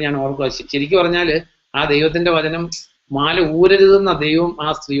പറഞ്ഞ സാക്ഷി ഞാൻ ഓർക്കുക, ശരിക്കും പറഞ്ഞാല് ആ ദൈവത്തിന്റെ വചനം മാല ഊരരുതെന്ന ദൈവം ആ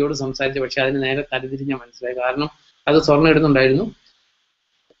സ്ത്രീയോട് സംസാരിച്ചു, പക്ഷെ അതിന് നേരെ തലതിരിഞ്ഞാൽ മനസ്സിലായി, കാരണം അത് സ്വർണ്ണം ഇടുന്നുണ്ടായിരുന്നു.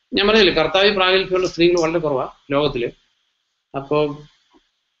 ഞാൻ പറഞ്ഞില്ലേ, കർത്താവ് പ്രാഗൽഭ്യമുള്ള സ്ത്രീകൾ വളരെ കുറവാണ് ലോകത്തില്. അപ്പോ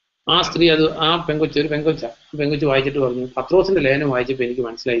ആ സ്ത്രീ ആ പെങ്കൊച്ച് വായിച്ചിട്ട് പറഞ്ഞു, പത്രോസിന്റെ ലേഖനം വായിച്ചപ്പോൾ എനിക്ക്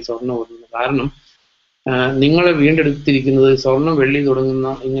മനസ്സിലായി സ്വർണ്ണം ഓടുന്നു. കാരണം നിങ്ങളെ വീണ്ടെടുത്തിരിക്കുന്നത് സ്വർണ്ണം വെള്ളി തുടങ്ങുന്ന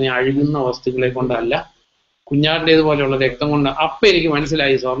ഇങ്ങനെ അഴുകുന്ന വസ്തുക്കളെ കൊണ്ടല്ല, കുഞ്ഞാടിൻ്റെതുപോലെയുള്ള രക്തം കൊണ്ട്. അപ്പൊ എനിക്ക്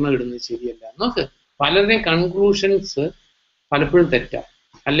മനസ്സിലായി സ്വർണ്ണം ഇടുന്നത് ശരിയല്ല. നോക്ക്, പലരുടെയും കൺക്ലൂഷൻസ് പലപ്പോഴും തെറ്റാ.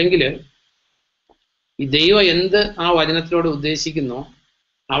 അല്ലെങ്കിൽ ഈ ദൈവം എന്ത് ആ വചനത്തിലൂടെ ഉദ്ദേശിക്കുന്നോ,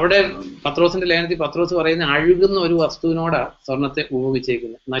 അവിടെ പത്രോസിന്റെ ലേഖനത്തിൽ പത്രോസ് പറയുന്ന അഴുകുന്ന ഒരു വസ്തുവിനോടാ സ്വർണത്തെ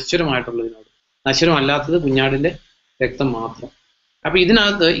ഉപയോഗിച്ചേക്കുന്നത്, നശ്വരമായിട്ടുള്ളതിനോട്. നശ്വരമല്ലാത്തത് കുഞ്ഞാടിന്റെ രക്തം മാത്രം. അപ്പൊ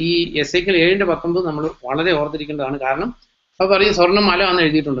ഇതിനകത്ത് ഈ എസേക്കിയേൽ 7:19 നമ്മൾ വളരെ ഓർത്തിരിക്കേണ്ടതാണ്. കാരണം അപ്പൊ പറയും സ്വർണ്ണം മല ആണെന്ന്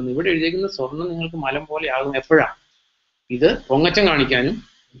എഴുതിയിട്ടുണ്ടെന്ന്. ഇവിടെ എഴുതിയിരിക്കുന്ന സ്വർണ്ണം നിങ്ങൾക്ക് മലം പോലെ ആകും. എപ്പോഴാണ്? ഇത് പൊങ്ങച്ചം കാണിക്കാനും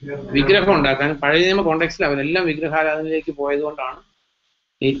വിഗ്രഹം ഉണ്ടാക്കാനും. പഴയ നിയമ കോണ്ടെക്സ്റ്റിൽ അവരെല്ലാം വിഗ്രഹാരാധനയിലേക്ക് പോയത് കൊണ്ടാണ്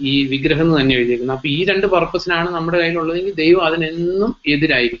ഈ വിഗ്രഹം എന്ന് തന്നെ എഴുതിയിരിക്കുന്നത്. അപ്പൊ ഈ രണ്ട് പർപ്പസിനാണ് നമ്മുടെ കയ്യിലുള്ളതെങ്കിൽ ദൈവം അതിനെന്നും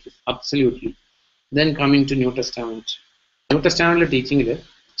എതിരായിരിക്കും, absolutely. Then coming to new testament. New ടെസ്റ്റാമെന്റിലെ ടീച്ചിങ്ങിൽ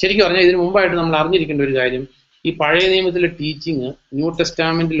ശരിക്കും പറഞ്ഞാൽ ഇതിനു മുമ്പായിട്ട് നമ്മൾ അറിഞ്ഞിരിക്കേണ്ട ഒരു കാര്യം, ഈ പഴയ നിയമത്തിലെ ടീച്ചിങ് ന്യൂ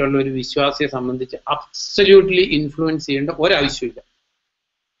ടെസ്റ്റാമെന്റിലുള്ള ഒരു വിശ്വാസിയെ സംബന്ധിച്ച് അബ്സല്യൂട്ട്ലി ഇൻഫ്ലുവൻസ് ചെയ്യേണ്ട ഒരാവശ്യമില്ല.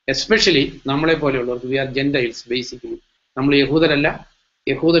 എസ്പെഷ്യലി നമ്മളെ പോലെയുള്ളവർക്ക്. V R Gentiles basically. നമ്മൾ യഹൂദരല്ല,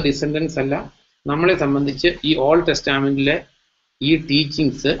 യഹൂദ ഡിസെൻഡൻസ് അല്ല. നമ്മളെ സംബന്ധിച്ച് ഈ ഓൾഡ് ടെസ്റ്റാമെന്റിലെ ഈ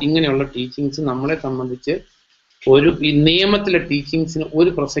ടീച്ചിങ്സ്, ഇങ്ങനെയുള്ള ടീച്ചിങ്സ് നമ്മളെ സംബന്ധിച്ച് ഈ നിയമത്തിലെ ടീച്ചിങ്സിന്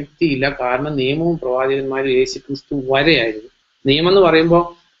ഒരു പ്രസക്തിയില്ല. കാരണം നിയമവും പ്രവാചകന്മാരും യേശുക്രിസ്തു വരെയായിരുന്നു. നിയമം എന്ന് പറയുമ്പോൾ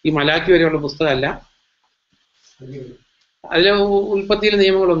ഈ മലാക്കി വരെയുള്ള പുസ്തകമല്ല, അതിലെ ഉൽപ്പത്തിയിലെ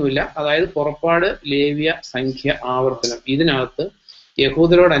നിയമങ്ങളൊന്നുമില്ല. അതായത് പുറപ്പാട്, ലേവ്യ, സംഖ്യ, ആവർത്തനം. ഇതിനകത്ത്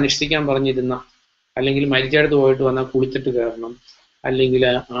യഹൂദരോട് അനുഷ്ഠിക്കാൻ പറഞ്ഞിരുന്ന, അല്ലെങ്കിൽ മരിച്ചെടുത്ത് പോയിട്ട് വന്നാൽ കുളിച്ചിട്ട് കയറണം, അല്ലെങ്കിൽ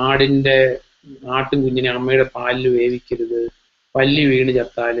ആട്ടിൻ കുഞ്ഞിനെ അമ്മയുടെ പാലിൽ വേവിക്കരുത്, പല്ലി വീണ്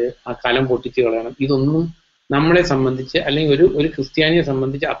ചത്താല് ആ കലം പൊട്ടിച്ച് കളയണം. ഇതൊന്നും നമ്മളെ സംബന്ധിച്ച്, അല്ലെങ്കിൽ ഒരു ക്രിസ്ത്യാനിയെ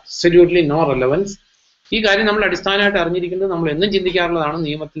സംബന്ധിച്ച് അബ്സല്യൂട്ട്ലി നോ റെലവൻസ്. ഈ കാര്യം നമ്മൾ അടിസ്ഥാനമായിട്ട് അറിഞ്ഞിരിക്കുന്നത്, നമ്മൾ എന്നും ചിന്തിക്കാറുള്ളതാണ്,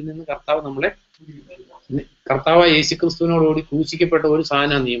 നിയമത്തിൽ നിന്ന് കർത്താവായ യേശുക്രിസ്തുവിനോടുകൂടി ക്രൂശിക്കപ്പെട്ട ഒരു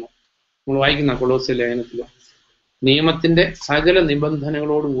സാധന നിയമം. നമ്മൾ വായിക്കുന്ന കൊളോസ്യ ലേഖനത്തില് നിയമത്തിന്റെ സകല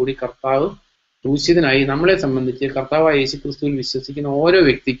നിബന്ധനകളോടും കൂടി കർത്താവ് ക്രൂശിതനായി. നമ്മളെ സംബന്ധിച്ച് കർത്താവായ യേശുക്രിസ്തുവിൽ വിശ്വസിക്കുന്ന ഓരോ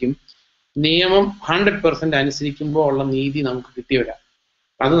വ്യക്തിക്കും നിയമം 100% അനുസരിക്കുമ്പോൾ ഉള്ള നീതി നമുക്ക് കിട്ടിയവരാ.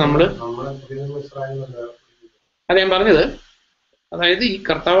 അത് അത് ഞാൻ പറഞ്ഞത്, അതായത് ഈ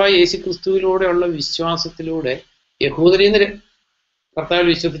കർത്താവായ യേശുക്രിസ്തുവിലൂടെയുള്ള വിശ്വാസത്തിലൂടെ യഹൂദരിൽ നിന്ന് കർത്താവിൽ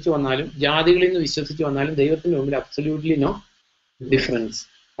വിശ്വസിച്ച് വന്നാലും ജാതികളിൽ നിന്ന് വിശ്വസിച്ച് വന്നാലും ദൈവത്തിന്റെ മുമ്പിൽ അബ്സല്യൂട്ട്ലി നോ ഡിഫറൻസ്.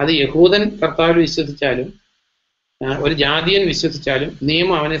 അത് യഹൂദൻ കർത്താവിൽ വിശ്വസിച്ചാലും ഒരു ജാതിയൻ വിശ്വസിച്ചാലും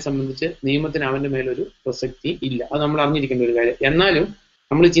നിയമം അവനെ സംബന്ധിച്ച് നിയമത്തിന് അവന്റെ മേലൊരു പ്രസക്തി ഇല്ല. അത് നമ്മൾ അറിഞ്ഞിരിക്കേണ്ട ഒരു കാര്യം. എന്നാലും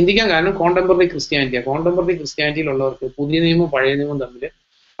നമ്മൾ ചിന്തിക്കാൻ കാരണം കോണ്ടംപററി ക്രിസ്ത്യാനിറ്റിയാണ്. കോണ്ടംപററി ക്രിസ്ത്യാനിറ്റിയിലുള്ളവർക്ക് പുതിയ നിയമവും പഴയ നിയമവും തമ്മിൽ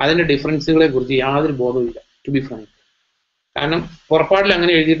അതിന്റെ ഡിഫറൻസുകളെ കുറിച്ച് യാതൊരു ബോധവുമില്ല, ടു ബി ഫ്രാങ്ക്. കാരണം പുറപ്പാടിൽ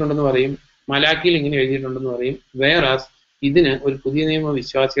അങ്ങനെ എഴുതിയിട്ടുണ്ടെന്ന് പറയും, മലാക്കിയിൽ ഇങ്ങനെ എഴുതിയിട്ടുണ്ടെന്ന് പറയും. വേറാസ് ഇതിന് ഒരു പുതിയ നിയമ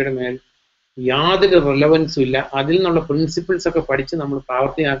വിശ്വാസിയുടെ മേൽ യാതൊരു റിലവൻസും ഇല്ല. അതിൽ നിന്നുള്ള പ്രിൻസിപ്പിൾസ് ഒക്കെ പഠിച്ച് നമ്മൾ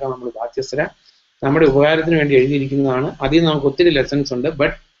പ്രാവർത്തികമാക്കാൻ നമ്മൾ ബാധ്യസ്ഥര. നമ്മുടെ ഉപകാരത്തിന് വേണ്ടി എഴുതിയിരിക്കുന്നതാണ്. അതിൽ നമുക്ക് ഒത്തിരി ലെസൺസ് ഉണ്ട്.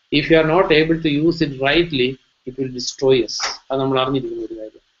 But if you are not able to use it rightly it will destroy us. അത് നമ്മൾ അറിഞ്ഞിരിക്കുന്ന ഒരു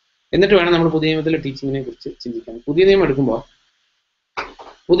കാര്യം. എന്നിട്ട് വേണം നമ്മൾ പുതിയ നിയമത്തിലെ ടീച്ചിങ്ങിനെ കുറിച്ച് ചിന്തിക്കാൻ. പുതിയ നിയമം എടുക്കുമ്പോൾ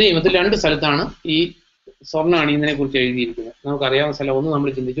പുതിയ നിയമത്തിൽ 2 സ്ഥലത്താണ് ഈ സ്വർണ്ണ അണിയുന്നതിനെ കുറിച്ച് എഴുതിയിരിക്കുന്നത്. നമുക്കറിയാവുന്ന സ്ഥലം ഒന്ന് നമ്മൾ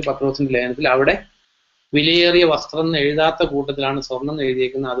ചിന്തിച്ചു, പത്രോസിന്റെ ലേഖനത്തിൽ. അവിടെ വിലയേറിയ വസ്ത്രം എന്ന് എഴുതാത്ത കൂട്ടത്തിലാണ് സ്വർണം എന്ന്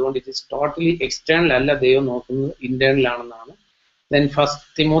എഴുതിയിരിക്കുന്നത്. അതുകൊണ്ട് ഇറ്റ് ഇസ് ടോട്ടലി എക്സ്റ്റേണൽ അല്ല ദൈവം നോക്കുന്നത്, ഇന്റേണൽ ആണെന്നാണ്. ദെൻ ഫസ്റ്റ്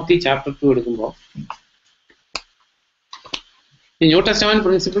തിമോത്തി ചാപ്റ്റർ 2 എടുക്കുമ്പോൾ ഈ ന്യൂ ടെസ്റ്റമെന്റ്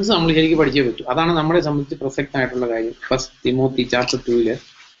പ്രിൻസിപ്പിൾസ് നമ്മൾ ശരിക്കും പഠിച്ചേ പറ്റൂ. അതാണ് നമ്മളെ സംബന്ധിച്ച് പ്രസക്തമായിട്ടുള്ള കാര്യം. ഫസ്റ്റ് തിമോത്തി ചാപ്റ്റർ 2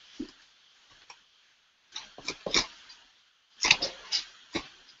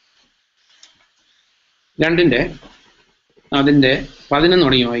 അതിന്റെ 11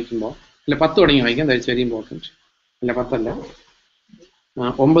 തുടങ്ങി വായിക്കുമ്പോൾ, അല്ല 10 തുടങ്ങി വായിക്കാം, ദാറ്റ്സ് വെരി ഇമ്പോർട്ടൻറ്റ്. അല്ല 10 അല്ല,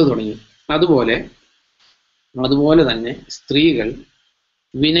 9 തുടങ്ങി. അതുപോലെ തന്നെ സ്ത്രീകൾ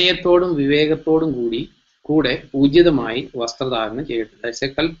വിനയത്തോടും വിവേകത്തോടും കൂടെ ഉചിതമായി വസ്ത്രധാരണം ചെയ്യട്ടെ.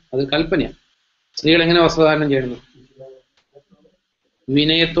 അത് കൽപ്പനയാണ്. സ്ത്രീകൾ എങ്ങനെ വസ്ത്രധാരണം ചെയ്യണം?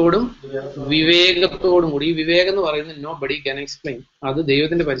 വിനയത്തോടും വിവേകത്തോടും കൂടി. ഈ വിവേകം എന്ന് പറയുന്നത് നോ ബഡി ക്യാൻ എക്സ്പ്ലെയിൻ. അത്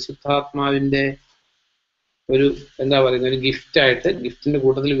ദൈവത്തിന്റെ പരിശുദ്ധാത്മാവിന്റെ ഒരു ഒരു ഗിഫ്റ്റായിട്ട്, ഗിഫ്റ്റിന്റെ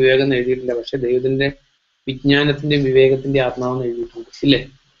കൂട്ടത്തിൽ വിവേകം എന്ന് എഴുതിയിട്ടില്ല, പക്ഷെ ദൈവത്തിന്റെ വിജ്ഞാനത്തിന്റെയും വിവേകത്തിന്റെയും ആത്മാവെന്ന് എഴുതിയിട്ടുണ്ട്, ഇല്ലേ?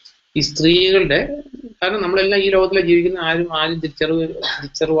 ഈ സ്ത്രീകളുടെ, കാരണം നമ്മളെല്ലാം ഈ ലോകത്തിലെ ജീവിക്കുന്ന ആരും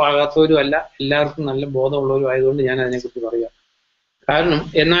തിരിച്ചറിവാകാത്തവരും അല്ല, എല്ലാവർക്കും നല്ല ബോധമുള്ളവരും ആയതുകൊണ്ട് ഞാൻ അതിനെക്കുറിച്ച് പറയാം. കാരണം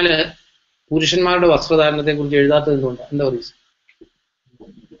എന്നാൽ പുരുഷന്മാരുടെ വസ്ത്രധാരണത്തെ കുറിച്ച് എഴുതാത്തത് എന്തുകൊണ്ട്? എന്താ പറയുക?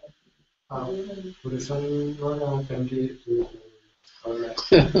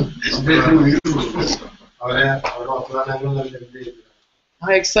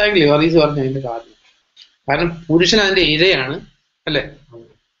 എക്സാക്ട്ലി വർഗീസ് പറഞ്ഞു അതിന്റെ കാരണം പുരുഷൻ അതിന്റെ ഇരയാണ്, അല്ലെ?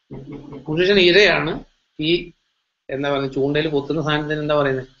 പുരുഷൻ ഇരയാണ്. ഈ ചൂണ്ടയിൽ കൊത്തുന്ന സാധനത്തിന് എന്താ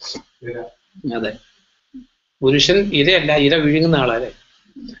പറയുന്നത്? അതെ, പുരുഷൻ ഇരയല്ല, ഇര വിഴുങ്ങുന്ന ആളല്ലേ,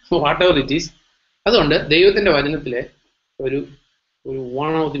 വാട്ട് എവർ ഇറ്റ് ഈസ്. അതുകൊണ്ട് ദൈവത്തിന്റെ വചനത്തിലെ ഒരു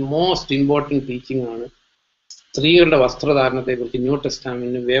one of the most important teaching ആണ് സ്ത്രീകളുടെ വസ്ത്രധാരണത്തെ കുറിച്ച്. ന്യൂ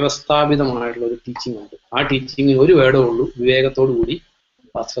ടെസ്റ്റമെന്റിന് വ്യവസ്ഥാപിതമായിട്ടുള്ള ഒരു ടീച്ചിങ് ഉണ്ട്. ആ ടീച്ചിങ്ങിന് ഒരു വേർഡേ ഉള്ളൂ: വിവേകത്തോടു കൂടി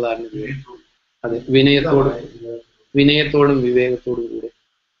വസ്ത്രധാരണം ചെയ്യും. അതെ, വിനയത്തോടും വിവേകത്തോടും കൂടെ.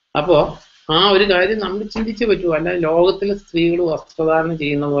 അപ്പോ ആ ഒരു കാര്യം നമ്മൾ ചിന്തിച്ചേ പറ്റൂ. അല്ലാതെ ലോകത്തിലെ സ്ത്രീകൾ വസ്ത്രധാരണം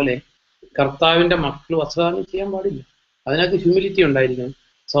ചെയ്യുന്ന പോലെ കർത്താവിന്റെ മക്കൾ വസ്ത്രധാരണം ചെയ്യാൻ പാടില്ല. അതിനകത്ത് ഹ്യൂമിലിറ്റി ഉണ്ടായിരിക്കണം.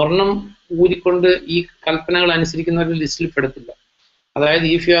 സ്വർണം ഊരിക്കൊണ്ട് ഈ കൽപ്പനകൾ അനുസരിക്കുന്നവരുടെ ലിസ്റ്റിൽ പെടത്തില്ല. അതായത്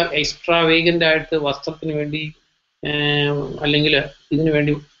ഇഫ് യു ആർ എക്സ്ട്രാ വേഗന്റ് ആയിട്ട് വസ്ത്രത്തിന് വേണ്ടി അല്ലെങ്കിൽ ഇതിനു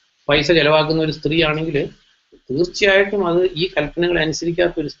വേണ്ടി പൈസ ചെലവാക്കുന്ന ഒരു സ്ത്രീ ആണെങ്കിൽ തീർച്ചയായിട്ടും അത് ഈ കൽപ്പനകൾ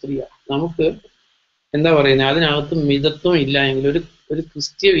അനുസരിക്കാത്ത ഒരു സ്ത്രീയാണ്. നമുക്ക് അതിനകത്ത് മിതത്വം ഇല്ല എങ്കിൽ ഒരു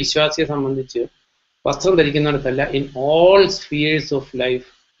ക്രിസ്തീയ വിശ്വാസിയെ സംബന്ധിച്ച് വസ്ത്രം ധരിക്കുന്നിടത്തല്ല, in all spheres of life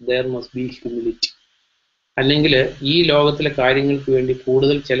there must be humility. അല്ലെങ്കിൽ ഈ ലോകത്തിലെ കാര്യങ്ങൾക്ക് വേണ്ടി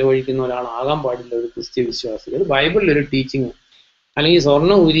കൂടുതൽ ചെലവഴിക്കുന്ന ഒരാളാകാൻ പാടില്ല ഒരു ക്രിസ്തീയ വിശ്വാസി. അത് ബൈബിളിലൊരു ടീച്ചിങ്. അല്ലെങ്കിൽ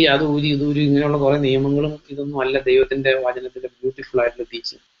സ്വർണ്ണം ഊരി അത് ഊരി ഇത് ഊരി ഇങ്ങനെയുള്ള കുറെ നിയമങ്ങളും ഇതൊന്നും അല്ല ദൈവത്തിന്റെ വചനത്തിന്റെ ബ്യൂട്ടിഫുൾ ആയിട്ടുള്ള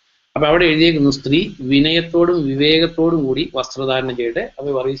ടീച്ചിങ്. അപ്പൊ അവിടെ എഴുതിയേക്കുന്നു സ്ത്രീ വിനയത്തോടും വിവേകത്തോടും കൂടി വസ്ത്രധാരണം ചെയ്യട്ടെ. അപ്പൊ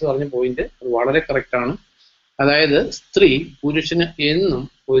വർഗീസ് പറഞ്ഞ പോയിന്റ് അത് വളരെ കറക്റ്റ് ആണ്. അതായത് സ്ത്രീ പുരുഷന് എന്നും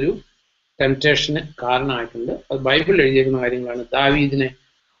ഒരു ടെംപ്റ്റേഷന് കാരണമായിട്ടുണ്ട്. അത് ബൈബിളിൽ എഴുതിയേക്കുന്ന കാര്യങ്ങളാണ്.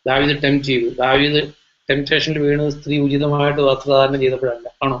 ദാവീദ് ടെംപ്റ്റ് ചെയ്തു. ദാവീദ് ടെംപ്റ്റേഷനിൽ വീണത് സ്ത്രീ ഉചിതമായിട്ട് വസ്ത്രധാരണം ചെയ്തപ്പോഴല്ല,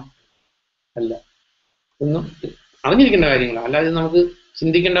 ആണോ? അല്ല. ഒന്നും അറിഞ്ഞിരിക്കേണ്ട കാര്യങ്ങളാണ്, അല്ലാതെ നമുക്ക്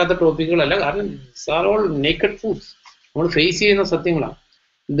ചിന്തിക്കേണ്ടാത്ത ടോപ്പിക്കുകളല്ല. കാരണം ആർ ഓൾ നേക്കഡ് ഫുഡ്സ്, നമ്മൾ ഫേസ് ചെയ്യുന്ന സത്യങ്ങളാണ്.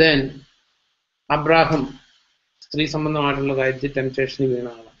 ദെൻ അബ്രാഹം സ്ത്രീ സംബന്ധമായിട്ടുള്ള കാര്യത്തിൽ ടെംപ്റ്റേഷന് വീണ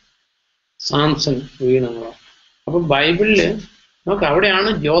ആളാണ്. സാംസൺ വീണ ആളാണ്. അപ്പൊ ബൈബിളില് നമുക്ക് അവിടെയാണ്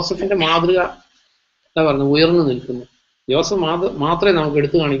ജോസഫിന്റെ മാതൃക ഉയർന്നു നിൽക്കുന്നത്. ജോസഫ് മാത്രമേ നമുക്ക്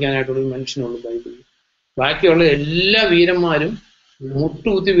എടുത്തു കാണിക്കാനായിട്ടുള്ള ഒരു മനുഷ്യനുള്ളൂ ബൈബിളിൽ. ബാക്കിയുള്ള എല്ലാ വീരന്മാരും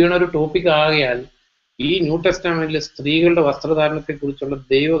മുട്ടുകുത്തി വീണ ഒരു ടോപ്പിക് ആകയാൽ ഈ ന്യൂ ടെസ്റ്റമെന്റിലെ സ്ത്രീകളുടെ വസ്ത്രധാരണത്തെ കുറിച്ചുള്ള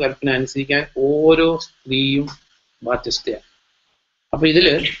ദൈവകൽപ്പന അനുസരിക്കാൻ ഓരോ സ്ത്രീയും ബാധ്യസ്ഥയാണ്. അപ്പൊ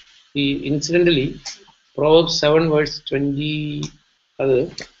ഇതില് ഈ ഇൻസിഡന്റലി Proverbs 7:20 അത്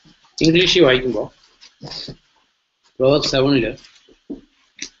ഇംഗ്ലീഷിൽ വായിക്കുമ്പോൾ Proverbs 7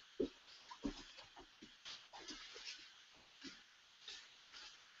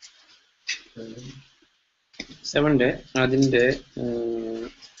 അതിന്റെ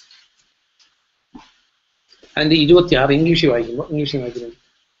അതിന്റെ 26 ഇംഗ്ലീഷിൽ വായിക്കുന്നത്.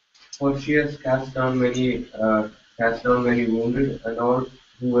 For she has cast down many wounded, and all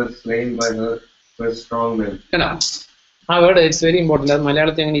who were slain by her were strong men. കേട്ടോ, ആ വേർഡ് ഇറ്റ്സ് വെരി ഇമ്പോർട്ടന്റ്. അത്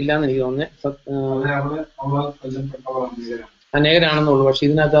മലയാളത്തിൽ അങ്ങനെ ഇല്ലാന്ന് എനിക്ക് തോന്നുന്നത്. അനേകരാണെന്നുള്ളൂ, പക്ഷെ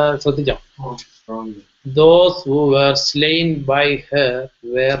ഇതിനകത്ത് ശ്രദ്ധിച്ചോ, Strong men. those who were slain by her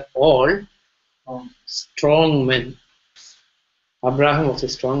were all strong men. Abraham was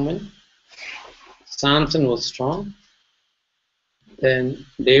a strong man. Samson was strong. Then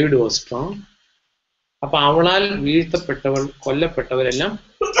David was strong. അപ്പൊ അവളാൽ കൊല്ലപ്പെട്ടവരെല്ലാം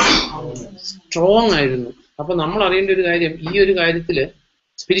സ്ട്രോങ് ആയിരുന്നു. അപ്പൊ നമ്മൾ അറിയേണ്ട ഒരു കാര്യം, ഈ ഒരു കാര്യത്തില്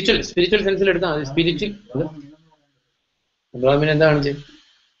സ്പിരിച്വൽ സെൻസിൽ എടുത്താൽ മതി. സ്പിരിച്വൽ അബ്രാഹിമിന് എന്താ കാണിച്ചത്?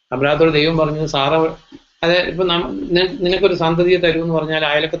 അബ്രാഹത്തോട് ദൈവം പറഞ്ഞത് സാറ, അതെ, ഇപ്പൊ നിനക്കൊരു സന്തതിയെ തരുമെന്ന് പറഞ്ഞാൽ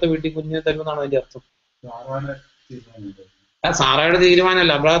അയലക്കത്തെ വീട്ടിൽ കുഞ്ഞിനെ തരുമെന്നാണ് അതിന്റെ അർത്ഥം. സാറയുടെ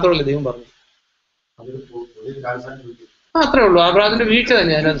തീരുമാനമല്ല, അബ്രാഹത്തോടല്ലേ ദൈവം പറഞ്ഞു. അത്രേ ഉള്ളൂ. അബ്രാഹത്തിന്റെ വീഴ്ച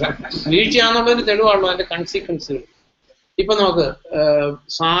തന്നെയാണ്. വീഴ്ചയാണെന്നുള്ളതിന് തെളിവാണല്ലോ അതിന്റെ കൺസിക്വൻസുകൾ. ഇപ്പൊ നോക്ക്,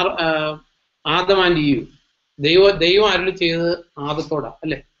 ആദം ആൻഡ് ഈവ്, ദൈവം അരുളി ചെയ്തത് ആദത്തോടാ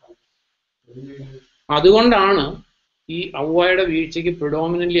അല്ലെ? അതുകൊണ്ടാണ് ഈ ഔവ്വയുടെ വീഴ്ചയ്ക്ക്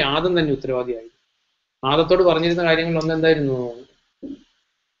പ്രിഡോമിനന്റ്ലി ആദം തന്നെ ഉത്തരവാദിയായി. ആദത്തോട് പറഞ്ഞിരുന്ന കാര്യങ്ങളിൽ ഒന്നെന്തായിരുന്നു?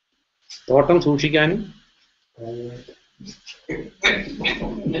 തോട്ടം സൂക്ഷിക്കാനും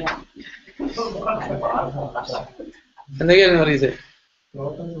എന്തൊക്കെയായിരുന്നു പറയേ?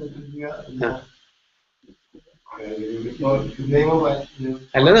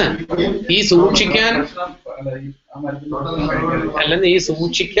 അല്ലെന്ന് ഈ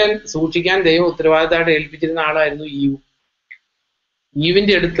സൂക്ഷിക്കാൻ ദൈവം ഉത്തരവാദിത്തമായിട്ട് ഏൽപ്പിച്ചിരുന്ന ആളായിരുന്നു ഈവ്.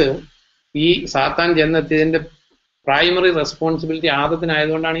 ഈവിന്റെ അടുത്ത് ഈ സാത്താൻ ചെന്നെത്തിയതിന്റെ പ്രൈമറി റെസ്പോൺസിബിലിറ്റി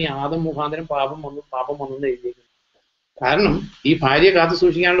ആദത്തിനായതുകൊണ്ടാണ് ഈ ആദം മുഖാന്തരം പാപം വന്നെന്ന് എഴുതിയിരിക്കുന്നത്. കാരണം ഈ ഭാര്യയെ കാത്തു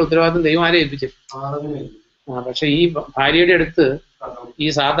സൂക്ഷിക്കാനുള്ള ഉത്തരവാദിത്വം ദൈവം ആരെ ഏൽപ്പിച്ചത്? പക്ഷെ ഈ ഭാര്യയുടെ അടുത്ത് ഈ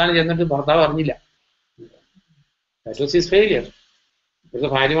സാത്താൻ ചെന്നിട്ട് ഭർത്താവ് അറിഞ്ഞില്ല. That was his failure. പക്ഷെ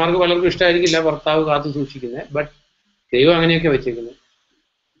ഭാര്യമാർക്ക് പലർക്കും ഇഷ്ടമായിരിക്കില്ല ഭർത്താവ് കാത്തു സൂക്ഷിക്കുന്നത്, ബട്ട് ദൈവം അങ്ങനെയൊക്കെ വെച്ചേക്കുന്നത്.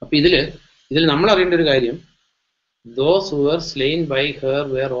 അപ്പൊ ഇതിൽ നമ്മൾ അറിയേണ്ട ഒരു കാര്യം, those who were slain by her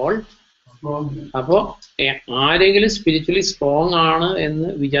were all. അപ്പോ ആരെങ്കിലും സ്പിരിച്വലി സ്ട്രോങ് ആണ് എന്ന്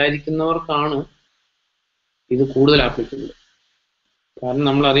വിചാരിക്കുന്നവർക്കാണ് ഇത് കൂടുതൽ ആപ്ലിക്കുന്നത്. കാരണം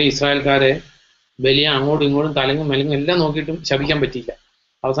നമ്മളറിയാം, ഇസ്രായേൽക്കാരെ ബലിയ അങ്ങോട്ടും ഇങ്ങോട്ടും തലങ്ങും മലങ്ങും എല്ലാം നോക്കിയിട്ടും ശപിക്കാൻ പറ്റിയില്ല.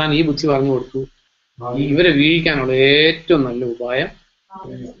 അവസാനം ഈ ബുദ്ധി പറഞ്ഞു കൊടുത്തു, ഇവരെ വീഴിക്കാനുള്ള ഏറ്റവും നല്ല ഉപായം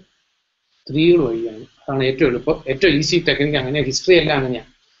സ്ത്രീകൾ വഴിയാണ്. അതാണ് ഏറ്റവും എളുപ്പം, ഏറ്റവും ഈസി ടെക്നിക്ക്. അങ്ങനെ ഹിസ്റ്ററി എല്ലാം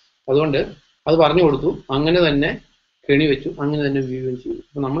അങ്ങനെയാണ്. അതുകൊണ്ട് അത് പറഞ്ഞു കൊടുത്തു, അങ്ങനെ തന്നെ കെണി വെച്ചു, അങ്ങനെ തന്നെ വീഴുകയും ചെയ്തു.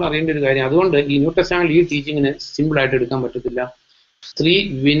 അപ്പൊ നമ്മൾ അറിയേണ്ട ഒരു കാര്യം, അതുകൊണ്ട് ഈ ന്യൂ ടെസ്റ്റമെന്റിൽ ഈ ടീച്ചിങ്ങിന് സിമ്പിൾ ആയിട്ട് എടുക്കാൻ പറ്റത്തില്ല. സ്ത്രീ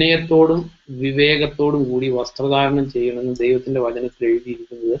വിനയത്തോടും വിവേകത്തോടും കൂടി വസ്ത്രധാരണം ചെയ്യണമെന്ന് ദൈവത്തിന്റെ വചനത്തിൽ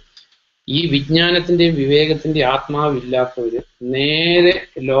എഴുതിയിരിക്കുന്നത്. ഈ വിജ്ഞാനത്തിന്റെയും വിവേകത്തിന്റെയും ആത്മാവില്ലാത്തവര് നേരെ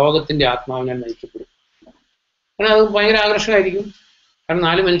ലോകത്തിന്റെ ആത്മാവിനെ നയിക്കപ്പെടും. കാരണം അത് ഭയങ്കര ആകർഷകമായിരിക്കും. കാരണം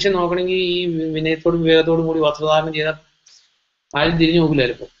 4 മനുഷ്യൻ നോക്കണമെങ്കിൽ ഈ വിനയത്തോടും വിവേകത്തോടും കൂടി വസ്ത്രധാരണം ചെയ്താൽ ആരും തിരിഞ്ഞു നോക്കില്ല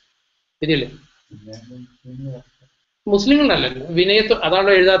ചിലപ്പോൾ. ശരിയല്ലേ? മുസ്ലിങ്ങളല്ലല്ലോ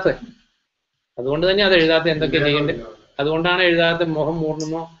അതാണല്ലോ എഴുതാത്തത്. അതുകൊണ്ട് തന്നെ അത് എഴുതാത്ത എന്തൊക്കെയാ ചെയ്യേണ്ടത്. അതുകൊണ്ടാണ് എഴുതാത്ത മുഖം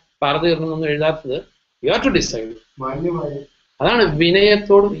മൂടണമെന്നോ പറത് കയറണമെന്നൊന്നും എഴുതാത്തത്. You have to decide. അതാണ്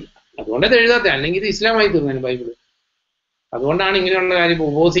വിനയത്തോടും. അതുകൊണ്ടത് എഴുതാത്ത, അല്ലെങ്കിൽ ഇത് ഇസ്ലാമായി തീർന്നേനെ ബൈബിള്. അതുകൊണ്ടാണ് ഇങ്ങനെയുള്ള കാര്യം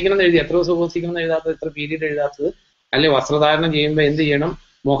ഉപവസിക്കണം എന്ന് എഴുതി. എത്ര ദിവസം ഉപവസിക്കണം എന്ന് എഴുതാത്തത്, എത്ര പീരീഡ് എഴുതാത്തത്, അല്ലെ വസ്ത്രധാരണം ചെയ്യുമ്പോൾ എന്ത് ചെയ്യണം,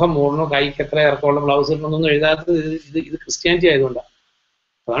 മുഖം മൂടണോ, കൈക്ക് എത്ര ഇറക്കമുള്ള ബ്ലൗസ് ഇടണമെന്നൊന്നും എഴുതാത്തത്. ഇത് ക്രിസ്ത്യാനിറ്റി ആയതുകൊണ്ടാണ്.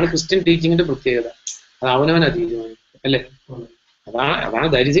 അതാണ് ക്രിസ്ത്യൻ ടീച്ചിങ്ങിന്റെ പ്രത്യേകത. അത് അവനവനാ തീരുമാനം അല്ലേ? അതാണ്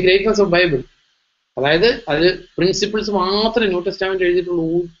that is the greatness of Bible. അതായത് അത് പ്രിൻസിപ്പിൾസ് മാത്രമേ ന്യൂ ടെസ്റ്റമെന്റ് എഴുതിയിട്ടുള്ളൂ.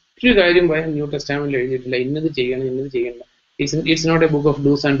 ഒരു കാര്യം ന്യൂ ടെസ്റ്റമെന്റിൽ എഴുതിയിട്ടില്ല, ഇന്നത് ചെയ്യണം ഇന്നത് ചെയ്യണ്ട. It's not A book of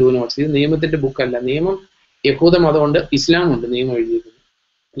dos and do notes. ഇത് നിയമത്തിന്റെ ബുക്കല്ല. നിയമം യഹൂദ മതമുണ്ട്, ഇസ്ലാമുണ്ട് നിയമം എഴുതിയിരിക്കുന്നത്.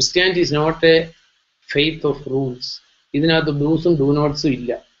 Christianity is not A faith of rules. ഇതിനകത്ത് ഡൂസും ഡു നോട്ട്സും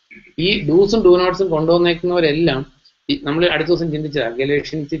ഇല്ല. ഈ ഡൂസും ഡു നോട്ട്സും കൊണ്ടുവന്നേക്കുന്നവരെല്ലാം നമ്മൾ അടുത്ത ദിവസം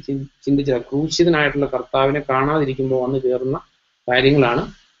ഗലേഷ്യൻസിൽ ചിന്തിച്ചതാ, ക്രൂശിതനായിട്ടുള്ള കർത്താവിനെ കാണാതിരിക്കുമ്പോൾ വന്ന് കയറുന്ന കാര്യങ്ങളാണ്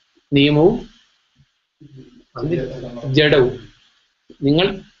നിയമവും ജഡവും. നിങ്ങൾ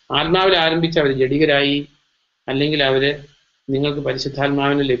ആത്മാവിൽ ആരംഭിച്ച് അവർ ജഡികരായി, അല്ലെങ്കിൽ അവര് നിങ്ങൾക്ക്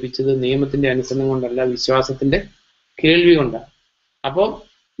പരിശുദ്ധാത്മാവിനെ ലഭിച്ചത് നിയമത്തിന്റെ അനുസരണം കൊണ്ടല്ല, വിശ്വാസത്തിന്റെ കേൾവി കൊണ്ടാണ്. അപ്പോൾ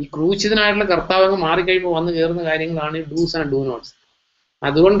ഈ ക്രൂശിതനായിട്ടുള്ള കർത്താവ് മാറിക്കഴിയുമ്പോൾ വന്ന് കയറുന്ന കാര്യങ്ങളാണ് ഡൂസ് ആൻഡ് ഡു നോട്ട്സ്.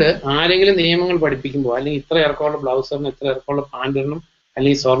 അതുകൊണ്ട് ആരെങ്കിലും നിയമങ്ങൾ പഠിപ്പിക്കുമ്പോൾ, അല്ലെങ്കിൽ ഇത്ര ഇറക്കമുള്ള ബ്ലൗസ് ഇടണം, ഇത്ര ഇറക്കമുള്ള പാൻറ് ഇടണം,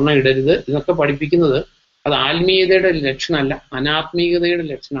 അല്ലെങ്കിൽ സ്വർണ്ണം ഇടരുത്, ഇതൊക്കെ പഠിപ്പിക്കുന്നത് അത് ആത്മീയതയുടെ ലക്ഷണമല്ല, അനാത്മീയതയുടെ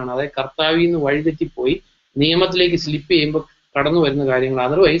ലക്ഷണമാണ്. അതായത് കർത്താവിൽ നിന്ന് വഴിതെറ്റിപ്പോയി നിയമത്തിലേക്ക് സ്ലിപ്പ് ചെയ്യുമ്പോൾ കടന്നു വരുന്ന കാര്യങ്ങൾ.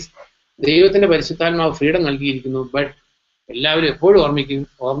 അതർവൈസ് ദൈവത്തിന്റെ പരിശുദ്ധാത്മാവ് ഫ്രീഡം നൽകിയിരിക്കുന്നു. ബട്ട് എല്ലാവരും എപ്പോഴും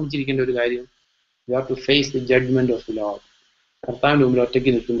ഓർമ്മിച്ചിരിക്കേണ്ട ഒരു കാര്യം, you have to face the judgement of the Lord. കർത്താവിന്റെ മുമ്പിൽ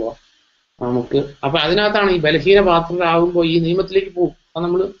ഒറ്റയ്ക്ക് നിൽക്കുമ്പോൾ നമുക്ക് അപ്പൊ അതിനകത്താണ് ഈ ബലഹീന പാത്രരാകുമ്പോൾ ഈ നിയമത്തിലേക്ക് പോകും. അത്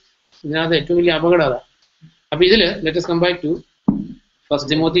നമ്മൾ ഇതിനകത്ത് ഏറ്റവും വലിയ അപകടം അതാ. അപ്പൊ ഇതില് let's come back to 1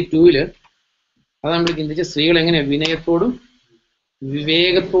 Timothy 2 അത് നമ്മൾ ചിന്തിച്ച് സ്ത്രീകൾ എങ്ങനെ വിനയത്തോടും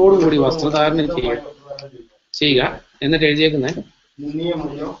വിവേകത്തോടും കൂടി വസ്ത്രധാരണം ചെയ്യുക എന്നിട്ട് എഴുതിയേക്കുന്നത്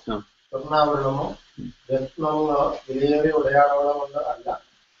നിന്ദ്യമോ സ്വർണ്ണാഭരണമോ രത്നങ്ങളോ വിലയേറിയ ഉടയാടകളോ കൊണ്ട് അല്ല,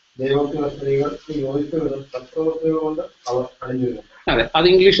 ദൈവത്തിലെ സ്ത്രീകൾക്ക് യോജിച്ച വിധം സത്പ്രവൃത്തികൾ കൊണ്ട് അവർ അണിഞ്ഞിരുന്നു. അതെ, അത്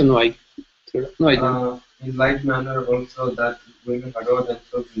ഇംഗ്ലീഷ് ഒന്ന് വായിക്കും. In like manner also that women adore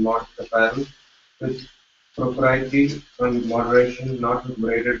themselves in modest apparel, with propriety and moderation, not with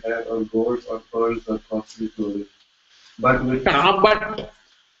braided hair or gold or pearls or costly clothing, but with...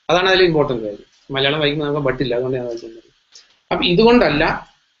 അതാണ് അതിൽ ഇമ്പോർട്ടൻറ്റ് കാര്യം. മലയാളം വായിക്കുമ്പോൾ നമുക്ക് ബട്ടില്ല, അതുകൊണ്ട് ഞാൻ വായിക്കുന്നത്. അപ്പൊ ഇതുകൊണ്ടല്ല,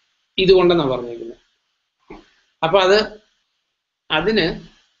 ഇതുകൊണ്ടെന്നാണ് പറഞ്ഞേക്കുന്നത്. അപ്പൊ അതിന്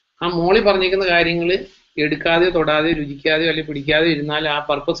ആ മോളി പറഞ്ഞേക്കുന്ന കാര്യങ്ങൾ എടുക്കാതെയോ തൊടാതെയോ രുചിക്കാതെയോ അല്ലെങ്കിൽ പിടിക്കാതെയോ ഇരുന്നാൽ ആ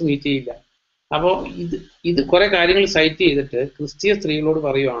പർപ്പസ് മീറ്റ് ചെയ്യില്ല. അപ്പോൾ ഇത് കുറെ കാര്യങ്ങൾ സൈറ്റ് ചെയ്തിട്ട് ക്രിസ്തീയ സ്ത്രീകളോട്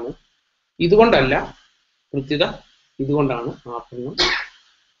പറയുവാണ്, ഇതുകൊണ്ടല്ല കൃത്യത, ഇതുകൊണ്ടാണ് ആഭരണം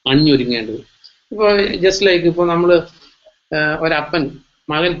അണിഞ്ഞൊരുങ്ങേണ്ടത്. ഇപ്പോൾ ജസ്റ്റ് ലൈക്ക് ഇപ്പോൾ നമ്മൾ ഒരപ്പൻ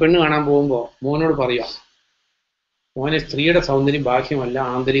മകൻ പെണ്ണ് കാണാൻ പോകുമ്പോൾ മോനോട് പറയുക, മോനെ സ്ത്രീയുടെ സൗന്ദര്യം ബാഹ്യമല്ല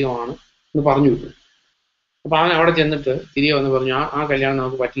ആന്തരികമാണ് എന്ന് പറഞ്ഞു വിട്ടു. അപ്പൊ അവൻ അവിടെ ചെന്നിട്ട് തിരികെ വന്ന് പറഞ്ഞു, ആ കല്യാണം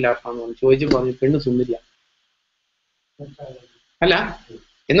നമുക്ക് പറ്റില്ല എന്ന് പറഞ്ഞു. ചോദിച്ചു പറഞ്ഞു, പെണ്ണ് സുന്ദരിയ അല്ല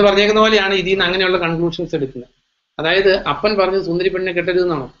എന്ന് പറഞ്ഞേക്കുന്ന പോലെയാണ് ഇതിൽ നിന്ന് അങ്ങനെയുള്ള കൺക്ലൂഷൻസ് എടുക്കുന്നത്. അതായത് അപ്പൻ പറഞ്ഞത് സുന്ദരി പെണ്ണിനെ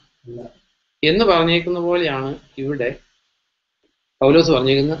കെട്ടരുതെന്നാണോ എന്ന് പറഞ്ഞേക്കുന്ന പോലെയാണ് ഇവിടെ പൗലോസ്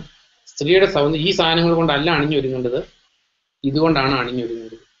പറഞ്ഞേക്കുന്നത്. സ്ത്രീയുടെ സൗന്ദര്യം ഈ സാധനങ്ങൾ കൊണ്ടല്ല അണിഞ്ഞൊരുങ്ങേണ്ടത്, ഇതുകൊണ്ടാണ്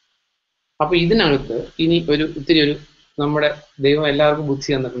അണിഞ്ഞൊരുങ്ങേണ്ടത്. അപ്പൊ ഇതിനകത്ത് ഇനി ഇത്തിരി നമ്മുടെ ദൈവം എല്ലാവർക്കും ബുദ്ധി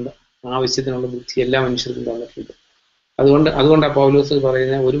തന്നിട്ടുണ്ട്, ആവശ്യത്തിനുള്ള ബുദ്ധി എല്ലാ മനുഷ്യർക്കും തന്നിട്ടുണ്ട്. അതുകൊണ്ടാണ് പൗലോസ്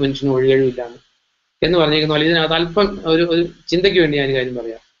പറയുന്നത് ഒരു മനുഷ്യനും ഒഴികഴിവില്ലാന്ന് എന്ന് പറഞ്ഞേക്കുന്ന പോലെ ഇതിനകത്ത് അല്പം ഒരു ചിന്തയ്ക്ക് വേണ്ടി ഞാൻ കാര്യം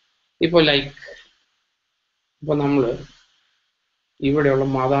പറയാം. ഇപ്പോൾ ഇപ്പൊ നമ്മള് ഇവിടെയുള്ള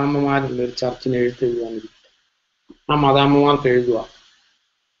മതാമ്മമാരുള്ള ഒരു ചർച്ചിന് എഴുതാനിരിക്കും. ആ മതാമ്മമാർക്ക് എഴുതുക,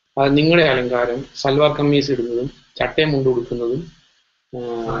 അത് നിങ്ങളുടെ അലങ്കാരം സൽവാർ കമ്മീസ് ഇടുന്നതും ചട്ടയും മുണ്ട് ഉടുക്കുന്നതും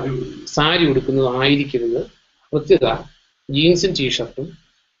സാരി ഉടുക്കുന്നതും ആയിരിക്കരുത്. കൃത്യത ജീൻസും ടീഷർട്ടും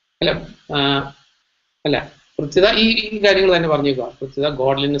അല്ല കൃത്യത ഈ കാര്യങ്ങൾ തന്നെ പറഞ്ഞേക്കുക. കൃത്യത,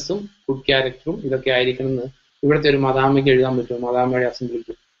 ഗോഡ്ലിനെസ്സും ഗുഡ് ക്യാരക്ടറും ഇതൊക്കെ ആയിരിക്കണം എന്ന് ഇവിടുത്തെ ഒരു മതാമ്മയ്ക്ക് എഴുതാൻ പറ്റുമോ? മതാമ്മയുടെ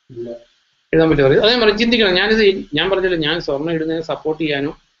അസംബ്ലിക്ക് എഴുതാൻ പറ്റുമോ? അതേ പറയും, ചിന്തിക്കണം. ഞാൻ പറഞ്ഞല്ലോ, ഞാൻ സ്വർണ്ണം ഇടുന്നതിനെ സപ്പോർട്ട്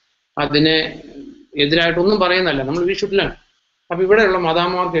ചെയ്യാനോ അതിനെ എതിരായിട്ടൊന്നും പറയുന്നല്ല, നമ്മൾ വീശുട്ടിലാണ്. അപ്പൊ ഇവിടെയുള്ള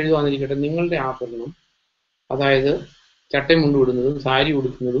മതാമ്മമാർക്ക് എഴുതുവാന്നിരിക്കട്ടെ, നിങ്ങളുടെ ആഭരണം അതായത് ചട്ടയും മുണ്ട് ഇടുന്നതും സാരി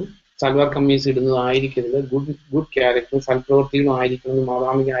ഉടുക്കുന്നതും സൽവാർ കമ്മീസ് ഇടുന്നതും ആയിരിക്കരുത്, ഗുഡ് ക്യാരക്ടറും സൽപ്രവൃത്തികളും ആയിരിക്കണം എന്ന്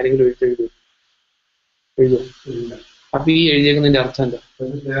മതാമ്മയ്ക്ക് ആരെങ്കിലും എഴുതും? അപ്പൊ ഈ എഴുതിയേക്കുന്നതിന്റെ അർത്ഥം എന്താ?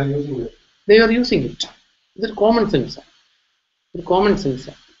 They are using it. ഇതൊരു കോമൺ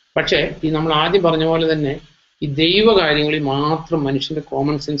സെൻസാണ്. പക്ഷേ ഈ നമ്മൾ ആദ്യം പറഞ്ഞ പോലെ തന്നെ ഈ ദൈവ കാര്യങ്ങളിൽ മാത്രം മനുഷ്യന്റെ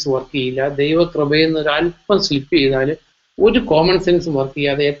കോമൺ സെൻസ് വർക്ക് ചെയ്യില്ല. ദൈവകൃപയെന്ന് ഒരു അല്പം സ്ലിപ്പ് ചെയ്താൽ ഒരു കോമൺ സെൻസും വർക്ക്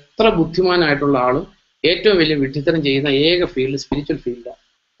ചെയ്യാതെ എത്ര ബുദ്ധിമാനായിട്ടുള്ള ആളും ഏറ്റവും വലിയ വിഡ്ഢിത്തരം ചെയ്യുന്ന ഏക ഫീൽഡ് സ്പിരിച്വൽ ഫീൽഡാണ്.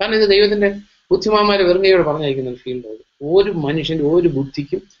 കാരണം ഇത് ദൈവത്തിന്റെ ബുദ്ധിമാന്മാരെ വെറും കൈയോടെ പറഞ്ഞയക്കുന്ന ഒരു ഫീൽഡാണ്. ഒരു മനുഷ്യന്റെ ഒരു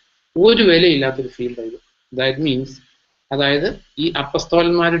ബുദ്ധിക്കും ഒരു വിലയില്ലാത്തൊരു ഫീൽഡാണ്. ദാറ്റ് മീൻസ് അതായത് ഈ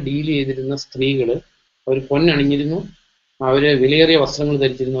അപ്പസ്തോലന്മാർ ഡീൽ ചെയ്തിരുന്ന സ്ത്രീകള് അവർ പൊന്നണിഞ്ഞിരുന്നു, അവര് വിലയേറിയ വസ്ത്രങ്ങൾ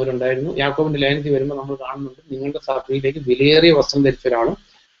ധരിച്ചിരുന്നവരുണ്ടായിരുന്നു. യാക്കോബിന്റെ ലേഖനത്തിൽ വരുമ്പോൾ നമ്മൾ കാണുന്നുണ്ട്, നിങ്ങളുടെ സഭയിലേക്ക് വിലയേറിയ വസ്ത്രം ധരിച്ച ഒരാളും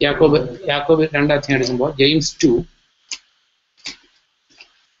യാക്കോബ് 2 അധ്യായം എടുക്കുമ്പോൾ ജെയിംസ് 2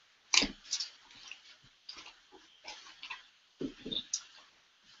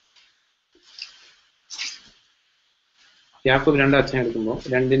 യാക്കോബ് 2 അധ്യായം എടുക്കുമ്പോൾ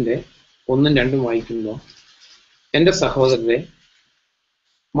 2-ന്റെ 1-2 വായിക്കുമ്പോൾ, എന്റെ സഹോദരരെ,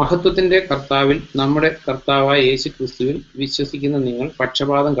 മഹത്വത്തിന്റെ കർത്താവിൽ നമ്മുടെ കർത്താവായ യേശു ക്രിസ്തുവിൽ വിശ്വസിക്കുന്ന നിങ്ങൾ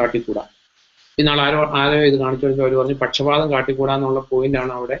പക്ഷപാതം കാട്ടിക്കൂടാ. ഇന്നാൾ ആരോ ഇത് കാണിച്ചു കൊടുത്ത് അവർ പറഞ്ഞു പക്ഷപാതം കാട്ടിക്കൂടാ എന്നുള്ള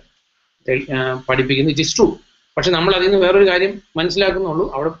പോയിന്റാണ് അവിടെ പഠിപ്പിക്കുന്നത്. It is true. പക്ഷെ നമ്മൾ അതിൽ നിന്ന് വേറൊരു കാര്യം മനസ്സിലാക്കുന്നുള്ളൂ,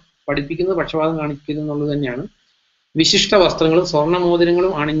 അവിടെ പഠിപ്പിക്കുന്നത് പക്ഷപാതം കാണിക്കുന്നു എന്നുള്ളത് തന്നെയാണ്. വിശിഷ്ട വസ്ത്രങ്ങളും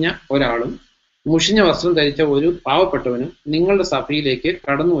സ്വർണ്ണമോതിരങ്ങളും അണിഞ്ഞ ഒരാളും മുഷിഞ്ഞ വസ്ത്രം ധരിച്ച ഒരു പാവപ്പെട്ടവനും നിങ്ങളുടെ സഭയിലേക്ക്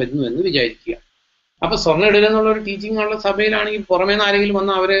കടന്നു വരുന്നു എന്ന് വിചാരിക്കുക. അപ്പൊ സ്വർണ്ണം ഇടരുത് എന്നുള്ള ഒരു ടീച്ചിങ് ഉള്ള സഭയിലാണെങ്കിൽ പുറമേ നിന്ന് ആരെങ്കിലും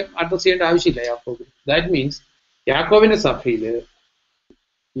വന്ന് അവരെ അഡ്രസ് ചെയ്യേണ്ട ആവശ്യമില്ല യാക്കോബിന്. ദാറ്റ് മീൻസ് യാക്കോബിന്റെ സഭയില്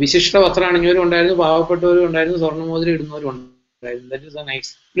വിശിഷ്ട വസ്ത്രം അണിഞ്ഞവരും ഉണ്ടായിരുന്നു, പാവപ്പെട്ടവരും ഉണ്ടായിരുന്നു, സ്വർണ്ണമോതിരം ഇടുന്നവരും ഉണ്ടായിരുന്നു. That is an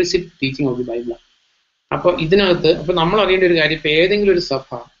explicit teaching of the Bible. അപ്പൊ ഇതിനകത്ത് നമ്മൾ അറിയേണ്ട ഒരു കാര്യം, ഇപ്പൊ ഏതെങ്കിലും ഒരു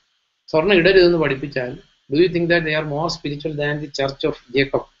സഭ സ്വർണ്ണം ഇടരുതെന്ന് പഠിപ്പിച്ചാൽ, do you think that they are more spiritual than the church of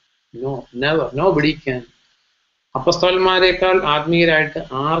Jacob? No, never. Nobody can. അപ്പസ്തോലന്മാരെക്കാൾ ആത്മീയരായിട്ട്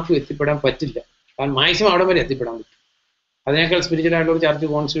ആർക്കും എത്തിപ്പെടാൻ പറ്റില്ല. കാരണം മാക്സിമം അവിടെ വരെ എത്തിപ്പെടാൻ പറ്റും. അതിനേക്കാൾ സ്പിരിച്വൽ ആയിട്ടുള്ള ഒരു ചർച്ച്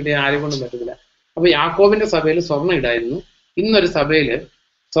കോൺസ്റ്റിറ്റ്യൂട്ട് ചെയ്യാൻ ആരെ കൊണ്ടും പറ്റത്തില്ല. അപ്പൊ യാക്കോബിന്റെ സഭയിൽ സ്വർണ്ണം ഇടായിരുന്നു. ഇന്നൊരു സഭയില്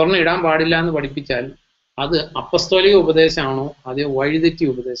സ്വർണ്ണം ഇടാൻ പാടില്ല എന്ന് പഠിപ്പിച്ചാൽ അത് അപ്പസ്തോലിക ഉപദേശമാണോ അതോ വഴിതെറ്റിയ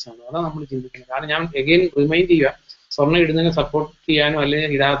ഉപദേശമാണോ? അതാണ് നമ്മൾ ചിന്തിക്കുന്നത്. കാരണം ഞാൻ എഗെയിൻ റിമൈൻഡ് ചെയ്യുക, സ്വർണ്ണം ഇടുന്നതിനെ സപ്പോർട്ട് ചെയ്യാനോ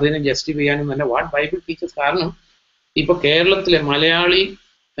അല്ലെങ്കിൽ ഇടാത്തതിനെ ജസ്റ്റിഫൈ ചെയ്യാനോ നല്ല വാട്ട് ബൈബിൾ ടീച്ചേഴ്സ്. കാരണം ഇപ്പൊ കേരളത്തിലെ മലയാളി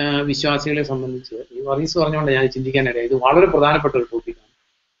വിശ്വാസികളെ സംബന്ധിച്ച് ഈ വറീസ് പറഞ്ഞുകൊണ്ട് ഞാൻ ചിന്തിക്കാനിടയായി. ഇത് വളരെ പ്രധാനപ്പെട്ട ഒരു ടോപ്പിക്കാണ്.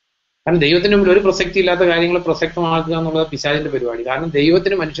 കാരണം ദൈവത്തിന് മുമ്പിൽ ഒരു പ്രസക്തി ഇല്ലാത്ത കാര്യങ്ങൾ പ്രസക്തമാക്കുക എന്നുള്ളത് പിശാചിന്റെ പരിപാടി. കാരണം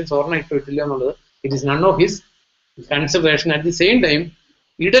ദൈവത്തിന് മനുഷ്യൻ സ്വർണ്ണം ഇട്ടിട്ടില്ല എന്നുള്ളത് it is none of his consideration. At the same time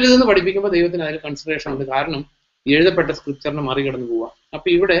ഇടരുതെന്ന് പഠിപ്പിക്കുമ്പോൾ ദൈവത്തിന് അതിൽ കൺസിഡറേഷൻ ഉണ്ട്. കാരണം എഴുതപ്പെട്ട സ്ക്രിപ്ചറിനെ മറികടന്ന് പോവുക. അപ്പൊ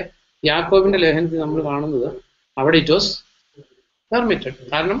ഇവിടെ യാക്കോബിന്റെ ലേഖനത്തിൽ നമ്മൾ കാണുന്നത് അവിടെ ഇറ്റ് വാസ് പെർമിറ്റഡ്.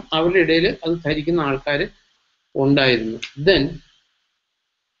 കാരണം അവരുടെ ഇടയിൽ അത് ധരിക്കുന്ന ആൾക്കാർ ഉണ്ടായിരുന്നു. ദെൻ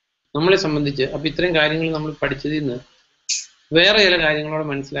നമ്മളെ സംബന്ധിച്ച് അപ്പൊ ഇത്രയും കാര്യങ്ങൾ നമ്മൾ പഠിച്ചതിൽ നിന്ന് വേറെ ചില കാര്യങ്ങളോട്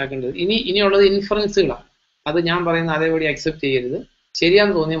മനസ്സിലാക്കേണ്ടത് ഇനിയുള്ളത് ഇൻഫറൻസുകളാണ്. അത് ഞാൻ പറയുന്ന അതേപടി അക്സെപ്റ്റ് ചെയ്യരുത്.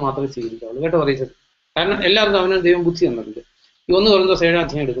 ശരിയാന്ന് തോന്നിയാൽ മാത്രമേ സ്വീകരിക്കാവുള്ളൂ കേട്ടോ പറയുന്നത്. കാരണം എല്ലാവർക്കും അവന് ദൈവം ബുദ്ധി തന്നിട്ടുണ്ട്. ഈ 1 Corinthians 7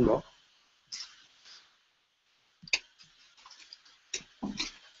 അധ്യായം എടുക്കുമ്പോൾ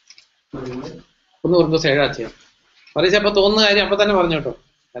 1 Corinthians 7 അധ്യായം പറയിച്ച അപ്പൊ തോന്നുന്ന കാര്യം അപ്പൊ തന്നെ പറഞ്ഞു കേട്ടോ.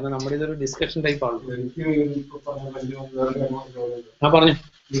 കാരണം നമ്മുടെ ഇതൊരു ഡിസ്കഷൻ ടൈപ്പ് ആണ്. ആ പറഞ്ഞു.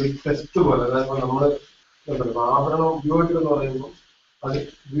 ടെസ്റ്റ് പോലെ നമ്മള് ആഭരണം ഉപയോഗിക്കണം എന്ന് പറയുമ്പോൾ അത്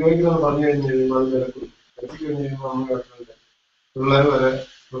ഉപയോഗിക്കണമെന്ന് പറഞ്ഞു കഴിഞ്ഞ് കഴിയുമ്പോൾ അത് വിലക്കും വിലക്കി കഴിഞ്ഞ് കഴിയുമ്പോൾ നമ്മൾ കേട്ടിട്ടുണ്ട് പിള്ളേർ വരെ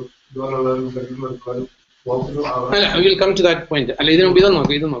ഇതുപോലുള്ളവരും അല്ല, I will come to that point. അല്ല, ഇതിന് മുമ്പ്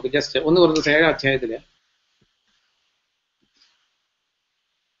ഇത് നോക്ക് ജസ്റ്റ് 1 Corinthians 7 അധ്യായത്തില്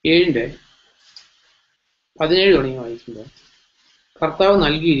 7:17 തുടങ്ങി വായിക്കുമ്പോൾ കർത്താവ്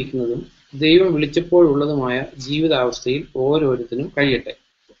നൽകിയിരിക്കുന്നതും ദൈവം വിളിച്ചപ്പോഴുള്ളതുമായ ജീവിതാവസ്ഥയിൽ ഓരോരുത്തരും കഴിയട്ടെ.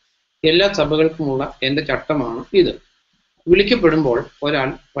 എല്ലാ സഭകൾക്കുമുള്ള എന്റെ ചട്ടമാണ് ഇത്. വിളിക്കപ്പെടുമ്പോൾ ഒരാൾ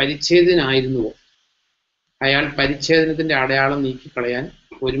പരിച്ഛേദനായിരുന്നുവോ, അയാൾ പരിച്ഛേദനത്തിന്റെ അടയാളം നീക്കിക്കളയാൻ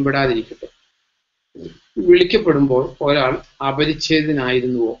ഒരുമ്പെടാതിരിക്കട്ടെ. വിളിക്കപ്പെടുമ്പോൾ ഒരാൾ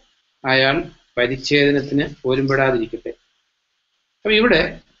അപരിച്ഛേദനായിരുന്നുവോ, അയാൾ പരിച്ഛേദനത്തിന് ഒരുമ്പെടാതിരിക്കട്ടെ. അപ്പൊ ഇവിടെ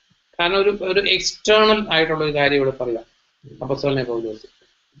കാരണം ഒരു എക്സ്റ്റേണൽ ആയിട്ടുള്ള ഒരു കാര്യം ഇവിടെ പറയാം. അപ്പോസ്തലനെ പൗലോസ്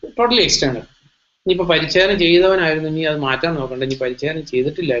ടോട്ടലി എക്സ്റ്റേണൽ. ഇനിയിപ്പോ പരിച്ഛേദന ചെയ്തവനായിരുന്നു, ഇനി അത് മാറ്റാൻ നോക്കണ്ട. ഇനി പരിച്ഛേദന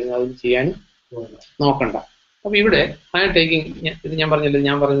ചെയ്തിട്ടില്ലായിരുന്നു, അത് ചെയ്യാനും നോക്കണ്ട. അപ്പൊ ഇവിടെ ഐ ആം ടേക്കിംഗ്, ഇത് ഞാൻ പറഞ്ഞില്ല,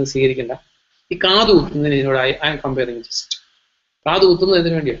 ഞാൻ പറയുന്നത് സ്വീകരിക്കണ്ട. ഈ കാത് കുത്തുന്നതിന് ഇതിനോട് ഐ ആം കമ്പയറിങ് ജസ്റ്റ്. കാത് കുത്തുന്നത്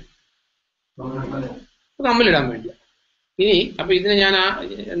ഇതിനു വേണ്ടിയാണ്, കമ്മലിടാൻ വേണ്ടിയാണ്. ഇനി അപ്പൊ ഇതിനെ ഞാൻ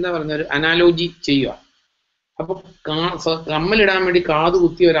എന്താ പറയുന്ന ഒരു അനാലോജി ചെയ്യുക. അപ്പൊ കമ്മലിടാൻ വേണ്ടി കാത്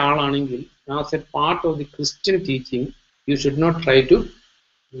കുത്തിയ ഒരാളാണെങ്കിൽ as A part of the Christian teaching you should not try to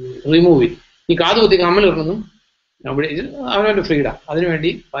remove it. ഈ കാത് കുത്തി കമ്മലിടണമെന്നും അവിടെ അവനവൻ്റെ ഫ്രീഡം, അതിനുവേണ്ടി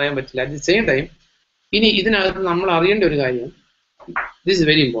പറയാൻ പറ്റില്ല. അറ്റ് ദി സെയിം ടൈം ഇനി ഇതിനകത്ത് നമ്മൾ അറിയേണ്ട ഒരു കാര്യം, ദിസ് ഇസ്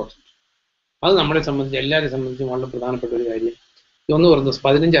വെരി ഇമ്പോർട്ടൻറ്റ്. അത് നമ്മളെ സംബന്ധിച്ച് എല്ലാവരെ സംബന്ധിച്ചും വളരെ പ്രധാനപ്പെട്ട ഒരു കാര്യം. 1 Corinthians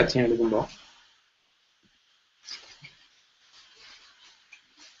 15 അധ്യായം എടുക്കുമ്പോൾ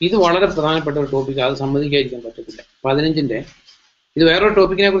ഇത് വളരെ പ്രധാനപ്പെട്ട ഒരു ടോപ്പിക്, അത് സമ്മതിക്കാതിരിക്കാൻ പറ്റത്തില്ല. 15 ഇത് വേറൊരു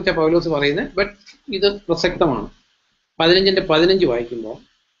ടോപ്പിക്കിനെ കുറിച്ചാണ് പൗലോസ് പറയുന്നത്, ബട്ട് ഇത് പ്രസക്തമാണ്. 15 വായിക്കുമ്പോൾ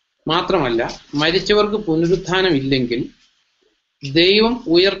മാത്രമല്ല, മരിച്ചവർക്ക് പുനരുത്ഥാനം ഇല്ലെങ്കിൽ ദൈവം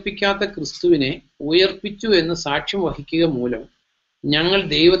ഉയർപ്പിക്കാത്ത ക്രിസ്തുവിനെ ഉയർപ്പിച്ചു എന്ന് സാക്ഷ്യം വഹിക്കുക മൂലം ഞങ്ങൾ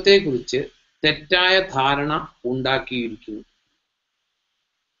ദൈവത്തെക്കുറിച്ച് തെറ്റായ ധാരണ ഉണ്ടാക്കിയിരിക്കുന്നു.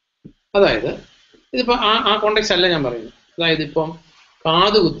 അതായത് ഇതിപ്പോ ആ കോണ്ടെക്സ്റ്റ് അല്ല ഞാൻ പറയുന്നത്. അതായത് ഇപ്പം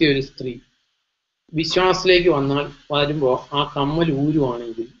കാത് കുത്തിയ ഒരു സ്ത്രീ വിശ്വാസത്തിലേക്ക് വരുമ്പോൾ ആ കമ്മൽ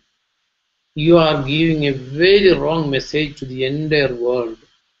ഊരുവാണെങ്കിൽ you are giving A very wrong message to the entire world.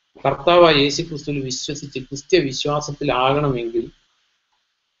 കർത്താവായ യേശു ക്രിസ്തുവിൽ വിശ്വസിച്ച് ക്രിസ്ത്യ വിശ്വാസത്തിലാകണമെങ്കിൽ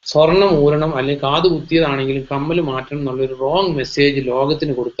സ്വർണം ഊരണം, അല്ലെങ്കിൽ കാത് കുത്തിയതാണെങ്കിലും കമ്മൽ മാറ്റണം എന്നുള്ളൊരു റോങ് മെസ്സേജ്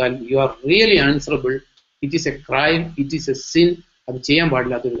ലോകത്തിന് കൊടുത്താൽ you are really answerable. It is A crime, it is A sin. അത് ചെയ്യാൻ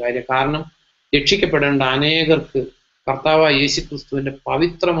പാടില്ലാത്തൊരു കാര്യം. കാരണം രക്ഷിക്കപ്പെടേണ്ട അനേകർക്ക് കർത്താവായ യേശു ക്രിസ്തുവിന്റെ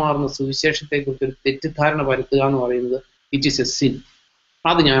പവിത്രമാർന്ന സുവിശേഷത്തെക്കുറിച്ച് ഒരു തെറ്റിദ്ധാരണ പരത്തുക എന്ന് പറയുന്നത് ഇറ്റ് ഈസ് എ സിൻ.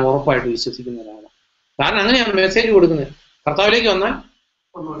 അത് ഞാൻ ഉറപ്പായിട്ട് വിശ്വസിക്കുന്ന ഒരാളാണ്. കാരണം അങ്ങനെയാണ് മെസ്സേജ് കൊടുക്കുന്നത്. കർത്താവിലേക്ക് വന്നാൽ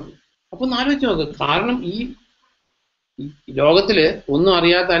അപ്പൊ ഒന്ന് ആലോചിച്ച് നോക്ക്. കാരണം ഈ ലോകത്തില് ഒന്നും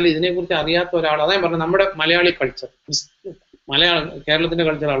അറിയാത്ത, അല്ലെങ്കിൽ ഇതിനെക്കുറിച്ച് അറിയാത്ത ഒരാൾ, അതാ പറഞ്ഞത് നമ്മുടെ മലയാളി കൾച്ചർ, കേരളത്തിന്റെ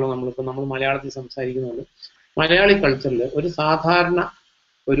കൾച്ചറാണല്ലോ നമ്മളിപ്പോൾ നമ്മൾ മലയാളത്തിൽ സംസാരിക്കുന്നുള്ളൂ. മലയാളി കൾച്ചറിൽ ഒരു സാധാരണ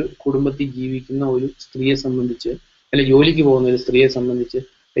ഒരു കുടുംബത്തിൽ ജീവിക്കുന്ന ഒരു സ്ത്രീയെ സംബന്ധിച്ച്, അല്ലെങ്കിൽ ജോലിക്ക് പോകുന്ന ഒരു സ്ത്രീയെ സംബന്ധിച്ച്,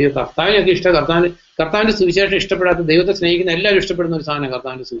 അയ്യോ കർത്താവിനൊക്കെ ഇഷ്ടം, കർത്താവിന്റെ സുവിശേഷം ഇഷ്ടപ്പെടാത്ത, ദൈവത്തെ സ്നേഹിക്കുന്ന എല്ലാവരും ഇഷ്ടപ്പെടുന്ന ഒരു സാധനം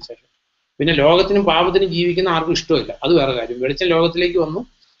കർത്താവിന്റെ സുവിശേഷം. പിന്നെ ലോകത്തിനും പാപത്തിനും ജീവിക്കുന്ന ആർക്കും ഇഷ്ടമില്ല, അത് വേറെ കാര്യം. വെളിച്ചം ലോകത്തിലേക്ക് വന്നു,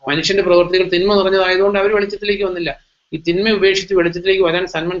 മനുഷ്യന്റെ പ്രവൃത്തികൾ തിന്മ നിറഞ്ഞതായതുകൊണ്ട് അവർ വെളിച്ചത്തിലേക്ക് വന്നില്ല. ഈ തിന്മ ഉപേക്ഷിച്ച് വെളിച്ചത്തിലേക്ക് വരാൻ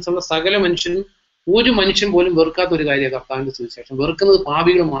സന്മനസ്സുള്ള സകല മനുഷ്യനും, ഒരു മനുഷ്യൻ പോലും വെറുക്കാത്ത ഒരു കാര്യമാണ് കർത്താവിന്റെ സുവിശേഷം. വെറുക്കുന്നത്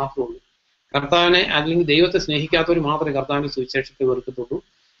പാപികൾ മാത്രമേ ഉള്ളൂ. കർത്താവിനെ അല്ലെങ്കിൽ ദൈവത്തെ സ്നേഹിക്കാത്തവർ മാത്രമേ കർത്താവിന്റെ സുവിശേഷത്തെ വെറുക്കത്തുള്ളൂ.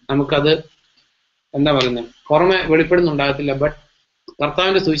 നമുക്കത് എന്താ പറയുന്നത്, പുറമെ വെളിപ്പെടുന്നുണ്ടാകത്തില്ല. ബട്ട്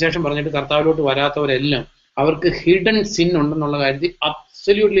കർത്താവിന്റെ സുവിശേഷം പറഞ്ഞിട്ട് കർത്താവിലോട്ട് വരാത്തവരെല്ലാം അവർക്ക് ഹിഡൻ സിൻ ഉണ്ടെന്നുള്ള കാര്യത്തിൽ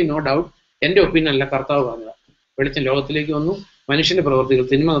അബ്സല്യൂട്ട്ലി നോ ഡൗട്ട്. എൻ്റെ ഒപ്പീനിയൻ അല്ല, കർത്താവ് പറഞ്ഞത്. വെളിച്ചം ലോകത്തിലേക്ക് വന്നു, മനുഷ്യന്റെ പ്രവൃത്തികൾ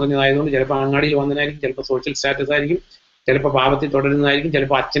തിന്മ നിറഞ്ഞതായതുകൊണ്ട് ചിലപ്പോൾ അങ്ങാടിയിൽ വന്നതായിരിക്കും, ചിലപ്പോൾ സോഷ്യൽ സ്റ്റാറ്റസ് ആയിരിക്കും, ചിലപ്പോൾ പാപത്തിൽ തുടരുന്നതായിരിക്കും,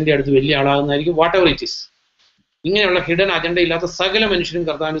 ചിലപ്പോൾ അച്ഛൻ്റെ അടുത്ത് വലിയ ആളാകുന്നതായിരിക്കും, വാട്ട് എവർ ഇറ്റ് ഈസ്. ഇങ്ങനെയുള്ള ഹിഡൻ അജണ്ട ഇല്ലാത്ത സകല മനുഷ്യരും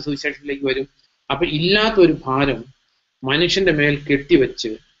കർത്താവിന്റെ സുവിശേഷത്തിലേക്ക് വരും. അപ്പൊ ഇല്ലാത്തൊരു ഭാരം മനുഷ്യന്റെ മേൽ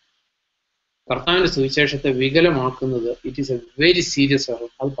കെട്ടിവെച്ച് കർത്താവിന്റെ സുവിശേഷത്തെ വികലമാക്കുന്നത് it is A very serious error.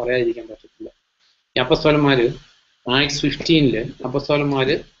 അത് പറയാതിരിക്കാൻ പറ്റത്തില്ല. ഈ അപ്പസ്തോലന്മാര് ആക്സ് 15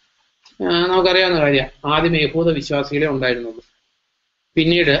 അപ്പസ്തോലന്മാര് നമുക്കറിയാവുന്ന കാര്യം, ആദ്യം യഹൂദ വിശ്വാസികളെ ഉണ്ടായിരുന്നുള്ളൂ.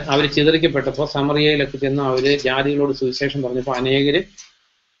 പിന്നീട് അവർ ചിതറിക്കപ്പെട്ടപ്പോൾ സമറിയയിലൊക്കെ ചെന്ന് അവര് ജാതികളോട് സുവിശേഷം പറഞ്ഞപ്പോൾ അനേകര്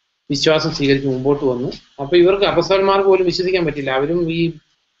വിശ്വാസം സ്വീകരിച്ച് മുമ്പോട്ട് വന്നു. അപ്പൊ ഇവർക്ക് അപ്പസ്തോലന്മാർക്ക് പോലും വിശ്വസിക്കാൻ പറ്റില്ല. അവരും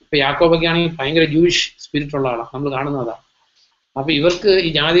ഇപ്പൊ യാക്കോബൊക്കെ ആണെങ്കിൽ ഭയങ്കര ജൂയിഷ് സ്പിരിറ്റ് ഉള്ള ആളാണ്, നമ്മൾ കാണുന്നതാണ്. അപ്പൊ ഇവർക്ക് ഈ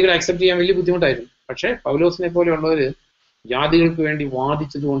ജാതികളെ അക്സെപ്റ്റ് ചെയ്യാൻ വലിയ ബുദ്ധിമുട്ടായിരുന്നു. പക്ഷെ പൗലോസിനെ പോലെയുള്ളവര് ജാതികൾക്ക് വേണ്ടി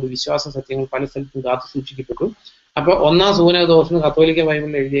വാദിച്ചതുകൊണ്ട് വിശ്വാസ സത്യങ്ങൾ പല സ്ഥലത്തും കാത്തു സൂക്ഷിക്കപ്പെട്ടു. അപ്പൊ ഒന്നാം സൂനകദോസിന് കത്തോലിക്ക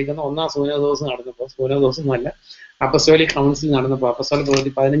ബൈബിളിൽ എഴുതിയേക്കുന്ന ഒന്നാം സൂനകദോസ് നടന്നപ്പോൾ, സൂനകദോസൊന്നുമല്ല, അപ്പസ്തോലിക് കൗൺസിൽ നടന്നപ്പോൾ അപ്പസ്തോലിക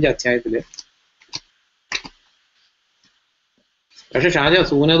പ്രവൃത്തി 15 അധ്യായത്തില്. പക്ഷെ ഷാജ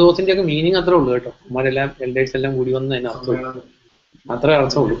സൂനദോസിന്റെ ഒക്കെ മീനിങ് അത്രേ ഉള്ളൂ കേട്ടോ. അവരെല്ലാം എൽഡേഴ്സ് എല്ലാം കൂടി വന്ന് അതിന് അർത്ഥമുള്ളൂ, അത്രേ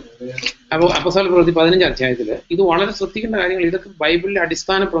അർത്ഥമുള്ളൂ. അപ്പോൾ അപ്പസ്തോലിക പ്രവൃത്തി 15 അധ്യായത്തില് ഇത് വളരെ ശ്രദ്ധിക്കേണ്ട കാര്യങ്ങൾ. ഇതൊക്കെ ബൈബിളിലെ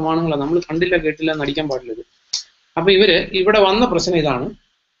അടിസ്ഥാന പ്രമാണങ്ങളാണ്. നമ്മൾ കണ്ടില്ല കേട്ടില്ല നടിക്കാൻ പാടില്ലത്. അപ്പൊ ഇവര് ഇവിടെ വന്ന പ്രശ്നം ഇതാണ്.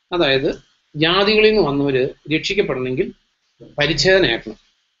 അതായത് ജാതികളിൽ നിന്ന് വന്നവര് രക്ഷിക്കപ്പെടണമെങ്കിൽ പരിച്ഛേദനയാക്കണം.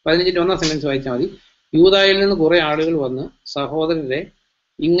 15-ന്റെ 1-ാം സെന്റൻസ് വായിച്ചാൽ മതി. യൂദായിൽ നിന്ന് കുറെ ആളുകൾ വന്ന് സഹോദരരെ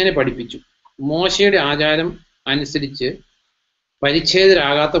ഇങ്ങനെ പഠിപ്പിച്ചു, മോശയുടെ ആചാരം അനുസരിച്ച്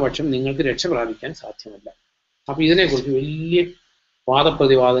പരിച്ഛേദരാകാത്ത പക്ഷം നിങ്ങൾക്ക് രക്ഷ പ്രാപിക്കാൻ സാധ്യമല്ല. അപ്പൊ ഇതിനെക്കുറിച്ച് വലിയ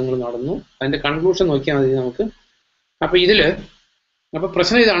വാദപ്രതിവാദങ്ങൾ നടന്നു. അതിന്റെ കൺക്ലൂഷൻ നോക്കിയാൽ മതി നമുക്ക്. അപ്പൊ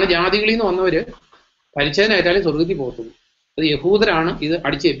പ്രശ്നം ഇതാണ്, ജാതികളിൽ നിന്ന് വന്നവര് പരിച്ഛേദനായിട്ടാലും സ്വർഗത്തിൽ പോകത്തുള്ളൂ. അത് യഹൂദരാണ് ഇത്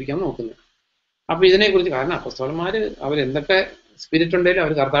അടിച്ചേൽപ്പിക്കാൻ നോക്കുന്നത്. അപ്പൊ ഇതിനെക്കുറിച്ച്, കാരണം അപ്പസ്തോലന്മാര് അവരെന്തൊക്കെ സ്പിരിറ്റ് ഉണ്ടെങ്കിലും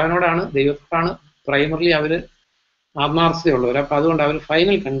അവർ കർത്താവിനോടാണ്, ദൈവത്തോടാണ് പ്രൈമറിലി അവര് ആത്മാർത്ഥതയുള്ളവർ. അപ്പൊ അതുകൊണ്ട് അവർ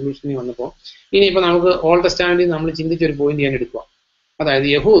ഫൈനൽ കൺക്ലൂഷനിൽ വന്നപ്പോൾ ഇനിയിപ്പോ നമുക്ക് ഓൾഡ് ടെസ്റ്റമെന്റിൽ നമ്മൾ ചിന്തിച്ച ഒരു പോയിന്റ് ഞാൻ എടുക്കുക. അതായത്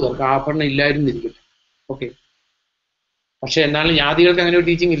യഹൂദർക്ക് ആഭരണം ഇല്ലായിരുന്നിരിക്കട്ടെ, ഓക്കെ. പക്ഷെ എന്നാലും ജാതികൾക്ക് അങ്ങനെ ഒരു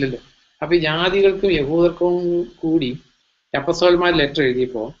ടീച്ചിങ് ഇല്ലല്ലോ. അപ്പൊ ഈ ജാതികൾക്കും യഹൂദർക്കും കൂടി അപ്പസ്തോലന്മാർ ലെറ്റർ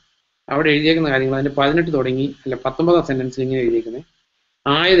എഴുതിയപ്പോൾ അവിടെ എഴുതിയേക്കുന്ന കാര്യങ്ങൾ അതിന്റെ 18 തുടങ്ങി 19-ാം സെന്റൻസിൽ ഇങ്ങനെ എഴുതിയേക്കുന്നത്,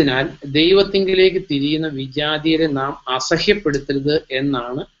 ആയതിനാൽ ദൈവത്തിങ്കിലേക്ക് തിരിയുന്ന വിജാതിയരെ നാം അസഹ്യപ്പെടുത്തരുത്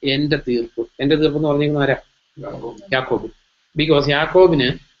എന്നാണ് എന്റെ തീർപ്പ്. എന്റെ തീർപ്പ് എന്ന് പറഞ്ഞിരിക്കുന്ന ആരാ? യാക്കോബ്. ബിക്കോസ് യാക്കോബിന്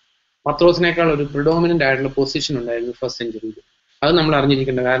പത്രോസിനേക്കാൾ ഒരു പ്രിഡോമിനന്റ് ആയിട്ടുള്ള പൊസിഷൻ ഉണ്ടായിരുന്നു ഫസ്റ്റ് സെഞ്ചുറിയിൽ. അത് നമ്മൾ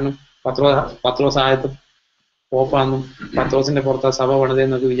അറിഞ്ഞിരിക്കേണ്ട. കാരണം പത്രോസ് ആദ്യത്തെ പോപ്പാന്നും പത്രോസിന്റെ പുറത്ത് സഭ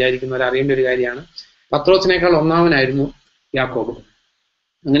പണിതെന്നൊക്കെ വിചാരിക്കുന്നവർ അറിയേണ്ട ഒരു കാര്യമാണ്. പത്രോസിനേക്കാൾ ഒന്നാമനായിരുന്നു യാക്കോബ്.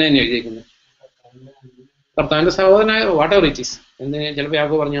 അങ്ങനെ തന്നെ എഴുതിയിരിക്കുന്നത്. കർത്താവിന്റെ സഹോദരനായ വാട്ട് എവർ ഇറ്റ് ഈസ് എന്ന് ചിലപ്പോൾ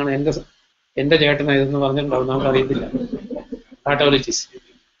യാക്കോബ് പറഞ്ഞാണ് എന്റെ ചേട്ടനായതെന്ന് പറഞ്ഞിട്ടുണ്ടാവും, നമുക്ക് അറിയത്തില്ല. What ever it is.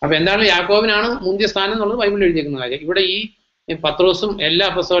 അപ്പൊ എന്താണ്, യാക്കോബിനാണ് മുന്തിയ സ്ഥാനം എന്നുള്ളത് ബൈബിളിൽ എഴുതിയിരിക്കുന്ന കാര്യം. ഇവിടെ ഈ പത്രോസും എല്ലാ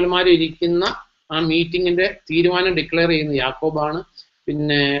അപ്പസ്തോലന്മാരും ഇരിക്കുന്ന ആ മീറ്റിങ്ങിന്റെ തീരുമാനം ഡിക്ലെയർ ചെയ്യുന്ന യാക്കോബാണ്.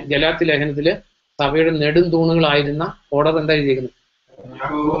 പിന്നെ ഗലാത്യ ലേഖനത്തില് സഭയുടെ നെടും തൂണുകളായിരുന്ന ഓർഡർ എന്താ എഴുതിയിരിക്കുന്നത്?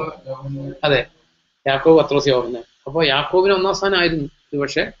 അതെ, യാക്കോബ് പത്രോസ് യോഹന്നാൻ. അപ്പൊ യാക്കോബിന് 1-ാം സ്ഥാനമായിരുന്നു. ഇത്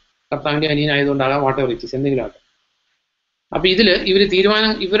പക്ഷെ കർത്താവിന്റെ അനിയനായതുകൊണ്ടാകാം, വാട്ട് എവർ ഇറ്റ് ഈസ്, എന്തെങ്കിലും ആകാം. അപ്പൊ ഇതില് ഇവര്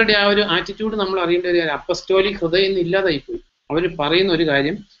തീരുമാനം, ഇവരുടെ ആ ഒരു ആറ്റിറ്റ്യൂഡ് നമ്മൾ അറിയേണ്ട ഒരു കാര്യം, അപ്പസ്റ്റോലിക് ഹൃദയം ഇല്ലാതായിപ്പോയി. അവർ പറയുന്ന ഒരു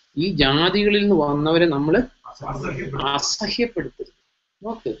കാര്യം, ഈ ജാതികളിൽ നിന്ന് വന്നവരെ നമ്മൾ അസഹ്യപ്പെടുത്തരുത്.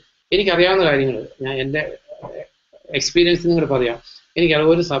 നോക്ക്, എനിക്കറിയാവുന്ന കാര്യങ്ങൾ ഞാൻ എൻ്റെ എക്സ്പീരിയൻസ് നിങ്ങൾ പറയാം.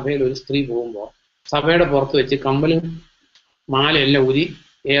 എനിക്കറിയാം, ഒരു സഭയിൽ ഒരു സ്ത്രീ പോകുമ്പോൾ സഭയുടെ പുറത്ത് വെച്ച് കമ്പലും മാലയെല്ലാം ഊരി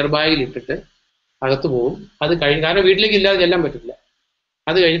എയർ ബാഗിൽ ഇട്ടിട്ട് അകത്ത് പോകും. അത് കഴിഞ്ഞ്, കാരണം വീട്ടിലേക്ക് ഇല്ലാതെ ചെല്ലാൻ പറ്റില്ല.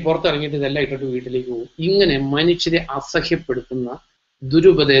 അത് കഴിഞ്ഞ് പുറത്തിറങ്ങിയിട്ട് ഇതെല്ലാം ഇട്ടിട്ട് വീട്ടിലേക്ക് പോകും. ഇങ്ങനെ മനുഷ്യരെ അസഹ്യപ്പെടുത്തുന്ന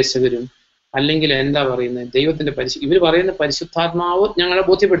ദുരുപദേശകരും, അല്ലെങ്കിൽ എന്താ പറയുന്നത്, ദൈവത്തിന്റെ ഇവർ പറയുന്ന പരിശുദ്ധാത്മാവ് ഞങ്ങളെ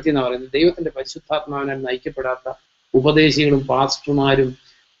ബോധ്യപ്പെടുത്തിയെന്നാണ് പറയുന്നത്. ദൈവത്തിന്റെ പരിശുദ്ധാത്മാവിനാൽ നയിക്കപ്പെടാത്ത ഉപദേശികളും പാസ്റ്റർമാരും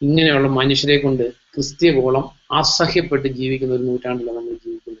ഇങ്ങനെയുള്ള മനുഷ്യരെ കൊണ്ട് ക്രിസ്ത്യഗോളം അസഹ്യപ്പെട്ട് ജീവിക്കുന്ന ഒരു നൂറ്റാണ്ടിലാണ് നമ്മൾ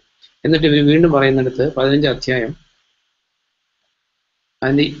ജീവിക്കുന്നത്. എന്നിട്ട് ഇവർ വീണ്ടും പറയുന്നിടത്ത് 15-ാം അധ്യായം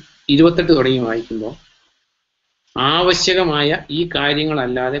അതിന്റെ 28 തുടങ്ങി വായിക്കുമ്പോൾ, ആവശ്യകമായ ഈ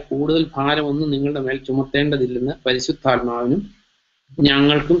കാര്യങ്ങളല്ലാതെ കൂടുതൽ ഭാരമൊന്നും നിങ്ങളുടെ മേൽ ചുമത്തേണ്ടതില്ലെന്ന് പരിശുദ്ധാത്മാവിനും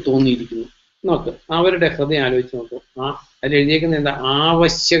ഞങ്ങൾക്കും തോന്നിയിരിക്കുന്നു. നോക്ക്, അവരുടെ ഹൃദയം ആലോചിച്ച് നോക്കൂ. അതിൽ എഴുതിയേക്കുന്നത് എന്താ?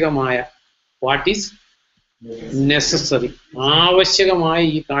 ആവശ്യകമായ, വാട്ട് ഈസ് ആവശ്യകമായ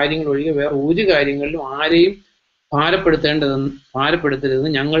ഈ കാര്യങ്ങൾ ഒഴികെ വേറെ ഒരു കാര്യങ്ങളിലും ആരെയും ഭാരപ്പെടുത്തരുതെന്ന്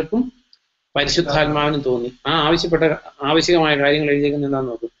ഞങ്ങൾക്കും പരിശുദ്ധാത്മാവിനും തോന്നി. ആവശ്യമായ കാര്യങ്ങൾ എഴുതിയിരിക്കുന്നത്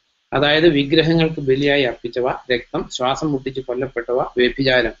എന്താണെന്ന് നോക്കും. അതായത് വിഗ്രഹങ്ങൾക്ക് ബലിയായി അർപ്പിച്ചവ, രക്തം, ശ്വാസം മുട്ടിച്ച് കൊല്ലപ്പെട്ടവ,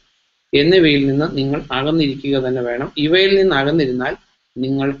 വ്യഭിചാരം, എന്നിവയിൽ നിന്ന് നിങ്ങൾ അകന്നിരിക്കുക തന്നെ വേണം. ഇവയിൽ നിന്ന് അകന്നിരുന്നാൽ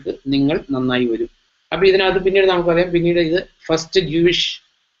നിങ്ങൾ നന്നായി വരും. അപ്പൊ ഇതിനകത്ത് പിന്നീട് നമുക്കറിയാം, പിന്നീട് ഇത് ഫസ്റ്റ് ജൂയിഷ്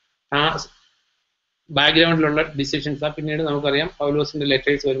ആ ബാക്ക്ഗ്രൗണ്ടിലുള്ള ഡിസിഷൻസ്. പിന്നീട് നമുക്കറിയാം പൗലോസിന്റെ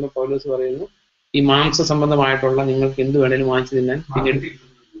ലെറ്റേഴ്സ് വരുമ്പോൾ പൗലോസ് പറയുന്നു, ഈ മാംസ സംബന്ധമായിട്ടുള്ള നിങ്ങൾക്ക് എന്ത് വേണേലും വാങ്ങിച്ചു തിന്നാൻ, പിന്നീട്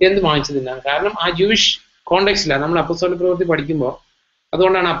എന്ത് വാങ്ങിച്ചു തിന്നാൻ. കാരണം ആ ജൂയിഷ് കോണ്ടെക്സ്റ്റിലാണ് നമ്മൾ അപ്പസ്തോല പ്രവൃത്തി പഠിക്കുമ്പോൾ.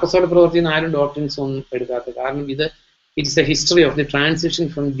 അതുകൊണ്ടാണ് അപ്പസ്തോല പ്രവൃത്തിയിൽ നിന്ന് ആരും ഡോക്ട്രിൻസ് ഒന്നും എടുക്കാത്തത്. കാരണം it's A history of the transition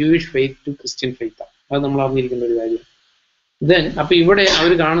from Jewish faith to Christian faith. അത് നമ്മൾ അറിഞ്ഞിരിക്കുന്ന ഒരു കാര്യം. ദെൻ അപ്പൊ ഇവിടെ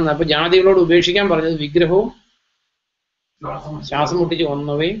അവർ കാണുന്ന, അപ്പൊ ജാതികളോട് ഉപേക്ഷിക്കാൻ പറഞ്ഞത് വിഗ്രഹവും ശ്വാസം മുട്ടിച്ച്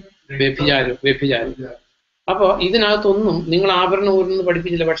കൊന്നവയും വ്യഭിചാരം. അപ്പൊ ഇതിനകത്തൊന്നും നിങ്ങൾ ആഭരണം ഊരുന്നത്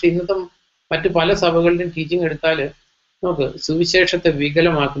പഠിപ്പിച്ചില്ല. പക്ഷെ ഇന്നത്തെ മറ്റു പല സഭകളുടെയും ടീച്ചിങ് എടുത്താല് നമുക്ക് സുവിശേഷത്തെ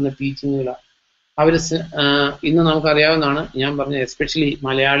വികലമാക്കുന്ന ടീച്ചിങ്ങുകളാണ് അവര്. ഇന്ന് നമുക്കറിയാവുന്നതാണ്, ഞാൻ പറഞ്ഞത് എസ്പെഷ്യലി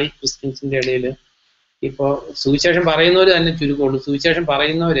മലയാളി ക്രിസ്ത്യൻസിന്റെ ഇടയിൽ ഇപ്പോ സുവിശേഷം പറയുന്നവര് തന്നെ ചുരുക്കമുള്ളൂ. സുവിശേഷം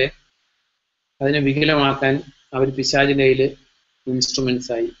പറയുന്നവരെ അതിനെ വികലമാക്കാൻ അവർ പിശാചിന്റെ കയ്യിൽ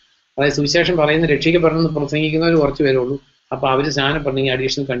ഇൻസ്ട്രുമെന്റ്സ് ആയി. അതായത് സുവിശേഷം പറയുന്ന രക്ഷിക്കപ്പെടണമെന്ന് പ്രസംഗിക്കുന്നവർ കുറച്ച് പേരേ ഉള്ളൂ. അപ്പൊ അവര് സ്നാനപ്പെടണമെങ്കിൽ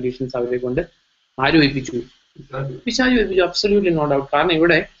അഡീഷണൽ കണ്ടീഷൻസ് അവരെ കൊണ്ട് ആര് വയ്പ്പിച്ചു? പിശാച് വയ്പ്പിച്ചു. Absolutely no doubt. കാരണം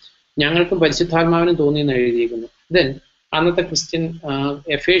ഇവിടെ ഞങ്ങൾക്കും പരിശുദ്ധാത്മാവിനും തോന്നിയെന്ന് എഴുതിയിരിക്കുന്നു. ദെൻ അന്നത്തെ ക്രിസ്ത്യൻ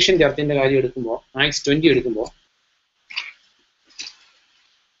എഫേഷ്യൻ ചർച്ചിന്റെ കാര്യം എടുക്കുമ്പോൾ, ആക്ട്സ് 20 എടുക്കുമ്പോൾ,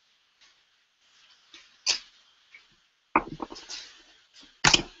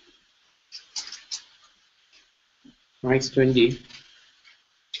 ആക്ട്സ് 20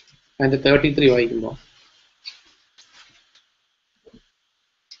 അതിന്റെ 33 വായിക്കുമ്പോൾ,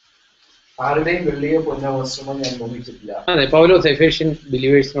 ആരുടെയും വെള്ളിയോ പൊന്നോ വസ്ത്രമോ ഞാൻ മോഹിച്ചിട്ടില്ല. അതെ, പൗലോസ് എഫേഷ്യൻ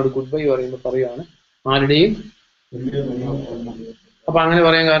ബിലീവേഴ്സിനോട് ഗുഡ് ബൈ പറയുമ്പോൾ പറയുവാണ് ആരുടെയും. അപ്പൊ അങ്ങനെ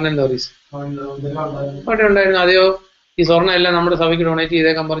പറയാൻ കാരണം എന്താ റീസൺ? അവിടെ ഉണ്ടായിരുന്നു. അതെയോ ഈ സ്വർണ്ണം എല്ലാം നമ്മുടെ സഭയ്ക്ക് ഡൊണേറ്റ്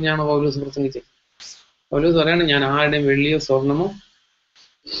ചെയ്തേക്കാൻ പറഞ്ഞാണ് പൗലോസ് പ്രസംഗിച്ചത്. പൗലോസ് പറയാണ്, ഞാൻ ആരുടെയും വെള്ളിയോ സ്വർണമോ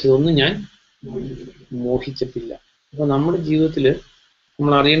ഇതൊന്നും ഞാൻ മോഹിച്ചിട്ടില്ല. അപ്പൊ നമ്മുടെ ജീവിതത്തില്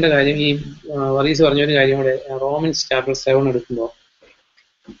നമ്മൾ അറിയേണ്ട കാര്യം, ഈ വറീസ് പറഞ്ഞൊരു കാര്യം കൂടെ, റോമൻസ് ചാപ്റ്റർ 7 എടുക്കുമ്പോൾ,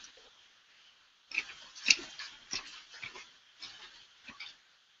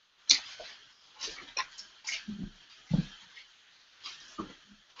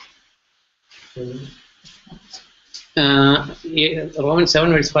 Romans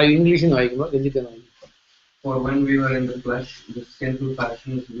 7:5 ഇംഗ്ലീഷിൽ നിന്ന് വായിക്കുമ്പോൾ രഞ്ജിത്ത് വായിക്കും. For when we were in the flesh, the sinful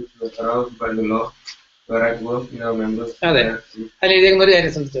passions which were aroused by the law were at work in our members. അതെ, അതിൽ എഴുതിയിരിക്കുന്ന ഒരു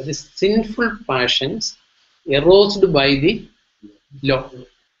കാര്യം ശ്രദ്ധിച്ചോ, sinful passions എറോസ്ഡ് by the law.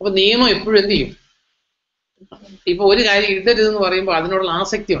 അപ്പൊ നിയമം എപ്പോഴും എന്ത് ചെയ്യും? ഇപ്പൊ ഒരു കാര്യം ഇടരുതെന്ന് പറയുമ്പോൾ അതിനോടുള്ള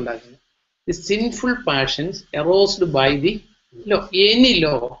ആസക്തി ഉണ്ടാക്കുന്നു. The sinful passions എറോസ്ഡ് by the law. Any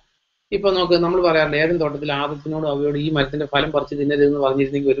law. ഇപ്പൊ നോക്ക്, നമ്മൾ പറയാറില്ല ഏതും തോട്ടത്തിൽ ആദത്തിനോട് അവയോട് ഈ മരത്തിന്റെ ഫലം പറിച്ച് തിന്നരുതെന്ന്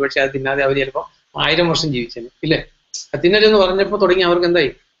പറഞ്ഞിരുന്നെങ്കിൽ ഒരുപക്ഷെ അത് തിന്നാതെ അവർ ചിലപ്പോൾ 1000 വർഷം ജീവിച്ചേനെ, ഇല്ലേ? അത് തിന്നരുതെന്ന് പറഞ്ഞപ്പോൾ തുടങ്ങി അവർക്ക് എന്തായി?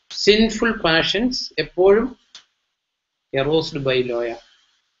 സിൻഫുൾ പാഷൻസ് എപ്പോഴും എറോസ്ഡ് ബൈ ലോയ.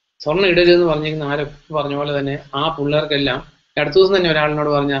 സ്വർണ്ണം ഇടരുതെന്ന് പറഞ്ഞിരിക്കുന്ന ആരൊക്കെ പറഞ്ഞ പോലെ തന്നെ ആ പിള്ളേർക്കെല്ലാം അടുത്ത ദിവസം തന്നെ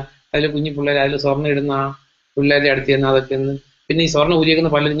ഒരാളിനോട് പറഞ്ഞാൽ അതിൽ കുഞ്ഞു പിള്ളേർ അതിൽ സ്വർണ്ണം ഇടുന്ന ആ പിള്ളേരെ അടുത്ത് ചെന്ന് അതൊക്കെ ഒന്ന്. പിന്നെ ഈ സ്വർണ്ണം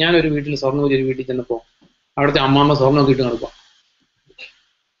ഊരിയേക്കുന്ന പലരും, ഞാനൊരു വീട്ടിൽ സ്വർണ്ണം ഊരി ഒരു വീട്ടിൽ ചെന്നപ്പോൾ അവിടുത്തെ അമ്മാമ്മ സ്വർണ്ണം ഇട്ട് നടക്കുക.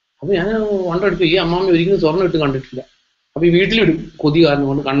 അപ്പൊ ഞാൻ വണ്ടെടുത്തു, ഈ അമ്മാമ്മ ഒരിക്കലും സ്വർണ്ണം ഇട്ട് കണ്ടിട്ടില്ല. അപ്പൊ ഈ വീട്ടിലിടും, കൊതി കാരണം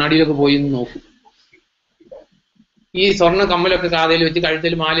കൊണ്ട് കണ്ണാടിയിലൊക്കെ പോയി നോക്കും. ഈ സ്വർണ്ണ കമ്മലൊക്കെ കാതയിൽ വെച്ച്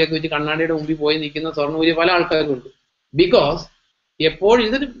കഴുത്തിൽ മാലയൊക്കെ വെച്ച് കണ്ണാടിയുടെ മുമ്പിൽ പോയി നിൽക്കുന്ന സ്വർണ്ണം ഊരിയ പല ആൾക്കാരും ഉണ്ട്. ബിക്കോസ് എപ്പോഴും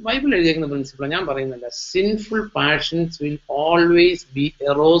ഇതൊരു ബൈബിൾ എഴുതിയേക്കുന്ന പ്രിൻസിപ്പിളാണ്, ഞാൻ പറയുന്നില്ല. Sinful passions will always be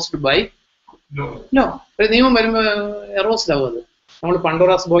എറോസ്ഡ് by law. ഒരു നിയമം വരുമ്പോൾ എറോസ്ഡ് ആവും. അത് നമ്മൾ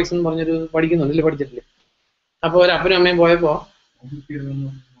പണ്ടോറാസ് ബോയ്സ് എന്ന് പറഞ്ഞൊരു പഠിക്കുന്നുണ്ടല്ലേ, പഠിച്ചിട്ടില്ലേ? അപ്പൊ ഒരു അപ്പനും അമ്മയും പോയപ്പോ,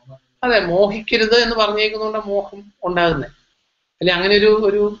 അതെ, മോഹിക്കരുത് എന്ന് പറഞ്ഞേക്കുന്നതുകൊണ്ട് മോഹം ഉണ്ടാകുന്നത് അല്ലെ? അങ്ങനെ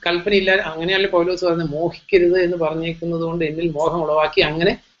ഒരു കൽപ്പന ഇല്ല. അങ്ങനെയല്ലേ പൗലോസ് പറഞ്ഞത്, മോഹിക്കരുത് എന്ന് പറഞ്ഞേക്കുന്നത് കൊണ്ട് എന്നിൽ മോഹം ഉളവാക്കി,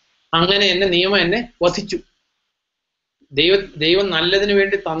 അങ്ങനെ എന്നെ നിയമം എന്നെ വധിച്ചു. ദൈവം നല്ലതിന്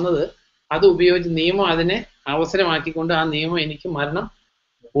വേണ്ടി തന്നത് അത് ഉപയോഗിച്ച് നിയമം അതിനെ അവസരമാക്കിക്കൊണ്ട് ആ നിയമം എനിക്ക് മരണം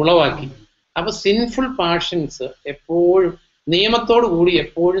ഉളവാക്കി. അപ്പൊ സിൻഫുൾ പാഷൻസ് എപ്പോഴും, നിയമത്തോടു കൂടി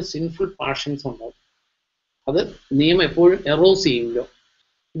എപ്പോഴും സിൻഫുൾ പാഷൻസ് ഉണ്ടാവും. അത് നിയമം എപ്പോഴും എറോസ് ചെയ്യുമല്ലോ.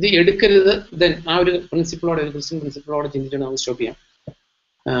 ഇത് എടുക്കരുത്. ദെൻ ആ ഒരു പ്രിൻസിപ്പിളോടെ, ഒരു ക്രിസ്ത്യൻ പ്രിൻസിപ്പിളോടെ ചിന്തിച്ചിട്ട് നമുക്ക് സ്റ്റോപ്പ് ചെയ്യാം.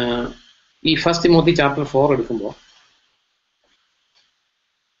 ഈ ഫസ്റ്റ് തിമോത്തി ചാപ്റ്റർ 4 എടുക്കുമ്പോൾ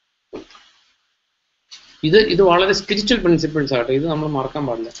ഇത് വളരെ സ്പിരിച്വൽ പ്രിൻസിപ്പിൾസ് ആട്ടോ. ഇത് നമ്മൾ മറക്കാൻ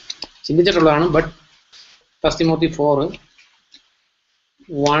പാടില്ല. ചിന്തിച്ചിട്ടുള്ളതാണ്. ബട്ട് ഫസ്റ്റ് തിമോത്തി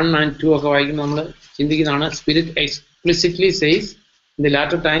 4:1 and 2 ഒക്കെ വായിക്കുമ്പോൾ നമ്മൾ ചിന്തിക്കുന്നതാണ്. Spirit explicitly says in the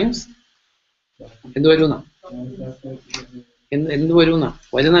lateral times എന്ത് വരുന്ന എന്ത് വരുന്ന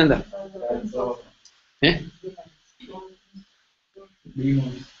വരുന്ന എന്താ?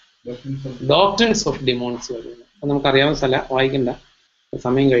 ഡോക്ട്രിൻസ് ഓഫ് ഡിമോൺസ് വരുന്നു. അപ്പൊ നമുക്കറിയാവുന്ന സ്ഥലം വായിക്കണ്ട,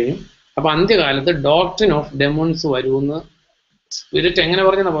 സമയം കഴിയും. അപ്പൊ അന്ത്യകാലത്ത് ഡോക്ട്രിൻ ഓഫ് ഡെമോൺസ് വരുമെന്ന് സ്പിരിറ്റ് എങ്ങനെ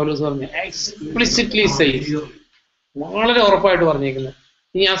പറഞ്ഞെന്നാ പൗലോസ് പറഞ്ഞു? എക്സ്പ്ലിസിറ്റ്ലി സേസ്, വളരെ ഉറപ്പായിട്ട് പറഞ്ഞേക്കുന്നത്.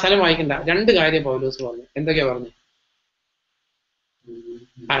 ഇനി ആ സ്ഥലം വായിക്കണ്ട, 2 കാര്യം പൗലോസ് പറഞ്ഞു. എന്തൊക്കെയാ പറഞ്ഞു?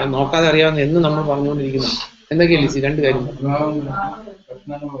 നോക്കാതെ അറിയാവുന്ന എന്ന് നമ്മൾ പറഞ്ഞുകൊണ്ടിരിക്കുന്നു. എന്തൊക്കെയാ ലിസി? 2 കാര്യം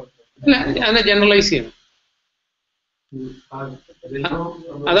അല്ല, അതിനെ ജനറലൈസ് ചെയ്യണം.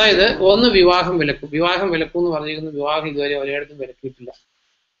 അതായത് ഒന്ന് വിവാഹം വിലക്കും. വിവാഹം വിലക്കും എന്ന് പറഞ്ഞിരിക്കുന്നു. വിവാഹം ഇതുവരെ ഒരിടത്തും വിലക്കിയിട്ടില്ല.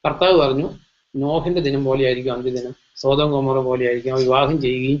 കർത്താവ് പറഞ്ഞു നോഹിന്റെ ദിനം പോലെ ആയിരിക്കും അന്ത്യദിനം, സോദോം ഗൊമോറ പോലെ ആയിരിക്കും. വിവാഹം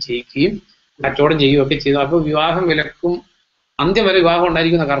ചെയ്യുകയും ചെയ്യിക്കുകയും കച്ചവടം ചെയ്യുകയും ഒക്കെ ചെയ്തു. അപ്പൊ വിവാഹം വിലക്കും, അന്ത്യം വരെ വിവാഹം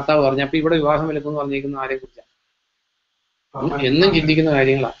ഉണ്ടായിരിക്കുന്ന കർത്താവ് പറഞ്ഞു. അപ്പൊ ഇവിടെ വിവാഹം വിലക്കും എന്ന് പറഞ്ഞിരിക്കുന്ന ആരെ കുറിച്ചാണ്? എന്നും ചിന്തിക്കുന്ന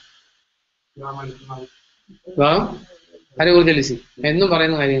കാര്യങ്ങളാ. വിവാഹം ആരെ കുറിച്ച് ലിസി? എന്നും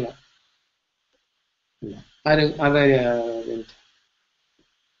പറയുന്ന കാര്യങ്ങളാ.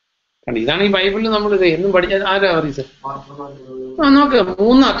 ഇതാണ് ഈ ബൈബിളിൽ നമ്മൾ ഇത് എന്നും പഠിച്ച ആരാ പറയും? നോക്ക്,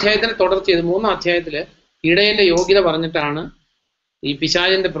 3 അധ്യായത്തിന് തുടർച്ച ചെയ്ത് 3 അധ്യായത്തില് ഇടയന്റെ യോഗ്യത പറഞ്ഞിട്ടാണ് ഈ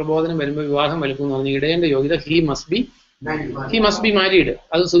പിശാചിന്റെ പ്രബോധനം വരുമ്പോൾ വിവാഹം വിലക്കും എന്ന് പറഞ്ഞു. ഇടയന്റെ യോഗ്യത ഹി മസ്റ്റ് ബി മാരീഡ്.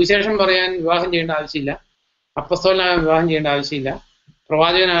 അത് സുവിശേഷം പറയാൻ വിവാഹം ചെയ്യേണ്ട ആവശ്യമില്ല, അപ്പസ്തോലനാകാൻ വിവാഹം ചെയ്യേണ്ട ആവശ്യമില്ല,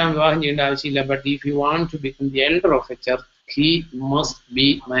 പ്രവാചകനാകാൻ വിവാഹം ചെയ്യേണ്ട ആവശ്യമില്ല. But if you want to become the elder of A church he must be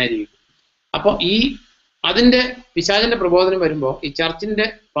married. അപ്പൊ ഈ അതിന്റെ പിശാചിന്റെ പ്രബോധനം വരുമ്പോൾ ഈ ചർച്ചിന്റെ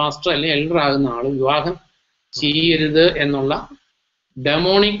പാസ്റ്റർ അല്ലെങ്കിൽ എൽഡർ ആകുന്ന ആള് വിവാഹം ചെയ്യരുത് എന്നുള്ള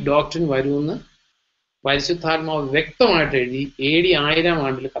ഡെമോണിക് ഡോക്ട്രിൻ വരുമെന്ന് പരിശുദ്ധാത്മാവ് വ്യക്തമായിട്ട് എഴുതി. AD 1000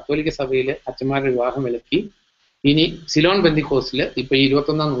 ആണ്ടിൽ കത്തോലിക്ക സഭയില് അച്ഛന്മാരുടെ വിവാഹം വിലക്കി. ഇനി സിലോൺ പെന്തിക്കോസില് ഇപ്പൊ ഈ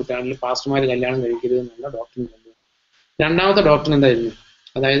 21ാം നൂറ്റാണ്ടിൽ പാസ്റ്റർമാര് കല്യാണം കഴിക്കരുത് എന്നുള്ള ഡോക്ട്രിൻ കൊണ്ടുവന്നു. 2ാമത്തെ ഡോക്ട്രിൻ എന്തായിരുന്നു?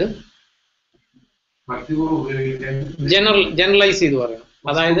 അതായത് ജനറലൈസ് ചെയ്ത് പറയണം.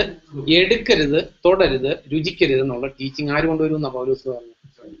 അതായത് എടുക്കരുത്, തൊടരുത്, രുചിക്കരുത് എന്നുള്ള ടീച്ചിങ് ആര് കൊണ്ടുവരും എന്നാ പൗലോസ് പറഞ്ഞു?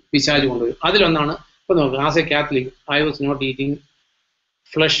 പിശാച് കൊണ്ടുവരും. അതിലൊന്നാണ് ഇപ്പൊ നോക്കുക, as A Catholic I was not eating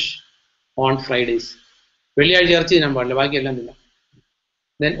flush on Fridays. വെള്ളിയാഴ്ച ഇറച്ചി തിന്നാൻ പാടില്ല, ബാക്കിയെല്ലാം തിന്നാം.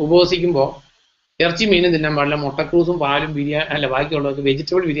 ദെൻ ഉപവസിക്കുമ്പോൾ ഇറച്ചി മീനും തിന്നാൻ പാടില്ല, മുട്ടക്രൂസും പാലും ബിരിയാണി അല്ല ബാക്കിയുള്ളവർക്ക്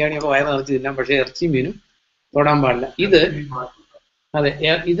വെജിറ്റബിൾ ബിരിയാണിയൊക്കെ വയറ് നിറച്ച് തിന്നാം, പക്ഷേ ഇറച്ചിയും മീനും തൊടാൻ പാടില്ല.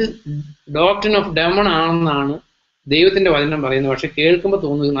 ഇത് ഡോക്ട്രിൻ ഓഫ് ഡെമൺ ആണെന്നാണ് ദൈവത്തിന്റെ വചനം പറയുന്നത്. പക്ഷെ കേൾക്കുമ്പോൾ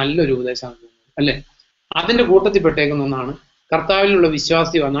തോന്നുന്നത് നല്ലൊരു ഉപദേശമാണ് അല്ലെ? അതിന്റെ കൂട്ടത്തിൽ പെട്ടേക്കുന്ന ഒന്നാണ് കർത്താവിലുള്ള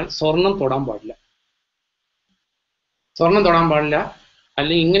വിശ്വാസി വന്നാൽ സ്വർണം തൊടാൻ പാടില്ല,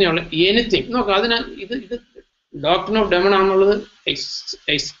 അല്ലെങ്കിൽ ഇങ്ങനെയുള്ള എനിത്തിങ് നോക്കാം. ഇത് ഡോക്ട്രിൻ ഓഫ് ഡെമൺ ആണെന്നുള്ളത്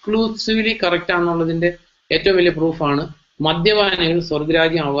എക്സ്ക്ലൂസീവ്ലി കറക്റ്റ് ആണെന്നുള്ളതിന്റെ ഏറ്റവും വലിയ പ്രൂഫാണ് മദ്യപാനികൾ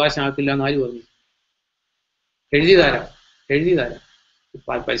സ്വർഗരാജ്യം അവകാശമാക്കില്ല എന്ന് ആര് പറഞ്ഞു? എഴുതിയതാരാ?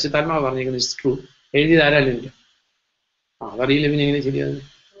 പരിശുദ്ധാത്മാവ് പറഞ്ഞിരിക്കുന്നത് ഇറ്റ്സ് ട്രൂ. എഴുതിയതാരല്ല? അതറിയില്ല പിന്നെ എങ്ങനെ ശരിയാകും?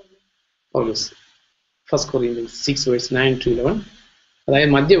 പൗലോസ് 1 Corinthians 6:9-11.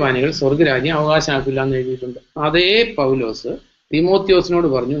 അതായത് മദ്യപാനികൾ സ്വർഗരാജ്യം അവകാശമാക്കില്ല എന്ന് എഴുതിയിട്ടുണ്ട്. അതേ പൗലോസ് തിമോത്തിയോസിനോട്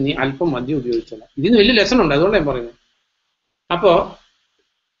പറഞ്ഞു നീ അല്പം മദ്യം ഉപയോഗിച്ചോളാം. ഇതിന് വലിയ ലെസൺ ഉണ്ട്, അതുകൊണ്ട് ഞാൻ പറയുന്നത്. അപ്പോ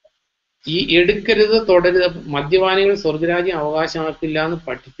ഈ എടുക്കരുത്, തൊടരുത്, മദ്യപാനികൾ സ്വർഗരാജ്യം അവകാശമാക്കില്ല എന്ന്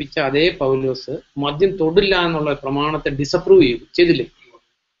പഠിപ്പിച്ച അതേ പൗലോസ് മദ്യം തൊടില്ല എന്നുള്ള പ്രമാണത്തെ ഡിസപ്രൂവ് ചെയ്തില്ലേ?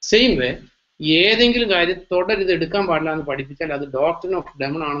 സെയിം വേ ഏതെങ്കിലും കാര്യം തൊടരുത്, എടുക്കാൻ പാടില്ല എന്ന് പഠിപ്പിച്ചാൽ അത് ഡോക്ട്രിൻ ഓഫ്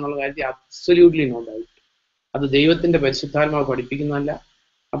ഡെമൺ ആണെന്നുള്ള കാര്യത്തിൽ അബ്സല്യൂട്ട്ലി നോ ഡൗട്ട്. അത് ദൈവത്തിന്റെ പരിശുദ്ധാത്മാവ് പഠിപ്പിക്കുന്നതല്ല.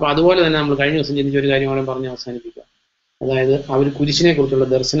 അപ്പൊ അതുപോലെ തന്നെ നമ്മൾ കഴിഞ്ഞ ദിവസം ചിന്തിച്ച ഒരു കാര്യം കൂടെ പറഞ്ഞ് അവസാനിപ്പിക്കുക. അതായത് അവർ കുരിശിനെ കുറിച്ചുള്ള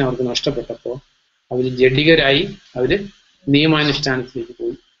ദർശനം അവർക്ക് നഷ്ടപ്പെട്ടപ്പോൾ അവർ ജഡികരായി അവർ നിയമാനുഷ്ഠാനത്തിലേക്ക്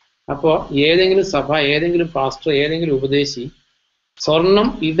പോയി. അപ്പോൾ ഏതെങ്കിലും സഭ, ഏതെങ്കിലും പാസ്റ്റർ, ഏതെങ്കിലും ഉപദേശി സ്വർണം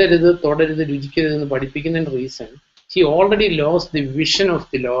ഇടരുത്, തൊടരുത്, രുചിക്കരുത് എന്ന് പഠിപ്പിക്കുന്നതിന്റെ reason he already lost the vision of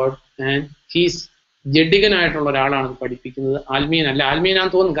the Lord and he's ജഡികനായിട്ടുള്ള ഒരാളാണ് പഠിപ്പിക്കുന്നത്, ആത്മീയനല്ല.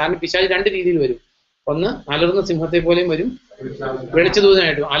 ആത്മീയനാന്ന് തോന്നും, കാരണം പിശാച് 2 രീതിയിൽ വരും. ഒന്ന് അലറുന്ന സിംഹത്തെ പോലെയും വരും,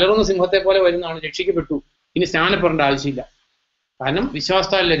 വെളിച്ചദൂതനായിട്ടും. അലറുന്ന സിംഹത്തെ പോലെ വരുന്നതാണ് രക്ഷിക്കപ്പെട്ടു, ഇനി സ്നാനപ്പെടേണ്ട ആവശ്യമില്ല, കാരണം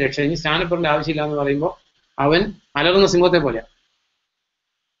വിശ്വാസത്താലല്ലേ രക്ഷ, ഇനി സ്നാനപ്പെടേണ്ട ആവശ്യമില്ല എന്ന് പറയുമ്പോൾ അവൻ അലറുന്ന സിംഹത്തെ പോലെയാണ്.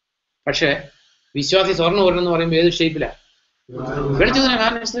 പക്ഷെ വിശ്വാസി സ്വർണ്ണം എന്ന് പറയുമ്പോൾ ഏത് ഷേപ്പിലാണ്? വെളിച്ചദൂതന.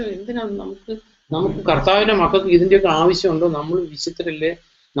 കാരണം എന്തിനാ നമുക്ക് കർത്താവിന്റെ മക്കൾക്ക് ഇതിന്റെയൊക്കെ ആവശ്യമുണ്ടോ? നമ്മൾ വിശുദ്ധരല്ലേ?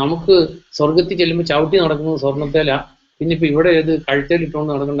 നമുക്ക് സ്വർഗത്തിൽ ചെല്ലുമ്പോൾ ചവിട്ടി നടക്കുന്നത് സ്വർണ്ണത്തേല, പിന്നെ ഇപ്പൊ ഇവിടെ ഏത്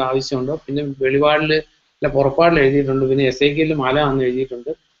കഴുത്തേലിട്ടുകൊണ്ട് നടക്കേണ്ട ആവശ്യമുണ്ടോ? പിന്നെ വെളിപാടില് അല്ല പുറപ്പാടിൽ എഴുതിയിട്ടുണ്ട്, പിന്നെ എസേക്കിയേലിൽ മല എന്ന്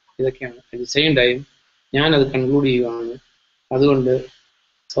എഴുതിയിട്ടുണ്ട്. ഇതൊക്കെയാണ്. അറ്റ് ദി സെയിം ടൈം ഞാനത് കൺക്ലൂഡ് ചെയ്യുകയാണ്. അതുകൊണ്ട്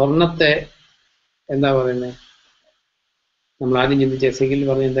സ്വർണത്തെ എന്താ പറയുന്നത്, നമ്മൾ ആദ്യം ചിന്തിച്ച എസേക്കിയേലിൽ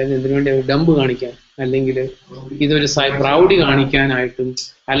പറഞ്ഞ എന്തായാലും എന്തിനു വേണ്ടി ഒരു ഡമ്പ് കാണിക്കാൻ, അല്ലെങ്കിൽ ഇതൊരു പ്രൗഢി കാണിക്കാനായിട്ടും,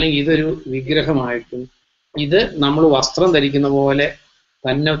 അല്ലെങ്കിൽ ഇതൊരു വിഗ്രഹമായിട്ടും, ഇത് നമ്മൾ വസ്ത്രം ധരിക്കുന്ന പോലെ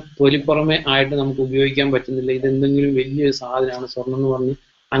തന്നെ തൊലിപ്പുറമെ ആയിട്ട് നമുക്ക് ഉപയോഗിക്കാൻ പറ്റുന്നില്ല. ഇതെന്തെങ്കിലും വലിയൊരു സാധനമാണ് സ്വർണം എന്ന് പറഞ്ഞ്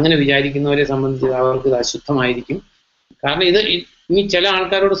അങ്ങനെ വിചാരിക്കുന്നവരെ സംബന്ധിച്ച് അവർക്ക് ഇത് അശുദ്ധമായിരിക്കും. കാരണം ഇത് ഇനി ചില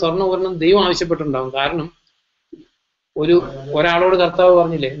ആൾക്കാരോട് സ്വർണ്ണം ഒരെണ്ണം ദൈവം ആവശ്യപ്പെട്ടിട്ടുണ്ടാകും. കാരണം ഒരാളോട് കർത്താവ്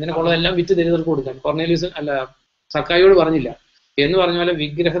പറഞ്ഞില്ലേ നിനക്കുള്ളതെല്ലാം വിറ്റ് ദരിദ്രർക്ക് കൊടുക്കാൻ, കൊർന്നേലിയൂസ് അല്ല സക്കായിയോട് പറഞ്ഞില്ല എന്ന് പറഞ്ഞ പോലെ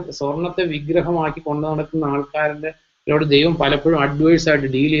സ്വർണത്തെ വിഗ്രഹമാക്കി കൊണ്ടു നടക്കുന്ന ആൾക്കാരുടെ ദൈവം പലപ്പോഴും അഡ്വൈസ് ആയിട്ട്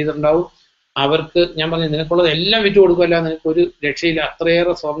ഡീൽ ചെയ്തിട്ടുണ്ടാവും. അവർക്ക് ഞാൻ പറഞ്ഞു നിനക്കുള്ളത് എല്ലാം വിറ്റ് കൊടുക്കുമല്ല, നിനക്ക് ഒരു രക്ഷയില്ല.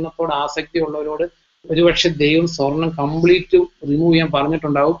 അത്രയേറെ സ്വർണത്തോട് ആസക്തി ഉള്ളവരോട് ഒരുപക്ഷെ ദൈവം സ്വർണം കംപ്ലീറ്റ് റിമൂവ് ചെയ്യാൻ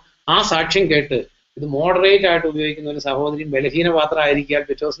പറഞ്ഞിട്ടുണ്ടാവും. ആ സാക്ഷ്യം കേട്ട് ഇത് മോഡറേറ്റ് ആയിട്ട് ഉപയോഗിക്കുന്ന ഒരു സഹോദരി ബലഹീന പാത്രം ആയിരിക്കാൻ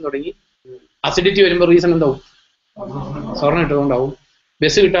പിറ്റേ ദിവസം തുടങ്ങി അസിഡിറ്റി വരുമ്പോൾ റീസൺ എന്താവും? സ്വർണ്ണം ഇട്ടതുകൊണ്ടാവും.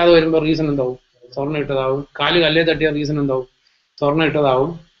 ബസ് കിട്ടാതെ വരുമ്പോൾ റീസൺ എന്താവും? സ്വർണ്ണം ഇട്ടതാവും. കാല് കല്ലേ തട്ടിയ റീസൺ എന്താവും? സ്വർണ്ണം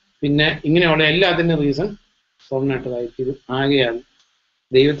ഇട്ടതാവും. പിന്നെ ഇങ്ങനെയുള്ള എല്ലാത്തിൻ്റെ റീസൺ സ്വർണ്ണം ഇട്ടതായിരിക്കും. ഇത് ആകെയാണ്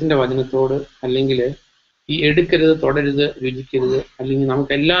ദൈവത്തിന്റെ വചനത്തോട് അല്ലെങ്കിൽ ഈ എടുക്കരുത്, തൊടരുത്, രുചിക്കരുത്, അല്ലെങ്കിൽ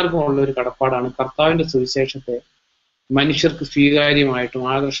നമുക്ക് എല്ലാവർക്കും ഉള്ള ഒരു കടപ്പാടാണ് കർത്താവിന്റെ സുവിശേഷത്തെ മനുഷ്യർക്ക് സ്വീകാര്യമായിട്ടും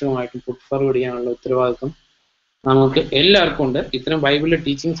ആകർഷകമായിട്ടും ഫുട്ഫോർവേഡ് ചെയ്യാനുള്ള ഉത്തരവാദിത്വം നമുക്ക് എല്ലാവർക്കും ഉണ്ട്. ഇത്തരം ബൈബിളിലെ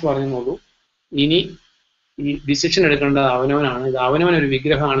ടീച്ചിങ്സ് പറയുന്നുള്ളൂ. ഇനി ഈ ഡിസിഷൻ എടുക്കേണ്ടത് അവനവനാണ്. ഇത് അവനവനൊരു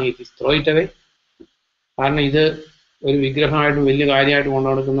വിഗ്രഹമാണ്. ഇത് ത്രോ ഇറ്റ് അവേ. കാരണം ഇത് ഒരു വിഗ്രഹമായിട്ടും വലിയ കാര്യമായിട്ട് കൊണ്ടു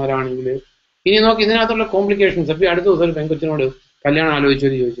നടക്കുന്നവരാണെങ്കിൽ ഇനി നോക്കി ഇതിനകത്തുള്ള കോംപ്ലിക്കേഷൻസ്. അപ്പോൾ അടുത്ത ദിവസം ഒരു പെൺകൊച്ചിനോട് കല്യാണം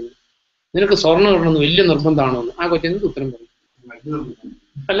ആലോചിച്ചവർ ചോദിച്ചത് നിനക്ക് സ്വർണ്ണം ഇടണമെന്ന് വലിയ നിർബന്ധമാണോ എന്ന്. ആ കൊച്ചിന് ഉത്തരം പറയും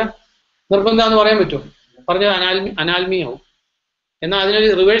അല്ല, നിർബന്ധം എന്ന് പറയാൻ പറ്റുമോ? പറഞ്ഞത് അനാൽമീയാവും. എന്നാൽ അതിനൊരു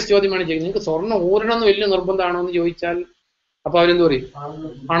റിവേഴ്സ് ചോദ്യമാണ് ചെയ്യുന്നത്, നിങ്ങൾക്ക് സ്വർണ്ണം ഊരണമെന്ന് വലിയ നിർബന്ധമാണോ എന്ന് ചോദിച്ചാൽ അപ്പൊ അവരെന്ത് പറയും?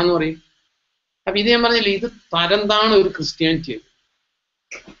 ആണെന്ന് പറയും. അപ്പൊ ഇത് ഞാൻ പറഞ്ഞില്ലേ, ഇത് തരംതാണ് ഒരു ക്രിസ്ത്യാനിറ്റി.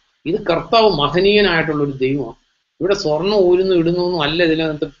 ഇത് കർത്താവ് മഹനീയനായിട്ടുള്ള ഒരു ദൈവമാണ്. ഇവിടെ സ്വർണ്ണം ഊരുന്നു ഇടുന്നു ഒന്നും അല്ല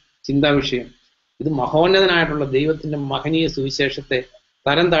ഇതിനകത്ത് ചിന്താ വിഷയം. ഇത് മഹോന്നതനായിട്ടുള്ള ദൈവത്തിന്റെ മഹനീയ സുവിശേഷത്തെ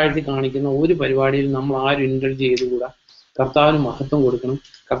തരം താഴ്ത്തി കാണിക്കുന്ന ഒരു പരിപാടിയിൽ നമ്മൾ ആരും ഇൻഡൽജ് ചെയ്തുകൂടാ. കർത്താവിന് മഹത്വം കൊടുക്കണം,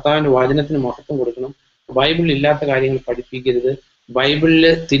 കർത്താവിന്റെ വചനത്തിന് മഹത്വം കൊടുക്കണം. ബൈബിളിൽ ഇല്ലാത്ത കാര്യങ്ങൾ പഠിപ്പിക്കരുത്.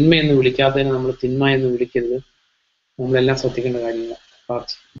 ബൈബിളില് തിന്മ എന്ന് വിളിക്കാത്തതിനെ നമ്മൾ തിന്മ എന്ന് വിളിക്കരുത്. നമ്മളെല്ലാം ശ്രദ്ധിക്കേണ്ട കാര്യങ്ങളാണ്.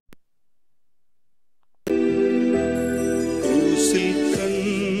 ക്രൂശിൽ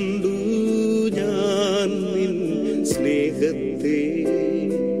കണ്ടു ഞാൻ നിൻ സ്നേഹത്തെ,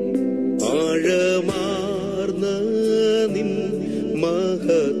 ആഴമാർന്ന നിൻ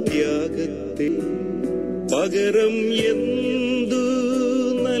മഹത്യാഗത്തെ, പകരം എന്തു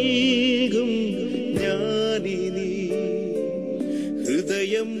നൽകും ഞാനിനി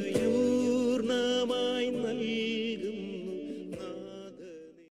ഹൃദയം